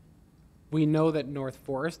North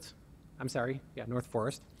Forest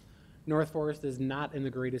is not in the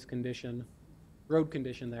greatest road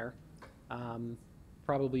condition there.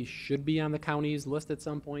 Probably should be on the county's list at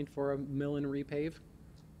some point for a mill and repave.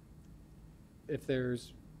 If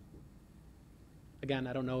there's, again,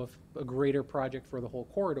 I don't know if a greater project for the whole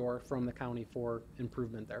corridor from the county for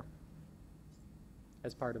improvement there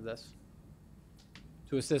as part of this,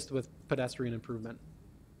 to assist with pedestrian improvement,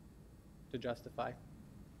 to justify.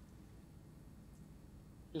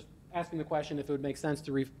 Just asking the question if it would make sense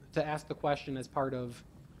to ask the question as part of,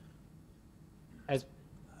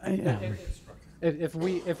 if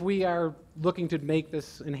we are looking to make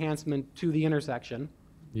this enhancement to the intersection,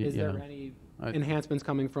 is there Yeah. any enhancements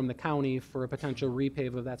coming from the county for a potential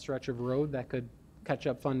repave of that stretch of road that could catch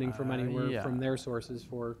up funding from anywhere yeah. from their sources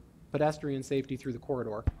for pedestrian safety through the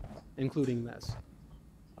corridor, including this?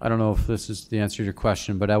 I don't know if this is the answer to your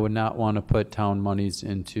question, but I would not want to put town monies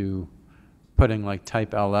into putting like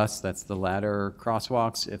type LS, that's the ladder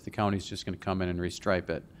crosswalks, if the county's just going to come in and restripe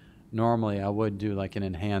it. Normally, I would do like an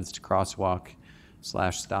enhanced crosswalk /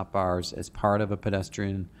 stop bars as part of a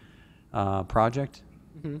pedestrian project.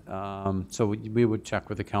 So we would check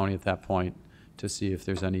with the county at that point to see if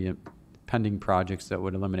there's any pending projects that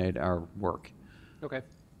would eliminate our work. Okay,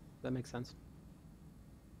 that makes sense.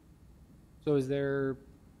 So do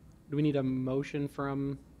we need a motion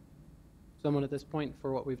from someone at this point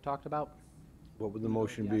for what we've talked about? What would the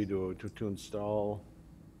motion be to install?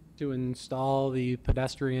 To install the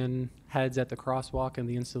pedestrian heads at the crosswalk and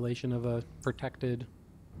the installation of a protected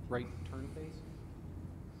right turn phase?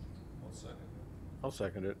 I'll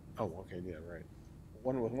second it. Oh, okay, yeah, right.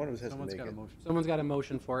 One of us has to Someone's make got a it. motion. Someone's got a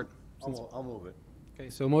motion for it. I'll move it, Okay,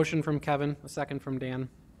 so motion from Kevin, a second from Dan.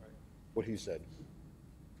 what he said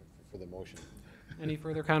for the motion. Any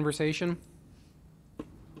further conversation?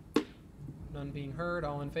 None being heard,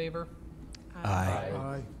 all in favor?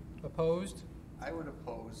 Aye. Opposed? I would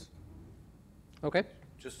oppose, Okay,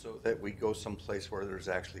 just so that we go someplace where there's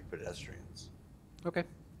actually pedestrians. okay.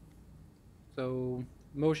 So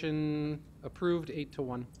motion approved,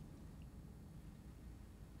 8-1.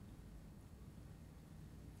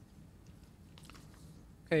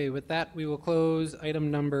 Okay, with that, we will close item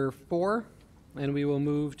number 4, and we will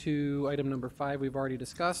move to item number 5 we've already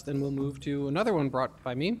discussed, and we'll move to another one brought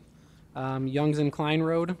by me. Youngs and Klein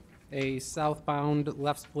Road, a southbound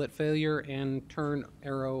left split failure and turn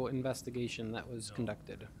arrow investigation that was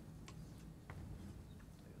conducted.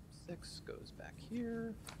 Item 6 goes back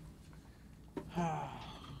here. Can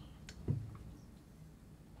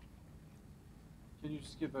you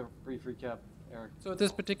just give a brief recap, Eric? So at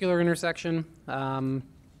this particular intersection,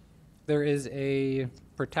 there is a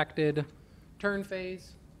protected turn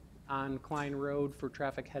phase on Klein Road for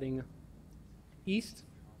traffic heading east.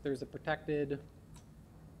 There's a protected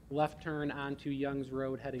left turn onto Youngs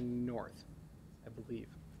Road heading north, I believe.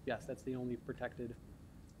 Yes, that's the only protected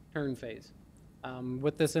turn phase.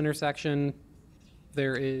 With this intersection,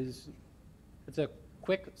 it's a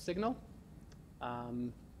quick signal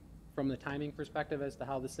from the timing perspective as to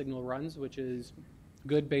how the signal runs, which is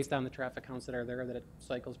good based on the traffic counts that are there, that it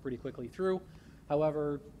cycles pretty quickly through.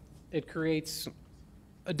 However, it creates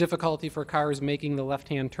a difficulty for cars making the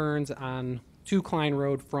left-hand turns on to Klein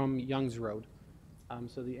Road from Youngs Road.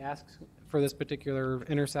 So the ask for this particular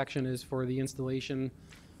intersection is for the installation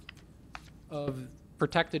of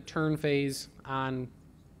protected turn phase on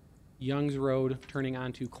Youngs Road turning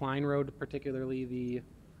onto Klein Road, particularly the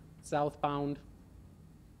southbound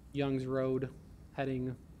Youngs Road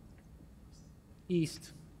heading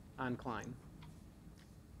east on Klein.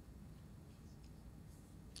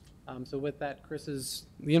 So with that,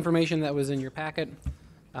 the information that was in your packet,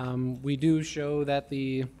 we do show that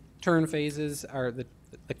the turn phases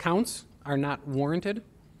the counts are not warranted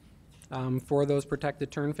for those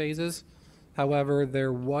protected turn phases. However,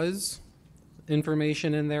 there was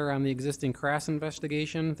information in there on the existing crash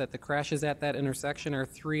investigation that the crashes at that intersection are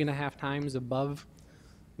 3.5 times above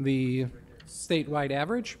the statewide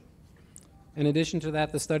average. In addition to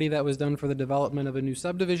that, the study that was done for the development of a new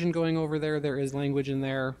subdivision going over there, there is language in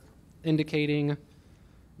there indicating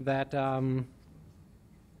that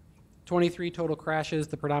 23 total crashes,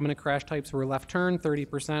 the predominant crash types were left turn,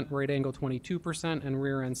 30%, right angle 22%, and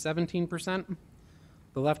rear end 17%.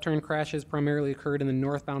 The left turn crashes primarily occurred in the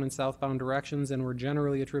northbound and southbound directions and were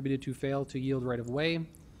generally attributed to fail to yield right of way.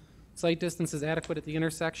 Sight distance is adequate at the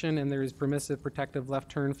intersection, and there is permissive protective left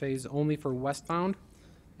turn phase only for westbound,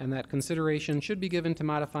 and that consideration should be given to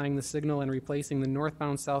modifying the signal and replacing the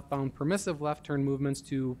northbound, southbound permissive left turn movements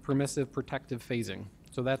to permissive protective phasing.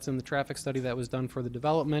 So that's in the traffic study that was done for the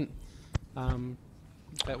development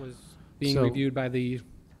that was being reviewed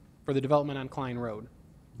for the development on Klein Road.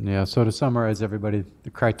 Yeah, so to summarize, everybody, the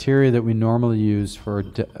criteria that we normally use for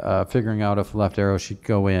figuring out if left arrow should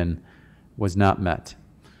go in was not met.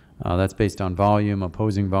 That's based on volume,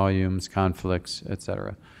 opposing volumes, conflicts,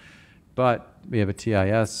 etc. But we have a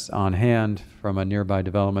TIS on hand from a nearby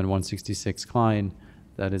development, 166 Klein,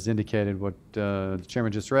 that has indicated what the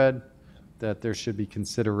chairman just read, that there should be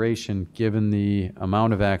consideration given the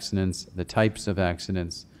amount of accidents, the types of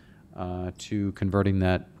accidents, to converting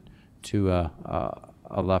that to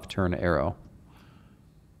a left turn arrow.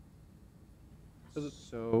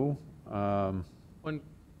 So,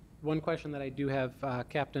 One question that I do have,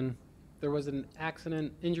 Captain, there was an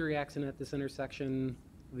injury accident at this intersection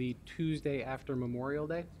the Tuesday after Memorial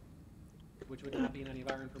Day, which would not be in any of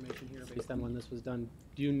our information here based on when this was done.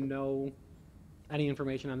 Do you know any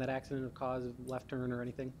information on that accident of cause of left turn or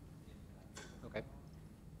anything? Okay.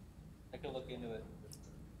 I could look into it.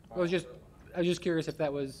 I was just curious if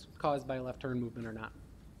that was caused by a left turn movement or not.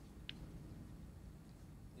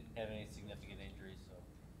 Didn't have any significant injuries,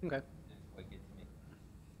 so. Okay. Didn't quite get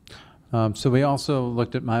to me. so we also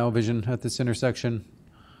looked at MyoVision at this intersection.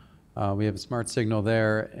 We have a smart signal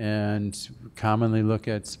there, and commonly look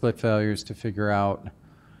at split failures to figure out,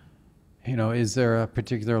 is there a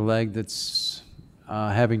particular leg that's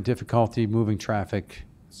having difficulty moving traffic?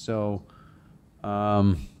 So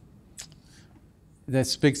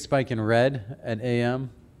This big spike in red at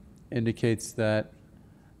AM indicates that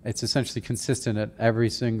it's essentially consistent at every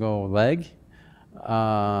single leg.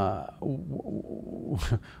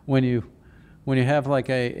 When you have like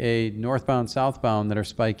a northbound, southbound that are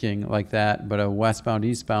spiking like that, but a westbound,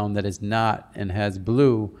 eastbound that is not and has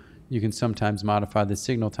blue, you can sometimes modify the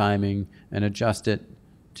signal timing and adjust it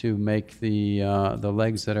to make the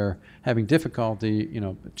legs that are having difficulty,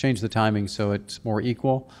 change the timing so it's more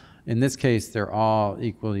equal. In this case, they're all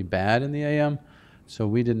equally bad in the AM, so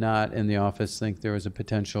we did not in the office think there was a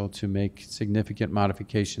potential to make significant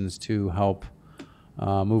modifications to help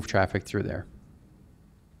move traffic through there.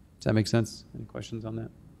 Does that make sense? Any questions on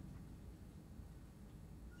that?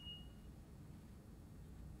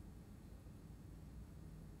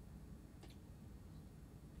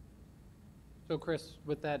 So Chris,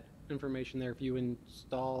 with that information there, if you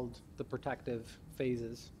installed the protective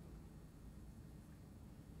phases,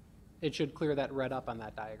 it should clear that red up on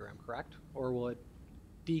that diagram, correct? Or will it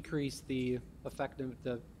decrease the effective,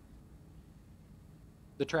 the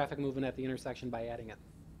traffic movement at the intersection by adding it?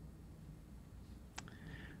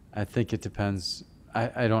 I think it depends.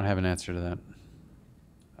 I don't have an answer to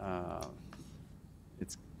that.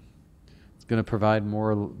 It's going to provide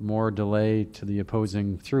more delay to the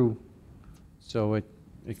opposing through, so it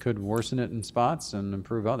could worsen it in spots and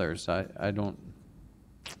improve others. I don't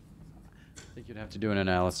think you'd have to do an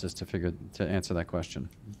analysis to answer that question.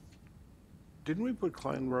 Didn't we put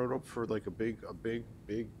Klein Road up for like a big,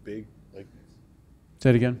 like? Say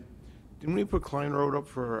it again. Didn't we put Klein Road up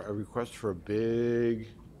for a request for a big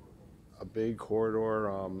corridor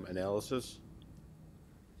analysis?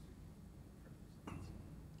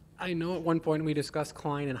 I know at one point we discussed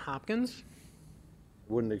Klein and Hopkins.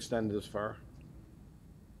 Wouldn't extend this far?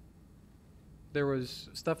 There was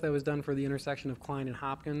stuff that was done for the intersection of Klein and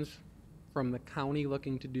Hopkins from the county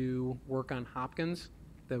looking to do work on Hopkins,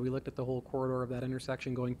 that we looked at the whole corridor of that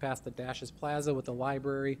intersection going past the Dashes Plaza with the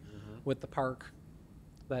library, with the park,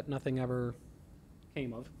 that nothing ever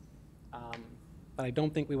came of. But I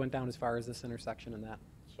don't think we went down as far as this intersection in that.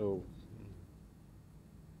 So.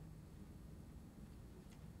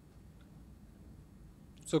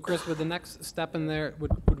 So Chris, with the next step in there,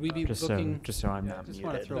 would we be Just looking? so I'm not just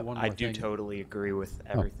wanna muted, throw one I more do thing. totally agree with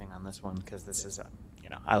everything on this one, because this is,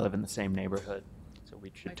 I live in the same neighborhood, so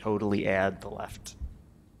we should totally add the left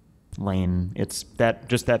lane. It's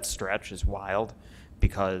that stretch is wild,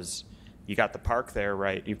 because you got the park there,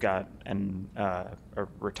 right? You've got a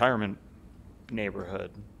retirement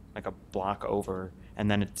neighborhood like a block over, and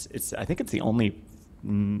then it's I think it's the only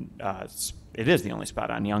it is the only spot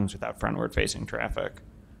on Young's without frontward facing traffic.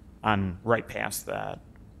 On right past that,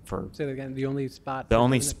 for Say that again. The only spot. the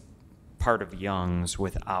only part of Young's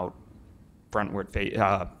without frontward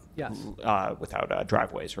Yes. without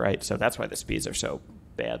driveways, right? So that's why the speeds are so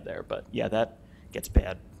bad there. But yeah, that gets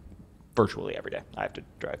bad virtually every day. I have to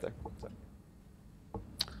drive there. So.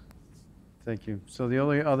 Thank you. So the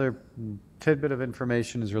only other tidbit of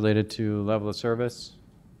information is related to level of service.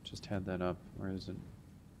 Just had that up. Where is it?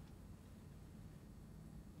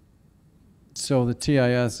 So the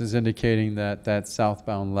TIS is indicating that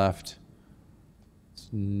southbound left is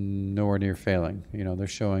nowhere near failing. They're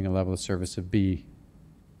showing a level of service of B.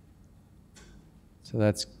 So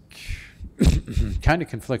that's kind of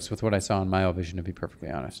conflicts with what I saw in Myovision, to be perfectly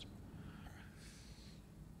honest.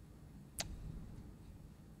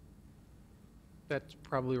 That's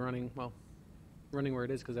probably running where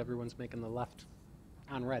it is because everyone's making the left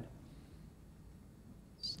on red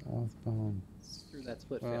Southbound. through that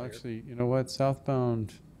split Well, failure. actually, you know what?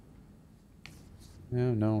 Southbound.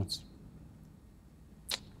 Yeah, no, it's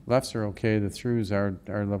lefts are okay. The throughs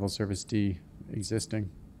are level service D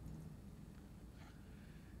existing,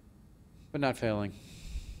 but not failing.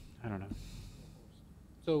 I don't know.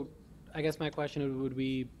 So I guess my question would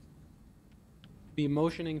we be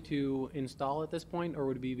motioning to install at this point, or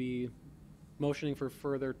would we be motioning for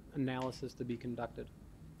further analysis to be conducted?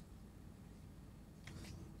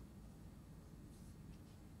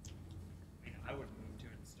 I would move to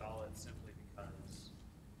install it simply because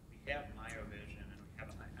we have Myovision and we have,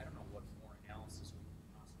 I don't know what more analysis we can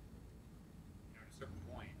possibly do. At a certain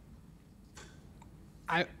point.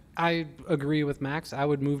 I agree with Max. I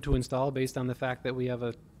would move to install based on the fact that we have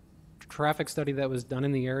a traffic study that was done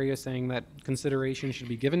in the area saying that consideration should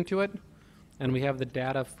be given to it, and we have the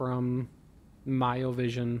data from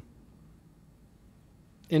Myovision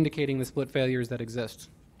indicating the split failures that exist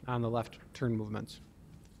on the left turn movements.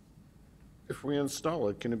 If we install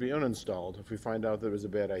it, can it be uninstalled if we find out that it was a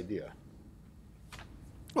bad idea?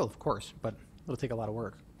 Well, of course, but it'll take a lot of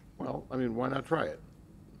work. Well, I mean, why not try it?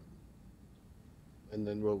 And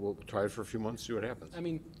then we'll try it for a few months, see what happens. I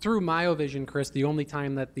mean, through MyoVision, Chris, the only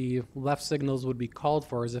time that the left signals would be called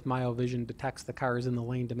for is if MyoVision detects the cars in the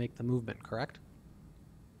lane to make the movement, correct?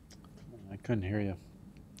 I couldn't hear you.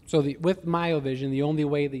 So with MyoVision, the only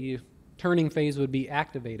way the turning phase would be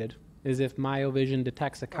activated is if MyoVision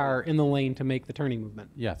detects a car in the lane to make the turning movement.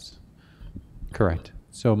 Yes, correct.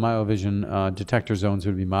 So MyoVision detector zones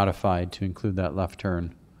would be modified to include that left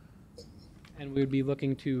turn. And we would be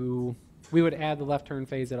looking to, we would add the left turn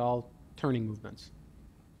phase at all turning movements.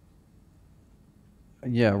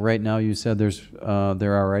 Yeah, right now you said they're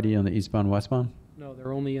already on the eastbound, westbound? No,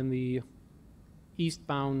 they're only in the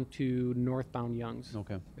eastbound to northbound Youngs.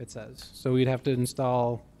 Okay. It says. So we'd have to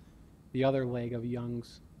install the other leg of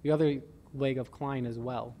Youngs, the other leg of Klein as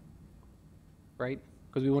well, right?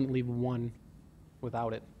 Because we wouldn't leave one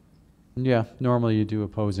without it. Yeah, normally you do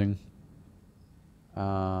opposing.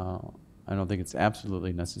 I don't think it's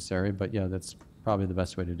absolutely necessary, but yeah, that's probably the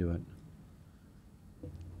best way to do it.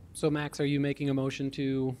 So Max, are you making a motion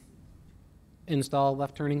to install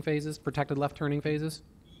left turning phases, protected left turning phases?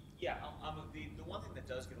 Yeah, the one thing that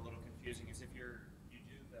does get a little confusing is if you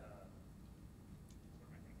do the, what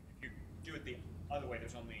am I thinking? If you do it the other way,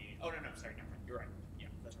 there's only, oh, no, sorry, never mind. You're right. Yeah,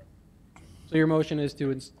 that's right. So your motion is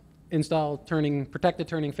to install protected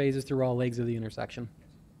turning phases through all legs of the intersection.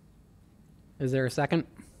 Is there a second?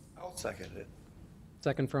 I'll second it.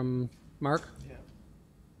 Second from Mark? Yeah.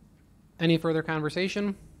 Any further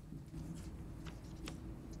conversation?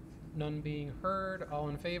 None being heard. All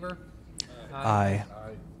in favor? Aye.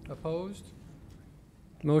 Opposed?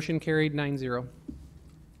 Motion carried 9-0.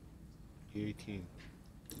 18.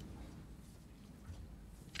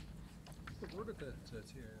 Where did that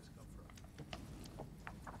TIS come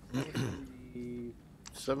from? The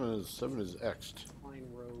 7 is X'd. Klein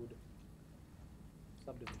Road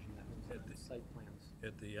subdivision that was site plans.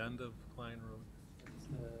 At the end of Klein Road? That's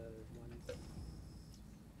the one.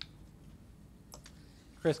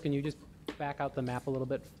 Chris, can you just back out the map a little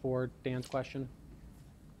bit for Dan's question?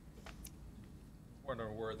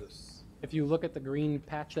 Wondering where this, If you look at the green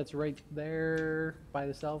patch that's right there by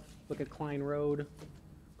the self, look at Klein Road.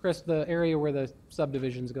 Chris, the area where the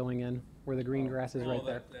subdivision's going in, where the green grass is right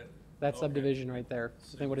there. That okay. subdivision right there.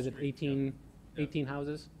 I think, what is it, Street, 18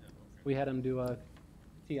 houses? yeah, okay. We had them do a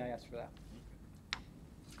TIS for that.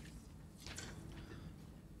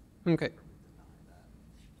 Okay.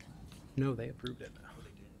 No, they approved it.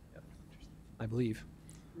 Yep. I believe.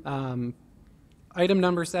 Item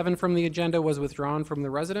number 7 from the agenda was withdrawn from the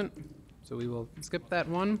resident, so we will skip that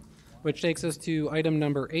one, which takes us to item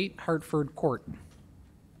number 8, Hartford Court.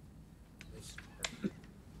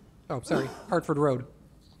 Oh, sorry, Hartford Road.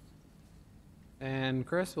 And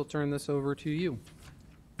Chris, we'll turn this over to you.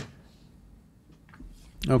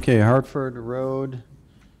 Okay, Hartford Road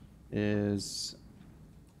is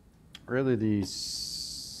really the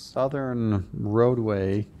southern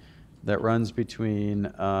roadway that runs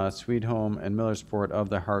between Sweet Home and Millersport of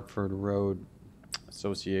the Hartford Road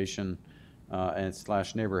Association and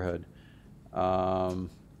 / neighborhood.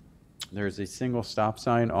 There's a single stop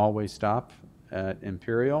sign, always stop, at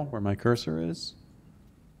Imperial, where my cursor is.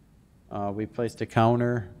 We placed a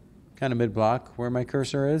counter kind of mid-block where my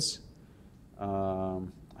cursor is.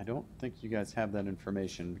 I don't think you guys have that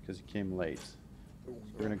information because it came late. So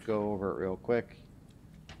we're going to go over it real quick.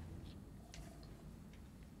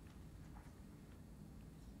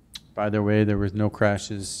 By the way, there was no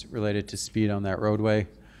crashes related to speed on that roadway.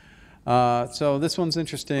 So this one's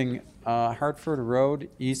interesting. Hartford Road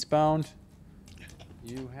eastbound,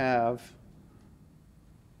 you have,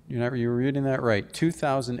 you're reading that right,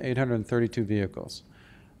 2,832 vehicles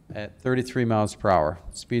at 33 miles per hour.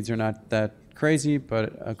 Speeds are not that crazy,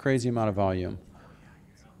 but a crazy amount of volume.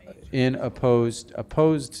 Opposed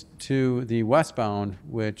to the westbound,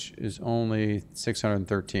 which is only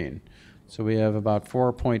 613. So we have about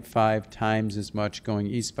 4.5 times as much going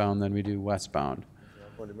eastbound than we do westbound.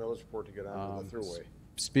 I'm going to Millersport to get onto the thruway.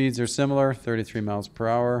 Speeds are similar, 33 miles per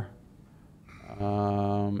hour.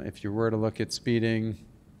 If you were to look at speeding,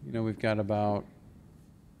 we've got about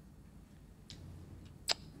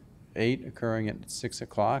 8 occurring at 6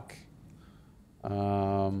 o'clock.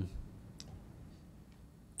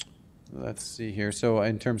 Let's see here. So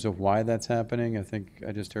in terms of why that's happening, I think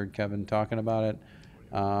I just heard Kevin talking about it.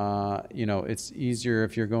 It's easier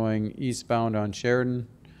if you're going eastbound on Sheridan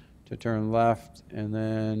to turn left and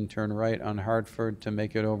then turn right on Hartford to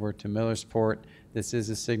make it over to Millersport. This is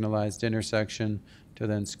a signalized intersection to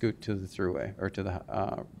then scoot to the thruway or to the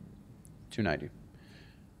 290.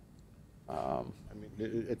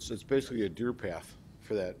 It's basically a deer path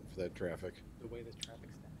for that traffic. The way the traffic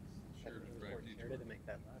stacks. Sheridan to make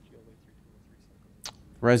that left, you'll wait through 203 circles.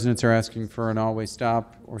 Residents are asking for an always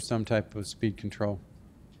stop or some type of speed control.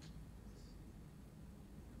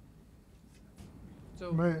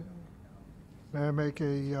 So, May I make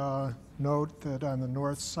a note that on the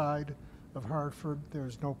north side of Hartford,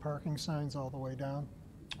 there's no parking signs all the way down?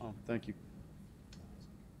 Oh, thank you.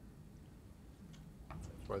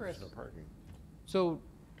 That's why there's no Chris. parking. so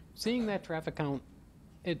seeing that traffic count,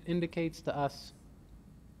 it indicates to us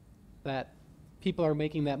that people are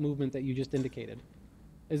making that movement that you just indicated.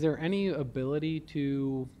 Is there any ability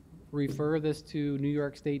to refer this to New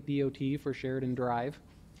York State DOT for Sheridan Drive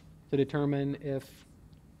to determine if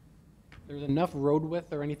there's enough road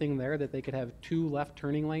width or anything there that they could have 2 left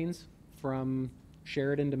turning lanes from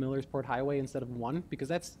Sheridan to Millersport Highway instead of 1? Because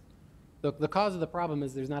that's, the cause of the problem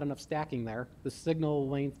is there's not enough stacking there. The signal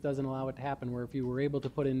length doesn't allow it to happen, where if you were able to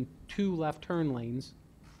put in 2 left turn lanes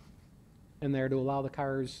in there to allow the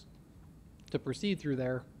cars to proceed through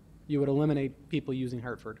there, you would eliminate people using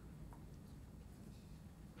Hartford.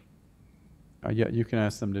 Yeah, you can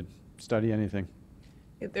ask them to study anything.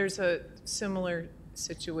 There's a similar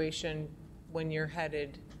situation when you're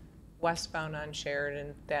headed westbound on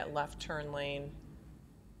Sheridan, that left turn lane,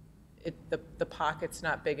 the pocket's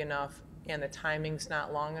not big enough and the timing's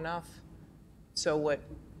not long enough. So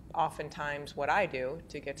oftentimes what I do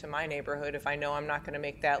to get to my neighborhood, if I know I'm not going to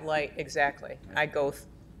make that light, exactly, I go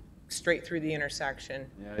straight through the intersection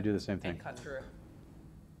Yeah, I do the same thing. and cut through.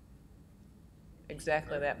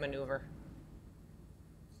 Exactly that maneuver.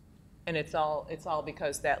 And it's all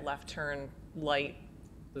because that left turn light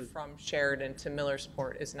from Sheridan to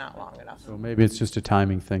Millersport is not long enough. So maybe it's just a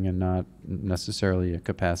timing thing and not necessarily a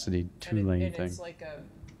capacity two-lane And thing. it's like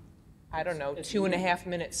I don't know, 2.5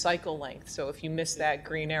 minute cycle length. So if you miss that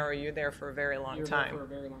green arrow, you're there for a very long You're there time. for a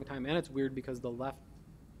very long time, and it's weird because the left,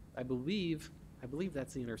 I believe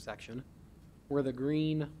that's the intersection where the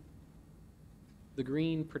green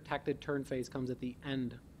protected turn phase comes at the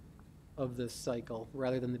end of this cycle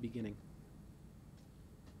rather than the beginning.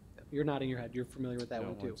 You're nodding your head. You're familiar with that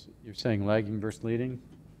one too. You're saying lagging versus leading?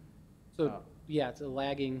 So yeah, it's a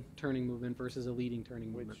lagging turning movement versus a leading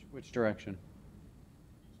turning movement. Which direction?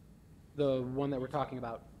 The one that we're talking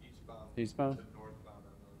about. Eastbound? To northbound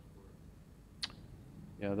on Millersport.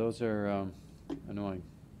 Yeah, those are annoying.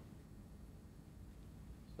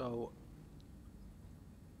 So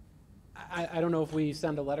I don't know if we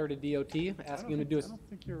send a letter to DOT asking them to do I don't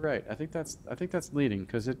think you're right. I think that's leading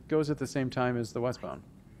because it goes at the same time as the westbound.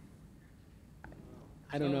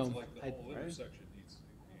 I don't know. Sounds like the whole intersection needs to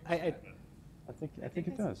be. I think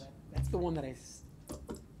it does. That's the one that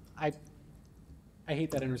I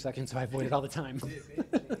hate that intersection, so I avoid it all the time. I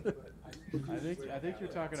think you're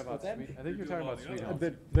talking about What's that? Sweet. I think you're talking about Sweet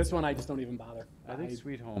Home. This one I just don't even bother. I think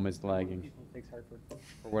Sweet Home is lagging Takes Hartford.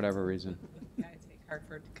 for whatever reason. Yeah, I take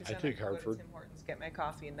Hartford because I then take I can go Hartford. to Tim Hortons, get my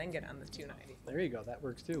coffee, and then get on the 290. There you go. That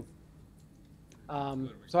works too. So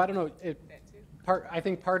I don't know. I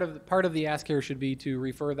think part of the ask here should be to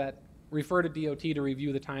refer to DOT to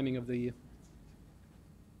review the timing of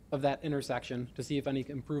that intersection to see if any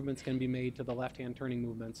improvements can be made to the left-hand turning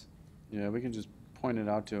movements. Yeah, we can just point it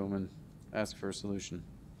out to them and ask for a solution.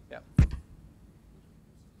 Yeah.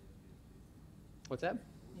 What's that?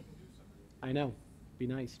 I know. Be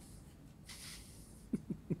nice.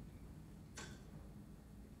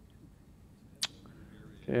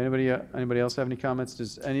 Okay, anybody else have any comments?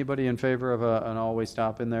 Does anybody in favor of an always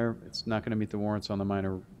stop in there? It's not going to meet the warrants on the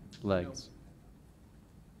minor legs.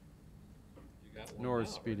 You got one Nor now,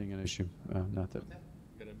 is speeding an issue. Not that. right?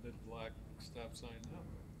 You got a mid-block stop sign now.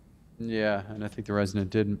 Yeah, and I think the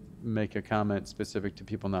resident did make a comment specific to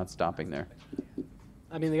people not stopping there.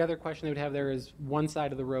 I mean, the other question they would have there is one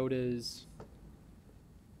side of the road is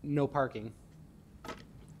no parking.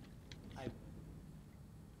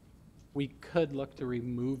 We could look to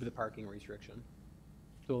remove the parking restriction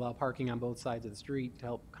to allow parking on both sides of the street to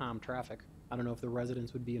help calm traffic. I don't know if the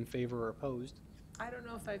residents would be in favor or opposed. I don't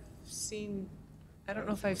know if I've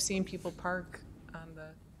seen people park on the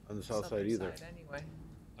south side southern either. side anyway.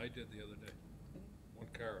 I did the other day. One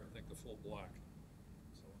car, I think the full block.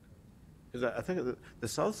 Because I think the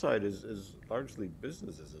south side is largely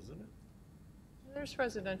businesses, isn't it? There's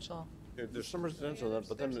residential. There's some residential,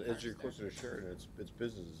 but then as you're closer to Sheridan, it's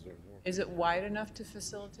businesses. Is it wide enough to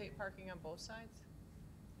facilitate parking on both sides?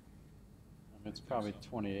 It's probably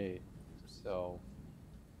 28, so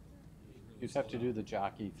you'd have to do the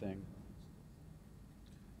jockey thing.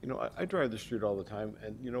 You know, I drive the street all the time,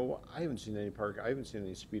 and you know, I haven't seen any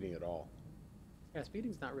speeding at all. Yeah,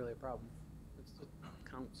 speeding's not really a problem. It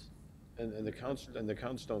counts. And the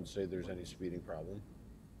counts don't say there's any speeding problem.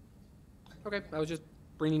 Okay, I was just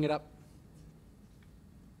bringing it up.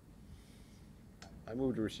 I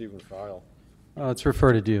move to receive and file. Let's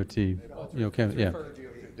refer to DOT. You okay? Yeah.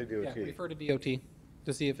 The DOT. Yeah, refer to DOT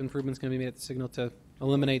to see if improvements can be made at the signal to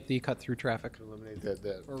eliminate the cut-through traffic. Eliminate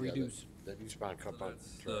that. Or yeah, reduce. That eastbound cut out.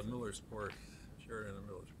 That's Millersport, Sheridan and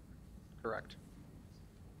Millersport. Correct.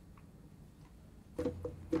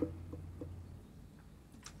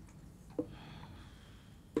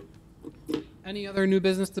 Any other new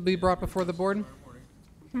business to be brought before the board?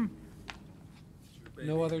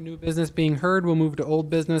 No other new business being heard. We'll move to old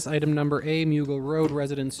business. Item number A, Mughal Road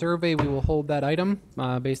Resident Survey. We will hold that item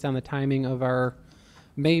based on the timing of our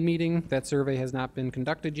May meeting. That survey has not been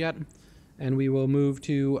conducted yet. And we will move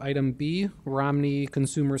to item B, Romney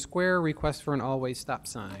Consumer Square, request for an always stop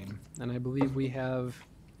sign. And I believe we have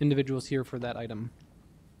individuals here for that item.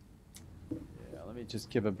 Yeah, let me just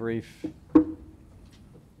give a brief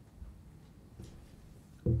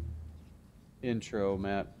intro,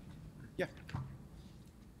 Matt. Yeah.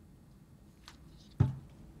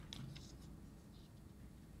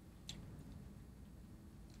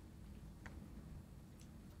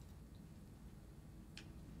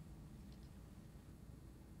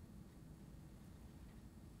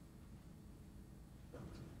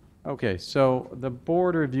 Okay, so the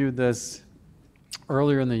board reviewed this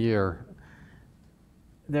earlier in the year.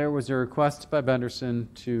 There was a request by Benderson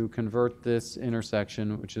to convert this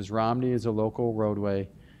intersection, which is Romney is a local roadway,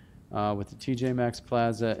 with the TJ Maxx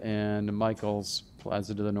Plaza and Michael's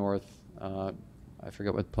Plaza to the north. I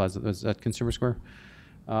forget what plaza, was that Consumer Square?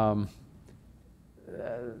 They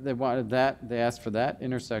wanted that, they asked for that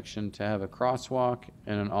intersection to have a crosswalk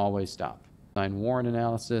and an always stop. Sign warrant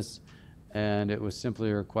analysis, and it was simply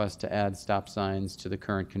a request to add stop signs to the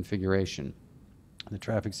current configuration. The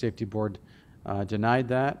Traffic Safety Board denied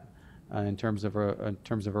that in terms of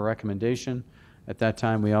a recommendation. At that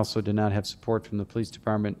time, we also did not have support from the police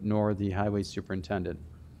department nor the highway superintendent.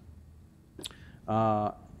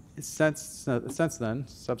 Since then,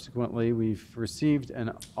 subsequently, we've received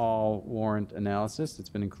an all warrant analysis. It's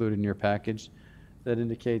been included in your package that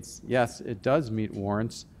indicates, yes, it does meet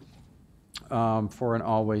warrants for an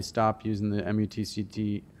always stop using the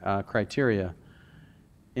MUTCD criteria.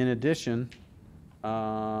 In addition,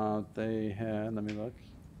 they had, let me look.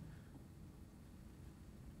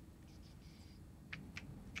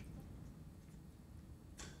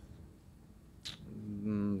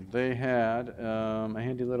 They had a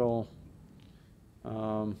handy little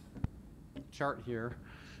chart here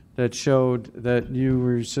that showed that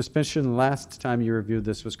your suspicion last time you reviewed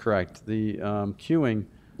this was correct. The queuing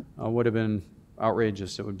would have been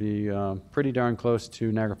outrageous. It would be pretty darn close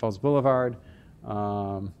to Niagara Falls Boulevard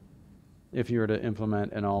if you were to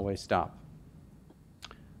implement an always stop.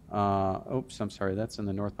 Oops, I'm sorry, that's in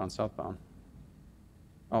the northbound, southbound.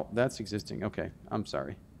 Oh, that's existing, okay, I'm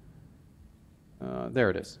sorry. There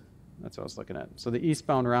it is. That's what I was looking at. So the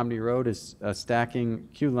eastbound Romney Road is stacking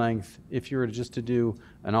queue length if you were just to do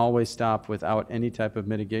an always stop without any type of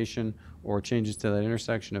mitigation or changes to that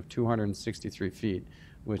intersection of 263 feet,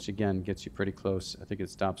 which again gets you pretty close. I think it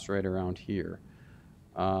stops right around here.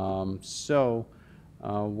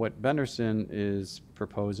 What Benderson is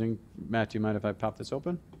proposing, Matt, do you mind if I pop this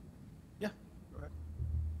open? Yeah, go ahead.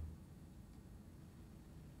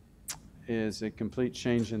 Is a complete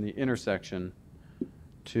change in the intersection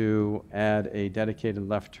to add a dedicated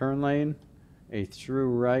left turn lane, a through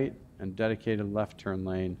right and dedicated left turn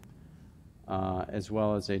lane, as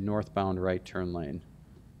well as a northbound right turn lane.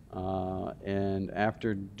 And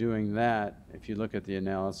after doing that, if you look at the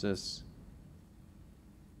analysis,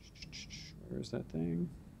 where's that thing?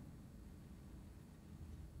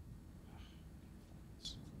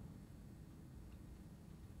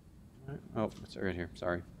 Oh, it's right here,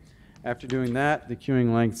 sorry. After doing that, the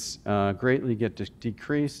queuing lengths greatly get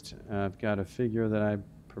decreased. I've got a figure that I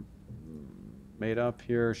made up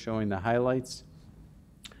here showing the highlights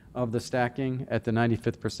of the stacking at the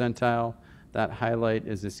 95th percentile. That highlight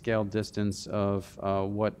is a scaled distance of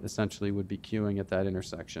what essentially would be queuing at that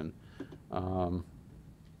intersection. So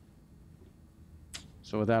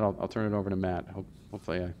with that, I'll turn it over to Matt.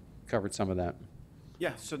 Hopefully I covered some of that.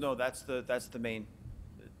 Yeah, so no, that's the main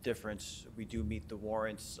difference. We do meet the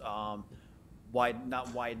warrants, not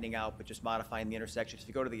widening out, but just modifying the intersections. If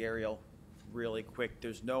you go to the aerial really quick,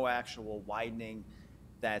 there's no actual widening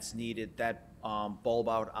that's needed. That bulb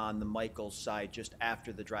out on the Michaels side just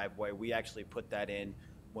after the driveway, we actually put that in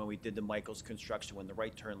when we did the Michaels construction, when the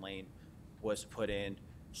right turn lane was put in.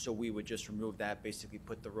 So we would just remove that, basically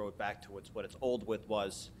put the road back to what its old width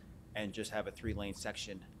was, and just have a 3-lane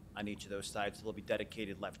section on each of those sides. There'll be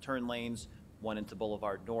dedicated left turn lanes, one into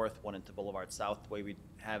Boulevard North, one into Boulevard South, the way we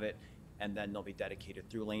have it, and then there'll be dedicated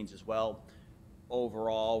through lanes as well.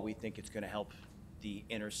 Overall, we think it's going to help the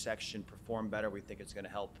intersection perform better. We think it's going to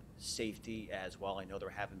help safety as well. I know there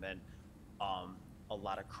haven't been a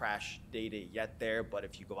lot of crash data yet there, but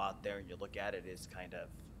if you go out there and you look at it, it's kind of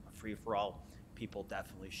a free-for-all. People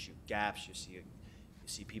definitely shoot gaps. You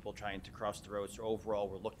see people trying to cross the road. So overall,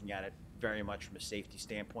 we're looking at it very much from a safety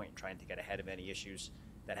standpoint and trying to get ahead of any issues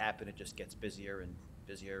that happen. It just gets busier and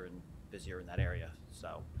busier and busier in that area.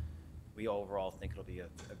 So we overall think it'll be a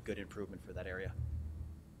good improvement for that area.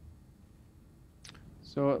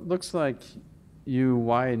 So it looks like you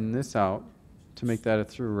widen this out to make that a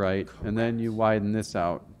through right, and then you widen this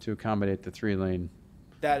out to accommodate the 3-lane.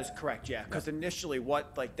 That is correct, yeah. Because initially,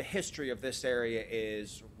 the history of this area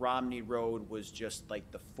is Romney Road was just like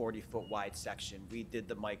the 40-foot wide section. We did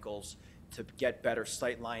the Michaels to get better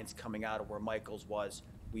sight lines coming out of where Michaels was.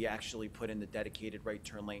 We actually put in the dedicated right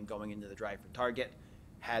turn lane going into the drive for Target,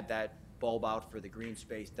 had that bulb out for the green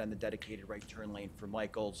space, then the dedicated right turn lane for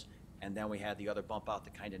Michaels, and then we had the other bump out to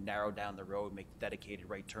kind of narrow down the road, make dedicated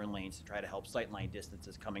right turn lanes to try to help sightline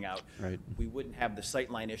distances coming out. Right. We wouldn't have the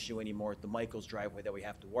sightline issue anymore at the Michaels driveway that we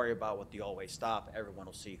have to worry about with the all-way stop. Everyone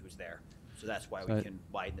will see who's there. So that's why we can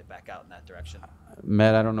widen it back out in that direction.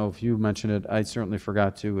 Matt, I don't know if you mentioned it. I certainly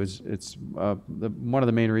forgot to. It's one of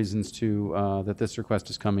the main reasons that this request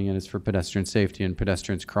is coming in is for pedestrian safety and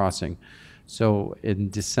pedestrians crossing. So in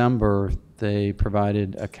December, they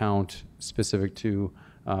provided a count specific to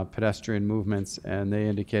pedestrian movements, and they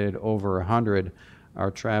indicated over 100 are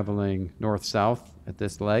traveling north-south at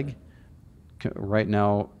this leg. Right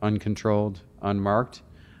now, uncontrolled, unmarked.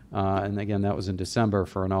 And again, that was in December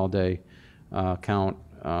for an all-day count.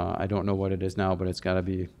 I don't know what it is now, but it's got to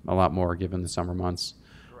be a lot more given the summer months.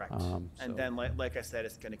 Correct. And then, like I said,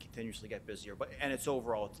 it's going to continuously get busier. And it's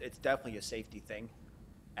overall, it's definitely a safety thing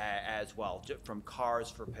as well, from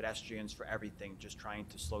cars, for pedestrians, for everything, just trying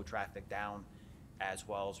to slow traffic down, as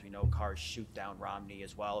well as we know cars shoot down Romney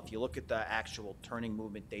as well. If you look at the actual turning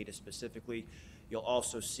movement data specifically, you'll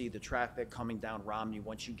also see the traffic coming down Romney.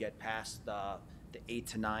 Once you get past the 8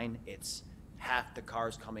 to 9, it's half the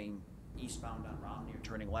cars coming eastbound on Romney are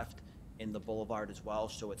turning left in the boulevard as well.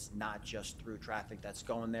 So it's not just through traffic that's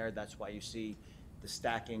going there. That's why you see the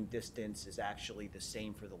stacking distance is actually the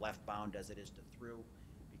same for the leftbound as it is to through,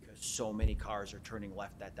 because so many cars are turning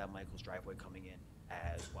left at that Michaels driveway coming in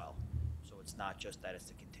as well. So it's not just that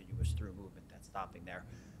it's a continuous through movement that's stopping there.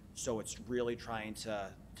 So it's really trying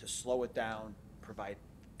to slow it down, provide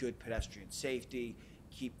good pedestrian safety,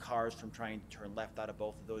 keep cars from trying to turn left out of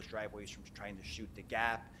both of those driveways, from trying to shoot the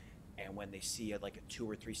gap, and when they see like a 2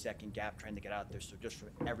 or 3 second gap trying to get out there. So just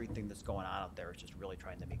for everything that's going on out there, it's just really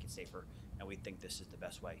trying to make it safer, and we think this is the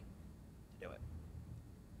best way to do it.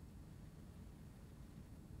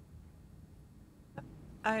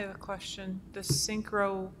 I have a question. The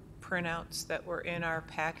synchro printouts that were in our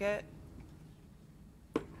packet,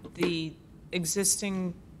 the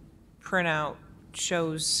existing printout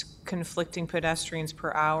shows conflicting pedestrians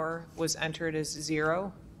per hour was entered as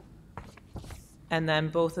 0. And then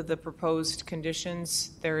both of the proposed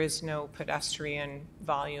conditions, there is no pedestrian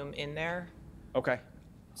volume in there. Okay.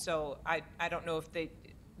 So I don't know if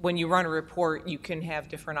when you run a report, you can have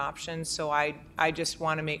different options. So I just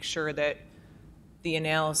want to make sure that the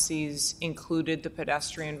analyses included the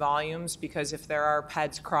pedestrian volumes, because if there are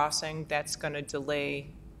peds crossing, that's going to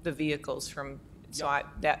delay the vehicles from, so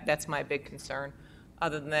that's my big concern.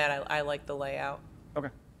 Other than that, I like the layout. Okay.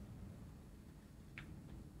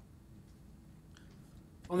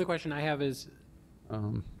 Only question I have is,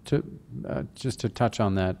 just to touch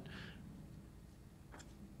on that.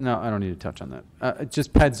 No, I don't need to touch on that.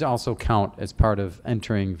 Just PEDs also count as part of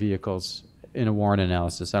entering vehicles in a warrant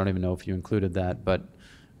analysis. I don't even know if you included that, but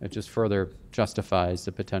it just further justifies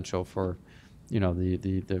the potential for,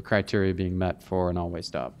 the criteria being met for an all-way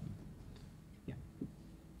stop. yeah.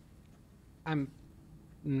 I'm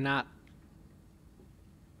not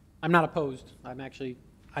opposed.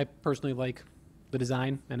 I personally like the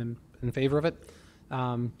design and am in favor of it.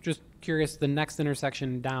 Just curious, the next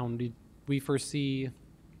intersection down, do we foresee,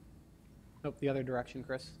 the other direction,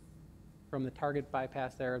 Chris? From the Target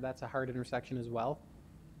bypass there, that's a hard intersection as well.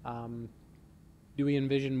 Do we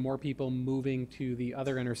envision more people moving to the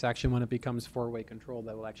other intersection when it becomes 4-way control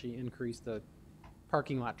that will actually increase the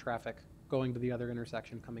parking lot traffic going to the other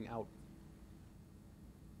intersection coming out?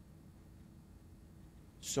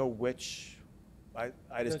 So which, I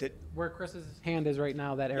just did. Where Chris's hand is right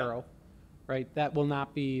now, that arrow, right? That will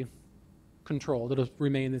not be controlled. It'll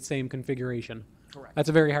remain the same configuration. Correct. That's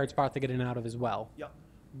a very hard spot to get in and out of as well. Yep.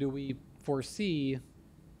 Do we foresee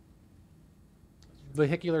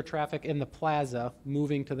vehicular traffic in the plaza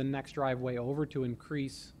moving to the next driveway over to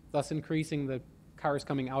thus increasing the cars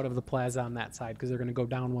coming out of the plaza on that side because they're going to go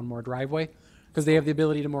down one more driveway because they have the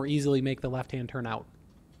ability to more easily make the left-hand turn out.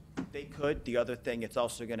 They could. The other thing, it's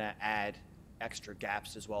also going to add extra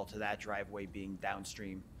gaps as well to that driveway being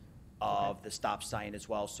downstream of the stop sign as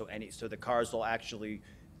well. So the cars will actually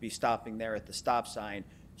be stopping there at the stop sign.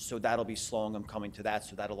 So that'll be slowing them coming to that.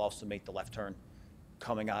 So that'll also make the left turn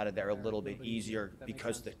coming out of there a little bit easier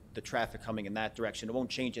because the traffic coming in that direction, it won't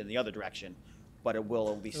change in the other direction, but it will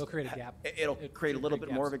at least. It'll create a gap. It'll create a little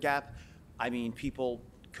bit more of a gap. I mean, people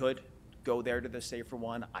could go there to the safer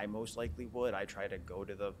one. I most likely would. I try to go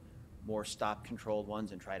to the more stop controlled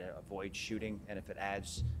ones and try to avoid shooting. And if it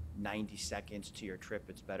adds 90 seconds to your trip,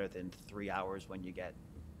 it's better than 3 hours when you get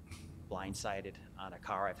blindsided on a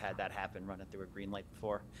car. I've had that happen running through a green light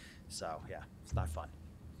before. So yeah, it's not fun.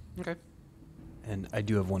 Okay. And I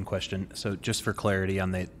do have one question. So just for clarity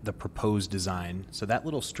on the proposed design, so that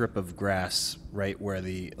little strip of grass right where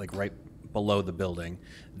right below the building,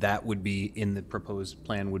 that would be in the proposed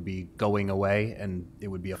plan would be going away and it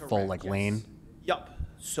would be a full Correct, yes. lane? Yup.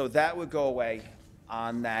 So that would go away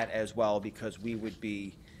on that as well because we would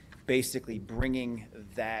be basically bringing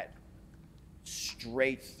that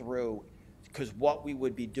straight through. Because what we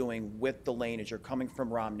would be doing with the lane is you're coming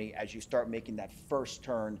from Romney as you start making that first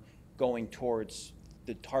turn going towards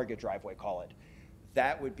the target driveway, call it.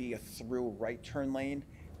 That would be a through right turn lane,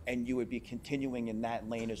 and you would be continuing in that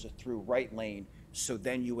lane as a through right lane. So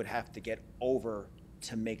then you would have to get over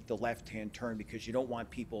to make the left-hand turn because you don't want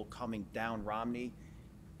people coming down Romney,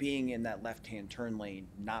 being in that left-hand turn lane,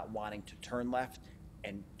 not wanting to turn left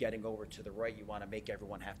and getting over to the right. You want to make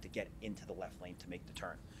everyone have to get into the left lane to make the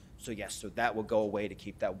turn. So yes, so that will go away to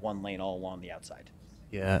keep that one lane all along the outside.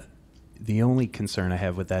 Yeah. The only concern I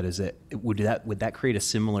have with that is that would that create a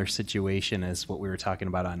similar situation as what we were talking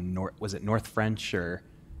about on North French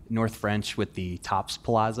with the Tops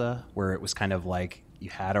Plaza, where it was kind of like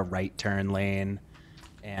you had a right turn lane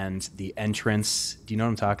and the entrance. Do you know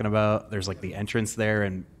what I'm talking about? There's like the entrance there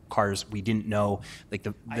and cars we didn't know like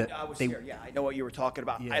I was here. Yeah, I know what you were talking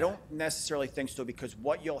about. Yeah. I don't necessarily think so because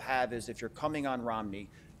what you'll have is if you're coming on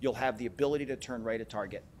Romney, you'll have the ability to turn right at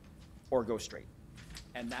Target or go straight.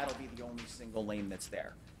 And that'll be the only single lane that's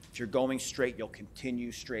there. If you're going straight, you'll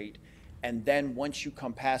continue straight. And then once you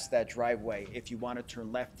come past that driveway, if you want to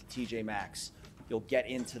turn left to TJ Maxx, you'll get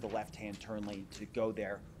into the left-hand turn lane to go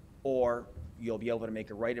there, or you'll be able to make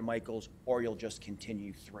a right at Michael's, or you'll just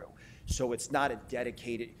continue through. So it's not a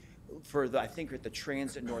dedicated, I think at the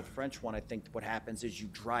Transit North French one, I think what happens is you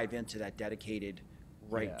drive into that dedicated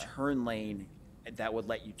right turn lane that would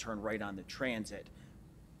let you turn right on the Transit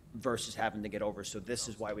versus having to get over. So this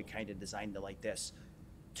is why we kind of designed it like this,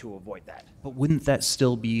 to avoid that. But wouldn't that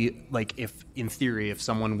still be like if, in theory, if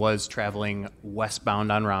someone was traveling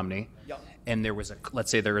westbound on Romney, Yep. and there was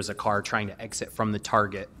let's say there was a car trying to exit from the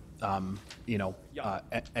Target,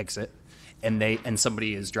 exit, and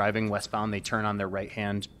somebody is driving westbound, they turn on their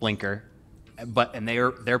right-hand blinker, and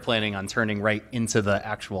they're planning on turning right into the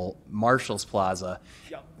actual Marshall's Plaza.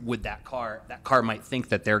 Yep. Would that car might think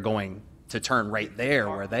that they're going to turn right there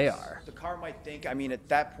where they are? The car might think, I mean, at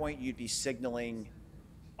that point, you'd be signaling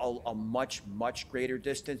a much, much greater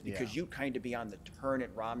distance because you'd kind of be on the turn at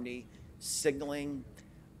Romney signaling.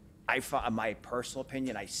 My personal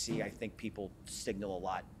opinion, I think people signal a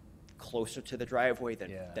lot closer to the driveway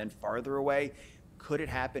than farther away. Could it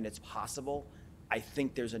happen? It's possible. I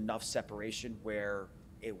think there's enough separation where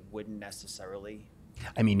it wouldn't necessarily.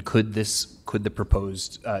 I mean, could the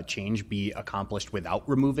proposed change be accomplished without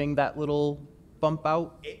removing that little bump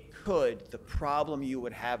out? It could. The problem you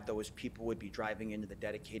would have, though, is people would be driving into the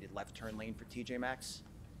dedicated left turn lane for TJ Maxx.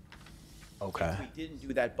 Okay. If we didn't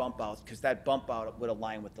do that bump out, because that bump out would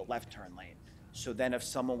align with the left turn lane. So then if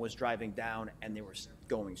someone was driving down and they were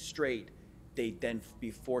going straight, they'd then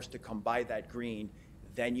be forced to come by that green.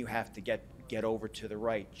 Then you have to get over to the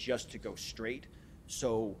right just to go straight.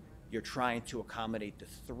 So you're trying to accommodate the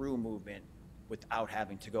through movement without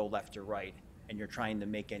having to go left or right, and you're trying to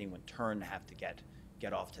make anyone turn to have to get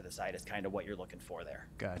off to the side is kind of what you're looking for there.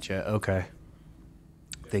 Gotcha. Okay.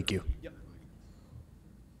 Thank you. Yep.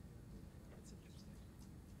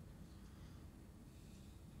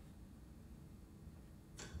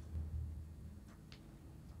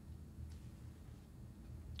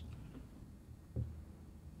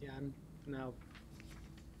 Yeah, now,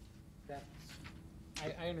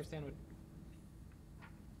 I understand what,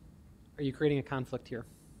 are you creating a conflict here?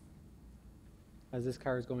 As this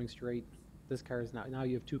car is going straight, this car is now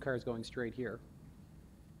you have two cars going straight here.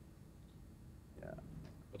 Yeah.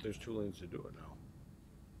 But there's 2 lanes to do it now.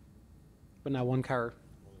 But now one car,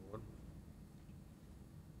 Only one?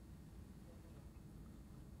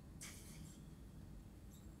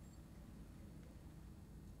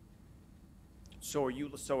 So where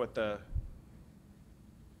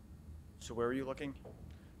are you looking?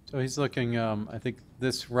 So he's looking, I think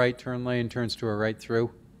this right turn lane turns to a right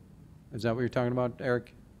through. Is that what you're talking about,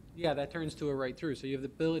 Eric? Yeah, that turns to a right through, so you have the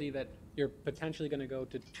ability that you're potentially gonna go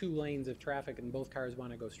to 2 lanes of traffic and both cars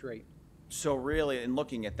wanna go straight. So really, in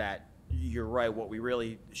looking at that, you're right, what we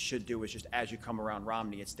really should do is just as you come around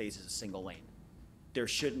Romney, it stays as a single lane. There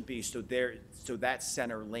shouldn't be, so that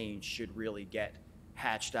center lane should really get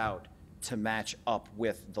hatched out to match up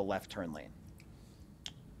with the left turn lane.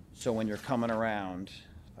 So when you're coming around,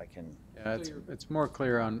 if I can. Yeah, it's more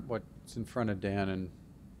clear on what's in front of Dan and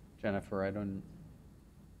Jennifer. I don't,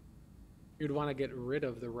 You'd wanna get rid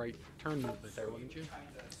of the right turn movement there, wouldn't you?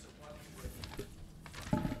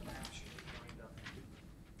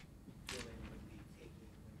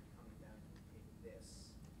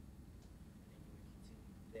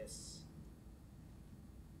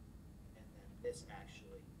 This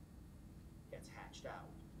actually gets hatched out.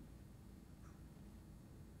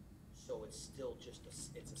 So it's still just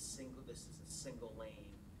it's a single, this is a single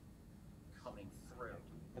lane coming through.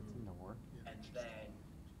 that's in the work. And then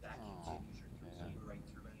that continues, you continue right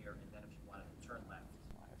through here, and then if you wanted to turn left.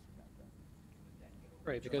 you would then go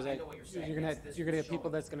Right, to- because I know what you're saying. you're gonna, This you're gonna is have people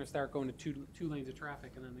showing- that's gonna start going to two lanes of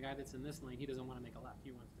traffic, and then the guy that's in this lane, he doesn't wanna make a left,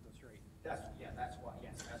 he wants to go straight. That's why,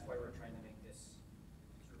 yes, that's why we're trying to make this,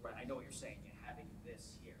 right, I know what you're saying, you're having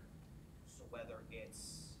this here. So whether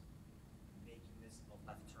it's making this a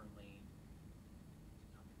left turn lane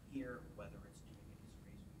coming here, whether it's doing it this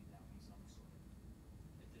way, so maybe that would be some sort of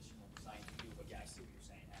additional design to do, but yeah, I see what you're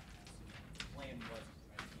saying. The plan was to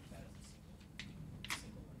try to keep that as a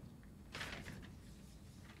single lane.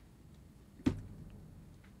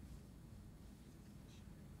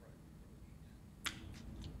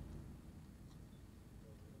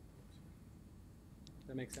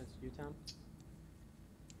 That makes sense to you, Tom?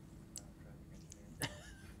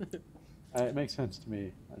 It makes sense to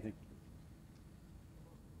me, I think.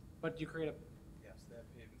 But you create a, Yes, that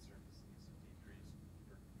pavement surface needs to decrease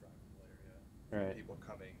for drivable area. Right. People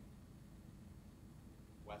coming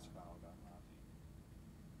westbound on Monty.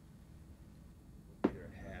 With either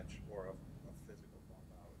a hatch or a physical bump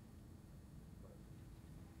out. But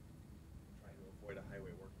trying to avoid a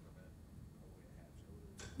highway work permit, avoid a hatch.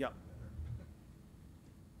 Yep.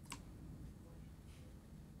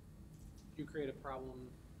 you create a problem.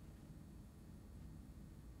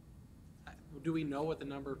 Do we know what the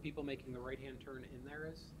number of people making the right-hand turn in there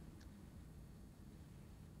is?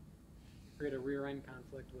 Create a rear-end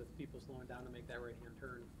conflict with people slowing down to make that right-hand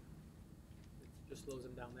turn. It just slows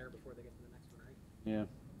them down there before they get to the next one, right? Yeah.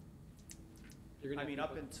 You're gonna I have mean, up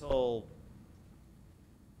people- until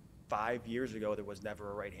 5 years ago, there was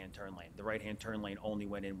never a right-hand turn lane. The right-hand turn lane only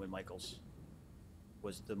went in when Michael's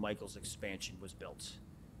expansion was built.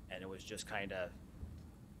 And it was just kind of,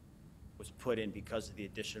 was put in because of the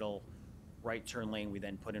additional right turn lane we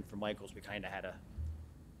then put in for Michael's. We kind of had to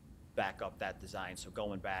back up that design. So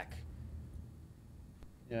going back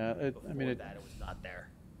Yeah, before that, it was not there.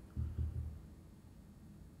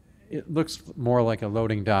 it looks more like a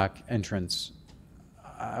loading dock entrance.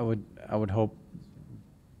 I would hope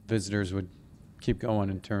visitors would keep going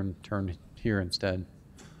and turn here instead.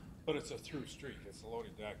 But it's a through street, it's a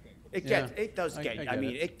loading dock thing. It does I get, get I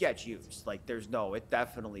mean, it. it gets used. Like, it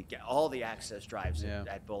definitely all the access drives Yeah.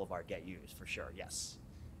 at Boulevard get used, for sure, yes.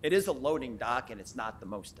 It is a loading dock, and it's not the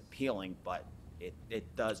most appealing, but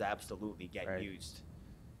it does absolutely get Right. used.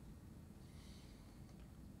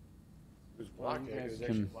 It was blocked, you it guys was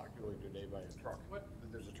actually can- blocked earlier today by a truck. What?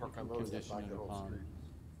 There's a truck on the road that blocked the whole street.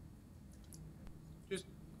 Just,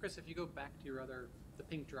 Chris, if you go back to your the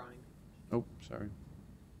pink drawing, Oh, sorry.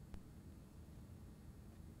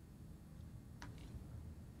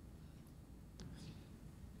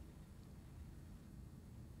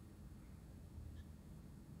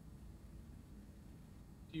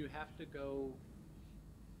 do you have to go,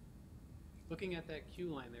 looking at that queue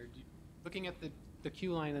line there, looking at the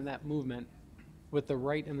queue line and that movement, with the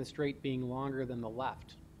right and the straight being longer than the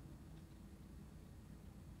left,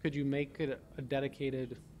 could you make it a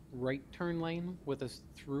dedicated right turn lane with a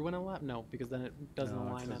through and a left? No, because then it doesn't No, it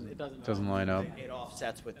align, doesn't- it doesn't. doesn't line up. It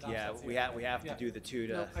offsets with, It yeah, offsets, we yeah. have to Yeah. do the two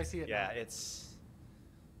to. No, I see it Yeah, now. it's,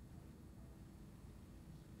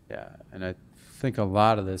 Yeah, and I think a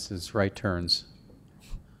lot of this is right turns,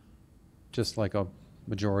 just like a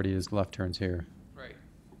majority is left turns here. Right.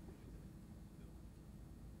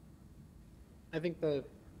 I think the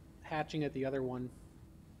hatching at the other one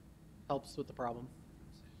helps with the problem.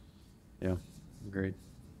 Yeah, agreed.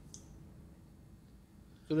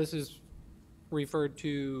 So this is referred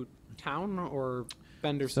to town or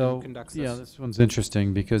Benderson So, conducts yeah, this. this one's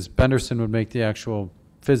interesting because Benderson would make the actual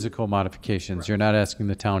physical modifications. You're not asking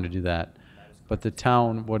the town to do that. But the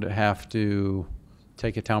town would have to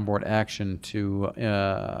take a town board action to,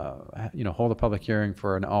 hold a public hearing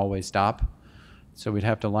for an all-way stop. So we'd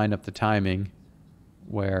have to line up the timing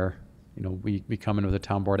where, we come in with a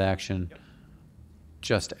town board action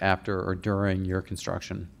just after or during your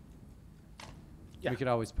construction. We could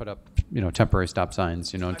always put up, temporary stop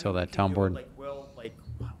signs, until that town board.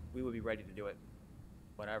 We would be ready to do it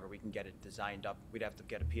whenever we can get it designed up. We'd have to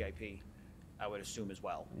get a PIP, I would assume as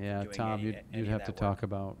well. Yeah, doing Tom, any you'd of have to that work. talk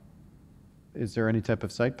about, is there any type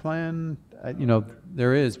of site plan?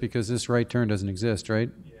 There is, because this right turn doesn't exist,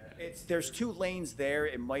 right? There's 2 lanes there.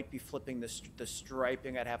 It might be flipping the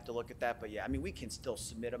striping. I'd have to look at that, but yeah, I mean, we can still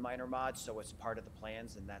submit a minor mod, so it's part of the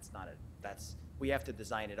plans, and we have to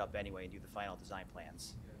design it up anyway and do the final design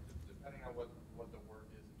plans. Depending on what the work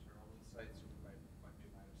is internal to the site, so it might be a minor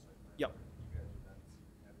site plan. Yep. You guys would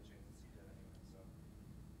have a chance to see that anyway,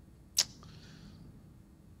 so.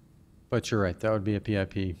 But you're right, that would be a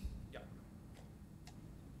PIP.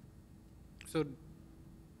 So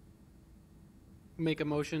make a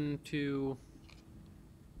motion to,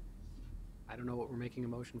 I don't know what we're making a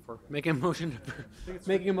motion for. Making a motion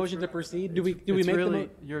to proceed? Do we It's make the really,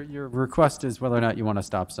 your request is whether or not you want a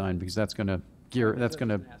stop sign, because that's the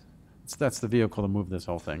vehicle to move this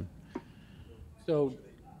whole thing. So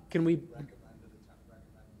can we,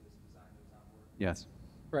 Yes.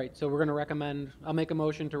 right, so we're going to recommend, I'll make a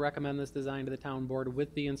motion to recommend this design to the town board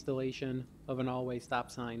with the installation of an all-way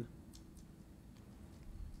stop sign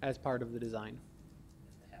as part of the design.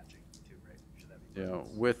 Yeah,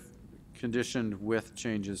 conditioned with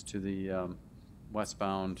changes to the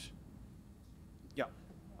westbound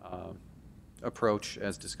approach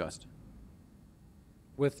as discussed.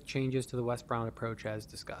 With changes to the West Brown approach as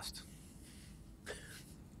discussed.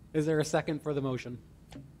 Is there a second for the motion?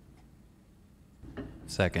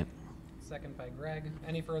 Second. Second by Greg.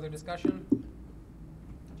 Any further discussion?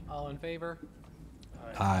 All in favor?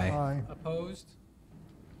 Aye. Aye. Opposed?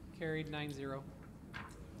 Carried 9-0.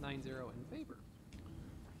 9-0 in favor.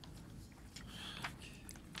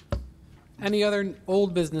 Any other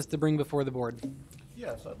old business to bring before the board?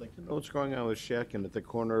 Yes, I'd like to know what's going on with Shacken at the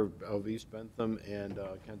corner of East Bentham and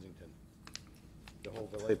Kensington. The whole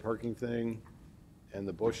valet parking thing and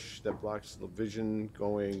the bush that blocks the vision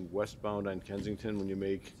going westbound on Kensington when you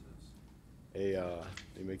make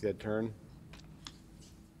that turn.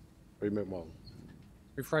 Or you make, well,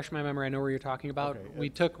 Refresh my memory. I know where you're talking about. Okay,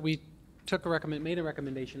 We made a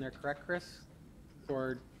recommendation there, correct, Chris?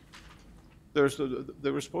 Or they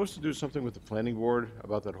were supposed to do something with the planning board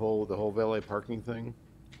about the whole valet parking thing.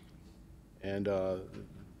 And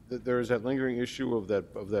there is that lingering issue of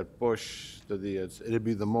that bush, it'd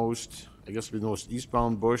be the most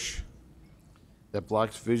eastbound bush that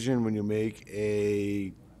blocks vision when you make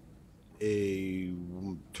a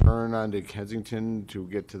turn onto Kensington to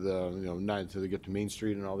get to get to Main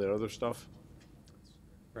Street and all that other stuff.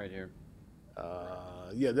 Right here.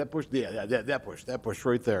 Yeah, that bush. Yeah, that bush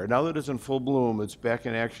right there. Now that it's in full bloom, it's back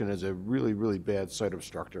in action as a really, really bad site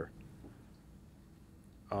obstructor.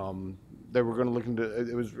 They were going to look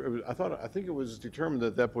into. I think it was determined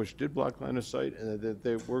that bush did block line of sight, and that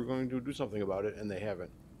they were going to do something about it, and they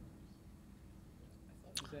haven't.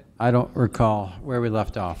 I don't recall where we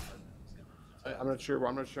left off. I'm not sure.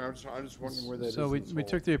 I'm just wondering where that is. So in we this whole-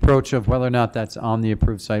 took the approach of whether or not that's on the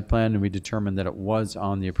approved site plan, and we determined that it was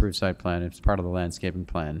on the approved site plan. It's part of the landscaping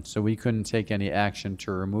plan. So we couldn't take any action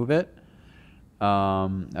to remove it.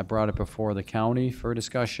 I brought it before the county for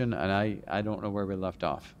discussion, and I don't know where we left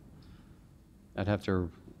off. I'd have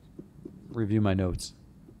to review my notes.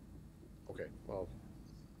 Okay, well,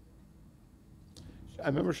 I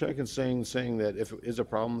remember Shacken saying that if it is a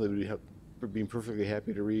problem, they would being perfectly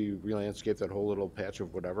happy to re-landscape that whole little patch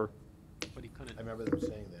of whatever. But he couldn't. I remember them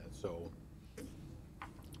saying that, so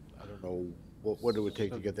I don't know what it would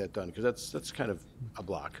take to get that done, because that's kind of a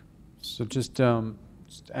block. So just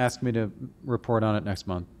ask me to report on it next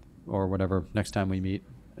month, or whatever, next time we meet,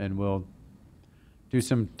 and we'll do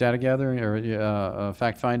some data gathering or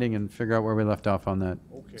fact finding and figure out where we left off on that.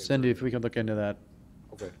 Okay. Cindy, if we could look into that.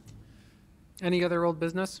 Okay. Any other old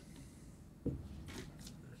business?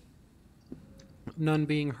 None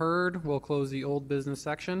being heard, we'll close the old business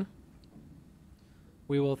section.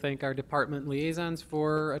 We will thank our department liaisons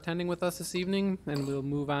for attending with us this evening, and we'll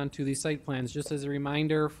move on to the site plans. Just as a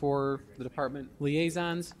reminder for the department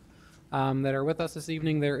liaisons that are with us this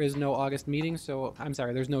evening, there is no August meeting,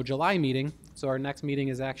 there's no July meeting, so our next meeting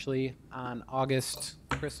is actually on August,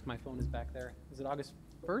 Chris, my phone is back there. Is it August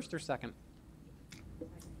 1st or 2nd?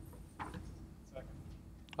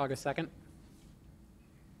 August 2nd?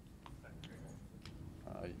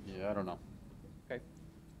 Yeah, I don't know. Okay.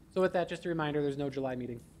 So with that, just a reminder, there's no July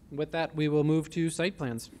meeting. With that, we will move to site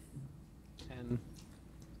plans and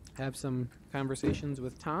have some conversations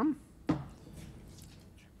with Tom.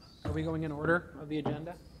 Are we going in order of the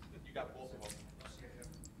agenda? You got both of them.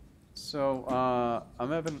 So,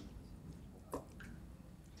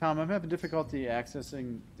 Tom, I'm having difficulty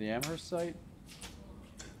accessing the Amherst site.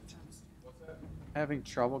 Having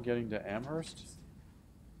trouble getting to Amherst.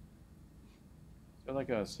 Is there like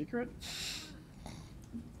a secret?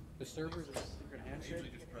 The servers are Secret handshake?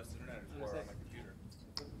 Usually just press internet or on my computer.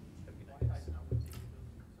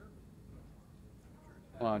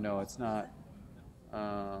 Oh, no, it's not.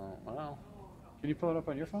 Well, can you pull it up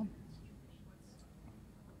on your phone?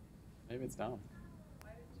 Maybe it's down.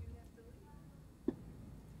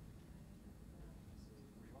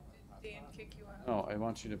 Dan kick you out? No, I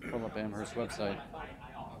want you to pull up Amherst website.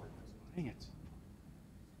 Dang it.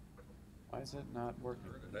 Why is it not working?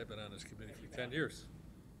 I've been on this committee for 10 years.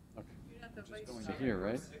 Okay. Just going to here,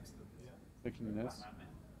 right? Clicking this.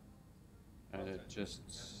 And it just.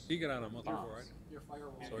 He got on a month before, right? Your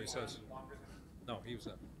firewall. So he says, no, he was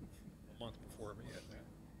a month before me.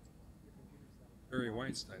 Harry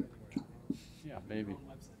Weinstein. Yeah, maybe.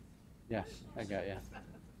 Yeah, I got you.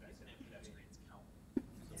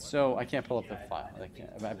 So I can't pull up the file.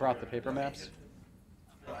 I brought the paper maps.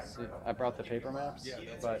 See, I brought the paper maps,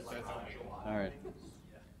 but, all right.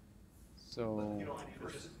 So,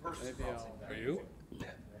 maybe I'll. Are you?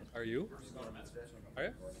 Are you? Are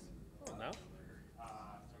you? Oh, now?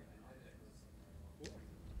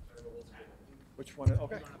 Which one?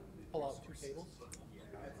 Okay. Pull out two tables?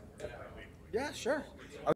 Yeah, sure.